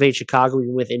that motivate Chicago,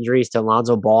 even with injuries to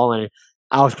Alonzo Ball and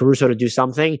Alex Caruso, to do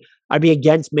something? I'd be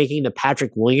against making the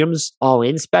Patrick Williams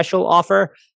all-in special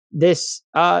offer this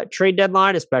trade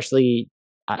deadline, especially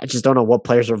I just don't know what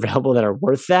players are available that are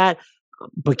worth that.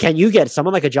 But can you get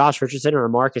someone like a Josh Richardson or a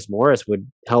Marcus Morris would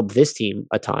help this team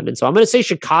a ton. And so I'm going to say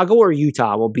Chicago or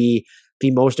Utah will be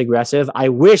the most aggressive. I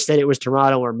wish that it was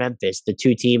Toronto or Memphis, the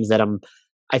two teams that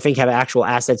I think have actual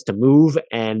assets to move,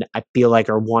 and I feel like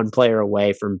are one player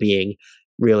away from being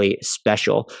really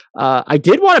special. I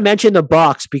did want to mention the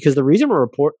Bucks because the reason we're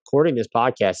recording this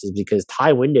podcast is because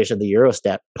Ty Windish of the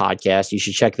Eurostep podcast, you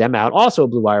should check them out. Also a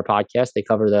Blue Wire podcast. They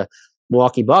cover the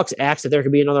Milwaukee Bucks, asked if there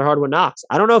could be another Hardwood Knocks.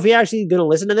 I don't know if he actually going to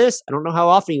listen to this. I don't know how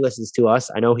often he listens to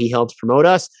us. I know he helps promote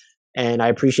us, and I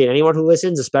appreciate anyone who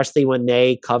listens, especially when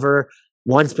they cover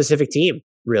one specific team.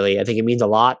 Really, I think it means a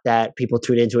lot that people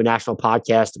tune into a national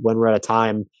podcast when we're at a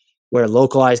time where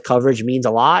localized coverage means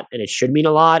a lot, and it should mean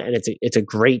a lot, and it's a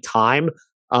great time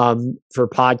for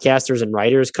podcasters and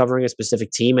writers covering a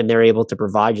specific team, and they're able to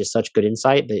provide just such good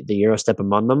insight. The Eurostep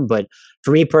among them, but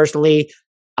for me personally,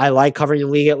 I like covering the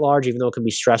league at large, even though it can be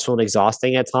stressful and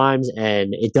exhausting at times, and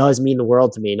it does mean the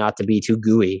world to me not to be too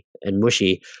gooey and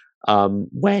mushy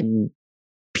when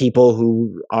people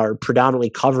who are predominantly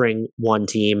covering one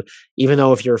team, even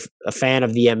though if you're a fan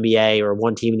of the NBA or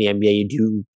one team in the NBA, you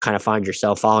do kind of find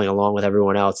yourself following along with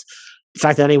everyone else. The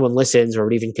fact that anyone listens or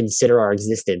would even consider our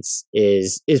existence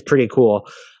is pretty cool.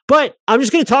 But I'm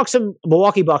just going to talk some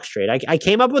Milwaukee Bucks trade. I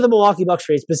came up with a Milwaukee Bucks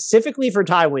trade specifically for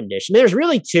Ty Windish. And there's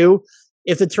really two.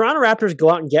 If the Toronto Raptors go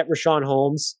out and get Richaun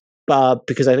Holmes,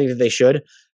 because I think that they should,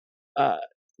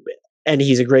 and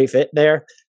he's a great fit there,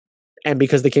 and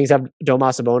because the Kings have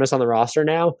Domas Sabonis on the roster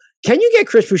now, can you get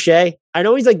Chris Boucher? I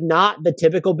know he's like not the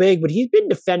typical big, but he's been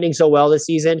defending so well this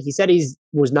season. He said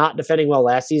was not defending well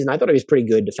last season. I thought he was pretty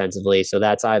good defensively. So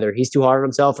that's either he's too hard on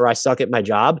himself or I suck at my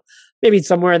job. Maybe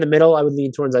somewhere in the middle, I would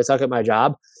lean towards I suck at my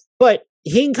job. But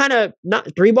he can kind of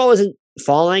not three ball isn't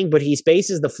falling, but he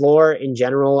spaces the floor in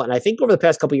general. And I think over the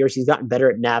past couple of years, he's gotten better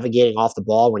at navigating off the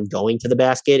ball when going to the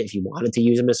basket. If you wanted to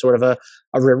use him as sort of a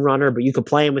rim runner, but you could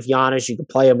play him with Giannis, you could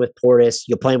play him with Portis,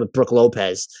 you could play him with Brook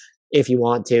Lopez if you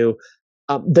want to.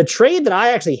 The trade that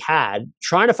I actually had,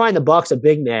 trying to find the Bucks a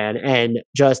big man and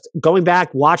just going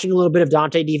back, watching a little bit of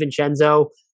Dante DiVincenzo,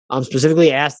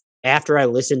 specifically after I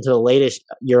listened to the latest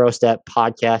Eurostep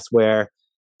podcast, where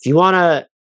if you want to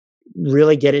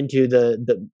really get into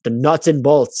the nuts and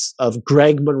bolts of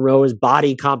Greg Monroe's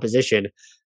body composition,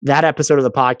 that episode of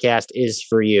the podcast is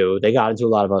for you. They got into a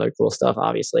lot of other cool stuff,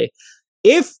 obviously.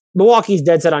 If Milwaukee's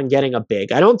dead set on getting a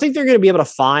big, I don't think they're going to be able to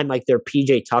find like their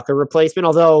PJ Tucker replacement,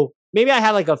 although maybe I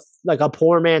had like a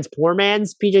poor man's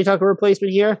PJ Tucker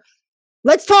replacement here.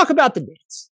 Let's talk about the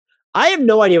Knicks. I have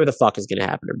no idea what the fuck is going to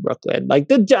happen in Brooklyn. Like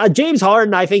James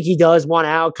Harden, I think he does want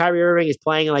out. Kyrie Irving is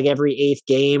playing in like every eighth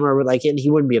game, or like and he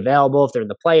wouldn't be available if they're in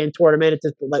the play-in tournament.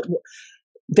 Like,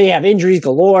 they have injuries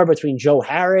galore between Joe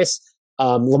Harris,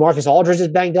 LaMarcus Aldridge is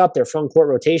banged up. Their front court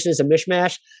rotation is a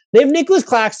mishmash. They have Nicholas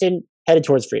Claxton headed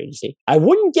towards free agency. I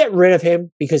wouldn't get rid of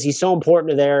him because he's so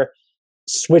important to their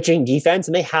switching defense,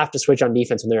 and they have to switch on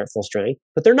defense when they're at full strength,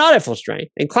 but they're not at full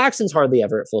strength. And Claxton's hardly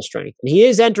ever at full strength, and he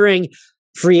is entering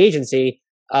free agency,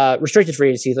 restricted free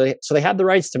agency, so they have the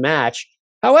rights to match.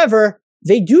 However,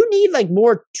 they do need like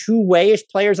more two-way-ish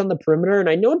players on the perimeter, and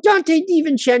I know Dante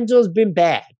DiVincenzo has been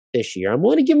bad this year. I'm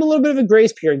willing to give him a little bit of a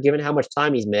grace period given how much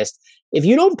time he's missed. If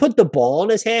you don't put the ball in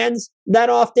his hands that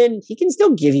often, he can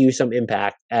still give you some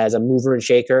impact as a mover and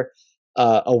shaker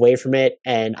away from it.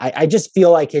 And I just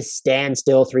feel like his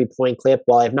standstill three-point clip,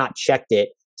 while I have not checked it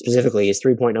specifically, his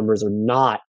three-point numbers are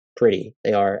not pretty.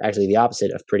 They are actually the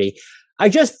opposite of pretty. I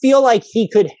just feel like he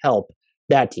could help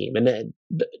that team. And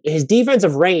his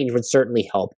defensive range would certainly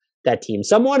help that team.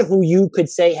 Someone who you could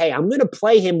say, hey, I'm going to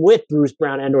play him with Bruce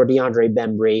Brown and or DeAndre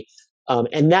Bembry,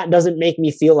 and that doesn't make me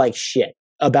feel like shit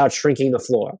about shrinking the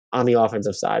floor on the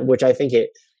offensive side, which I think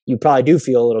you probably do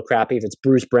feel a little crappy if it's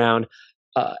Bruce Brown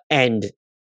and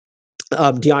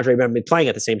DeAndre Bembry playing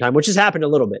at the same time, which has happened a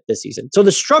little bit this season. So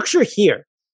the structure here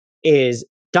is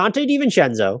Dante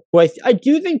DiVincenzo, who I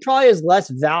do think probably has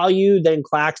less value than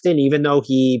Claxton, even though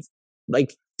he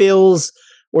like fills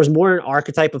or is more an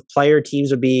archetype of player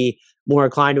teams would be more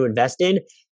inclined to invest in.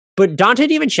 But Dante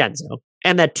DiVincenzo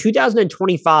and that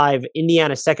 2025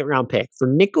 Indiana second round pick for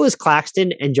Nicholas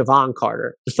Claxton and Javon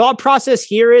Carter. The thought process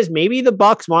here is maybe the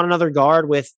Bucks want another guard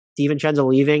with DiVincenzo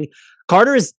leaving.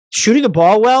 Carter is shooting the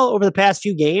ball well over the past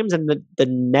few games, and the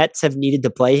Nets have needed to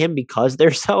play him because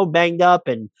they're so banged up,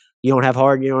 and you don't have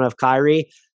Harden, you don't have Kyrie.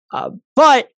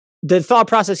 But the thought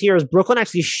process here is Brooklyn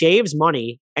actually shaves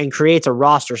money and creates a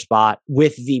roster spot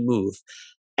with the move.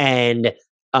 And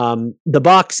the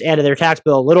Bucks added their tax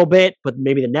bill a little bit, but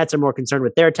maybe the Nets are more concerned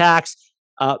with their tax.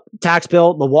 tax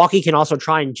bill. Milwaukee can also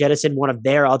try and jettison one of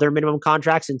their other minimum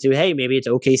contracts into, hey, maybe it's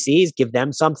OKC's, give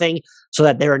them something so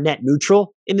that they're net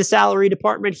neutral in the salary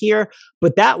department here.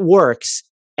 But that works.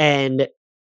 And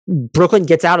Brooklyn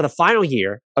gets out of the final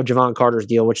year of Jevon Carter's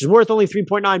deal, which is worth only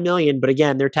 $3.9 million. But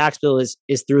again, their tax bill is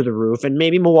through the roof. And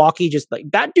maybe Milwaukee just like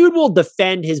that dude will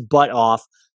defend his butt off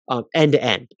end to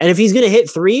end. And if he's going to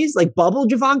hit threes, like bubble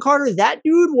Jevon Carter, that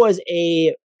dude was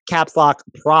a caps lock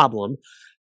problem.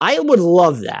 I would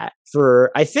love that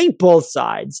for, I think, both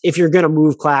sides. If you're going to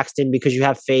move Claxton because you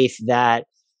have faith that,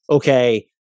 okay,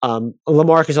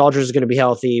 LaMarcus Aldridge is going to be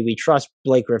healthy. We trust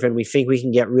Blake Griffin. We think we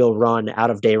can get real run out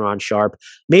of Day'Ron Sharpe.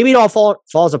 Maybe it all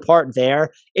falls apart there.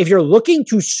 If you're looking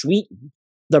to sweeten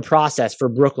the process for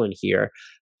Brooklyn here,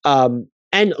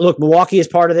 and look, Milwaukee is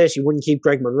part of this. You wouldn't keep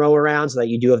Greg Monroe around so that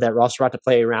you do have that roster spot to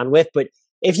play around with. But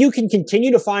if you can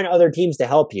continue to find other teams to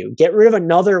help you, get rid of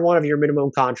another one of your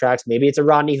minimum contracts. Maybe it's a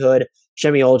Rodney Hood,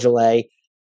 Semi Ojeleye,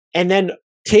 and then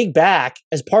take back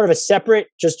as part of a separate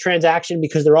just transaction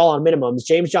because they're all on minimums,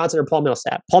 James Johnson or Paul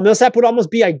Millsap. Paul Millsap would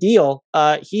almost be ideal.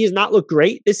 He has not looked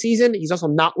great this season. He's also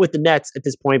not with the Nets at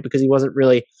this point because he wasn't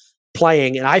really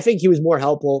playing. And I think he was more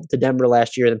helpful to Denver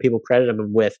last year than people credit him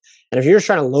with. And if you're just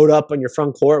trying to load up on your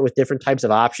front court with different types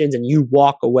of options and you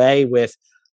walk away with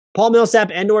Paul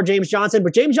Millsap and or James Johnson,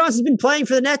 but James Johnson's been playing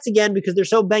for the Nets again because they're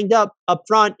so banged up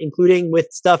front, including with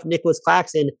stuff Nicholas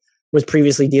Claxton was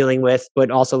previously dealing with, but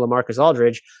also LaMarcus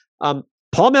Aldridge.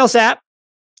 Paul Millsap,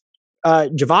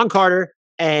 Jevon Carter,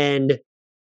 and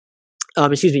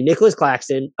Nicholas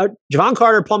Claxton. Jevon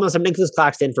Carter, Paul Millsap, Nicholas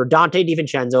Claxton for Donte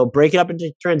DiVincenzo. Break it up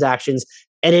into transactions.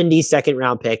 An Indy second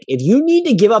round pick. If you need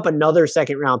to give up another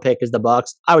second round pick as the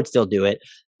Bucks, I would still do it.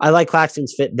 I like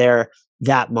Claxton's fit there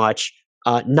that much.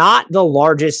 Not the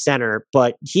largest center,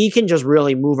 but he can just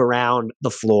really move around the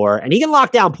floor and he can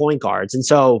lock down point guards. And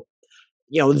so,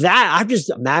 that I'm just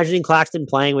imagining Claxton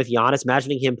playing with Giannis,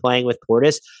 imagining him playing with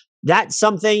Portis. That's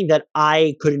something that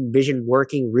I could envision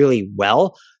working really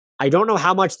well. I don't know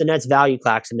how much the Nets value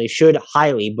Claxton. They should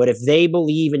highly, but if they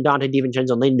believe in Donte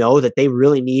DiVincenzo and they know that they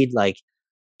really need like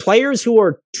players who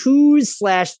are twos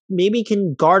 / maybe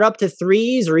can guard up to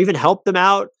threes or even help them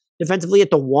out defensively at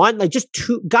the one, like just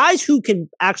two guys who can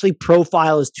actually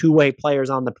profile as two-way players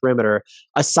on the perimeter,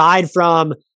 aside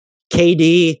from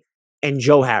KD and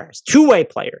Joe Harris, two-way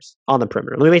players on the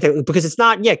perimeter. Let me make that, because it's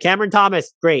not, Cameron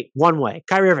Thomas, great, one way.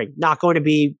 Kyrie Irving, not going to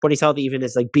be, when he's healthy, even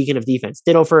this like beacon of defense.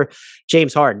 Ditto for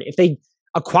James Harden. If they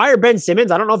acquire Ben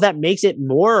Simmons, I don't know if that makes it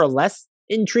more or less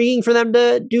intriguing for them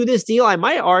to do this deal. I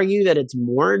might argue that it's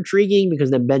more intriguing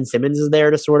because then Ben Simmons is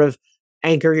there to sort of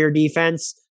anchor your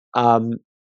defense.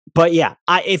 But yeah,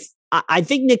 I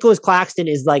think Nicholas Claxton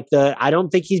is like I don't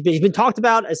think he's been talked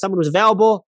about as someone who's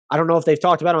available. I don't know if they've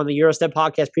talked about it on the Eurostep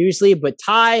podcast previously, but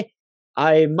Ty,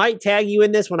 I might tag you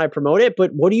in this when I promote it,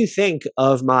 but what do you think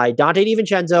of my Donte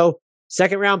DiVincenzo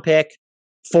second round pick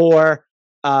for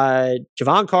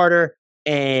Jevon Carter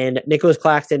and Nicholas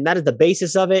Claxton? That is the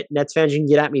basis of it. Nets fans, you can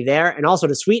get at me there. And also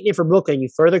to sweeten it for Brooklyn, you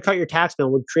further cut your tax bill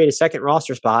and would create a second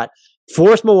roster spot,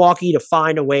 force Milwaukee to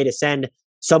find a way to send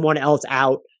someone else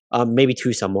out. Maybe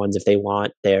two someones if they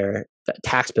want their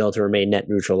tax bill to remain net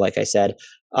neutral, like I said.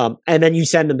 And then you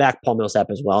send them back Paul Millsap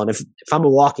as well. And if I'm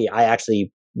Milwaukee, I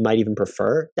actually might even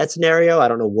prefer that scenario. I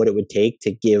don't know what it would take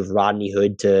to give Rodney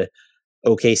Hood to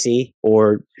OKC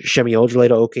or Semi Ojeleye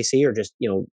to OKC or just,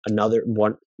 another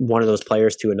one of those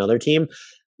players to another team.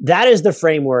 That is the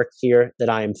framework here that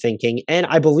I am thinking. And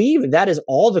I believe that is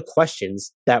all the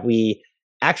questions that we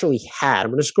actually had. I'm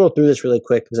going to scroll through this really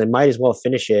quick because I might as well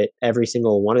finish it, every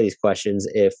single one of these questions,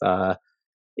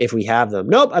 if we have them.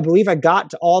 Nope, I believe I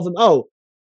got to all of them. Oh,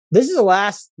 this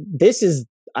is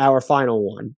our final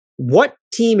one. What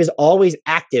team is always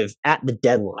active at the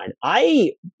deadline?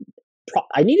 I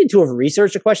needed to have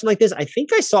researched a question like this. I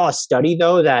think I saw a study,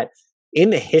 though, that in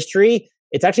the history,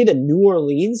 it's actually the New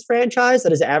Orleans franchise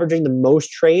that is averaging the most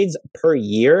trades per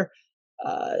year.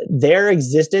 Their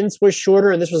existence was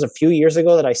shorter, and this was a few years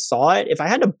ago that I saw it. If I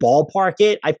had to ballpark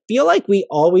it, I feel like we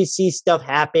always see stuff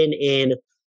happen in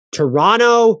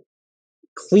Toronto,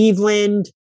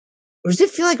 Cleveland, or does it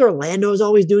feel like Orlando is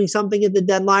always doing something at the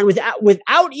deadline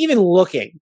without even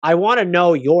looking? I want to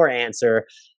know your answer.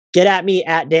 Get at me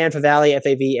at Dan Favale,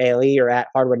 Favale, or at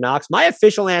Hardwood Knox. My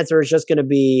official answer is just going to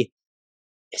be,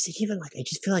 is it even like, I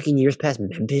just feel like in years past,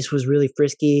 Memphis was really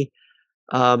frisky.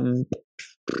 I'm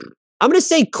going to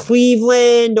say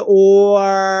Cleveland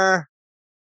or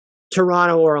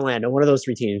Toronto or Orlando, one of those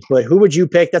three teams. But who would you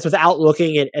pick? That's without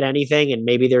looking at anything, and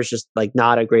maybe there's just like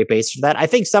not a great basis for that. I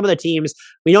think some of the teams,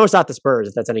 we know it's not the Spurs,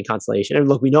 if that's any consolation. And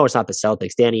look, we know it's not the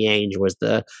Celtics. Danny Ainge was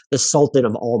the Sultan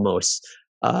of almost.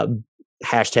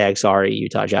 hashtag sorry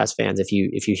Utah Jazz fans if you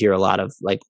hear a lot of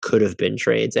like could have been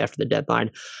trades after the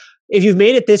deadline. If you've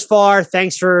made it this far,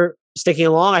 thanks for sticking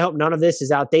along. I hope none of this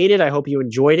is outdated. I hope you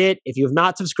enjoyed it. If you have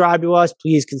not subscribed to us,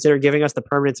 please consider giving us the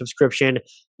permanent subscription.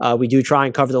 We do try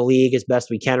and cover the league as best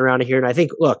we can around here. And I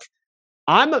think, look,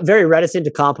 I'm very reticent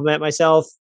to compliment myself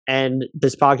and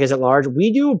this podcast at large.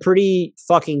 We do a pretty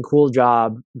fucking cool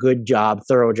job, good job,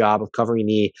 thorough job of covering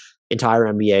the entire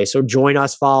NBA. So join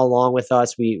us, follow along with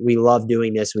us. We love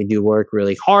doing this. We do work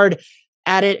really hard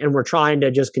at it, and we're trying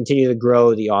to just continue to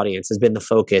grow the audience has been the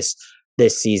focus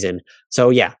this season. So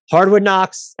yeah, Hardwood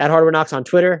Knocks, at Hardwood Knocks on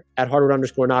Twitter, at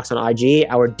Hardwood_Knocks on IG.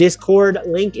 Our Discord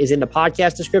link is in the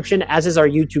podcast description, as is our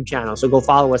YouTube channel. So go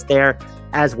follow us there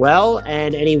as well.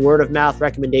 And any word of mouth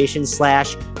recommendations / I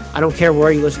don't care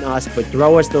where you listen to us, but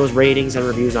throw us those ratings and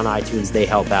reviews on iTunes. They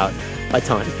help out a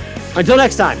ton. Until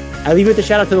next time, I leave you with a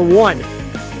shout out to the one,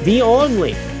 the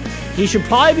only. He should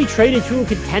probably be traded to a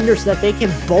contender so that they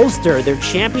can bolster their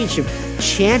championship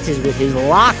chances with his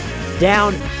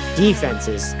lockdown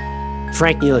defenses.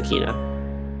 Frank Ntilikina.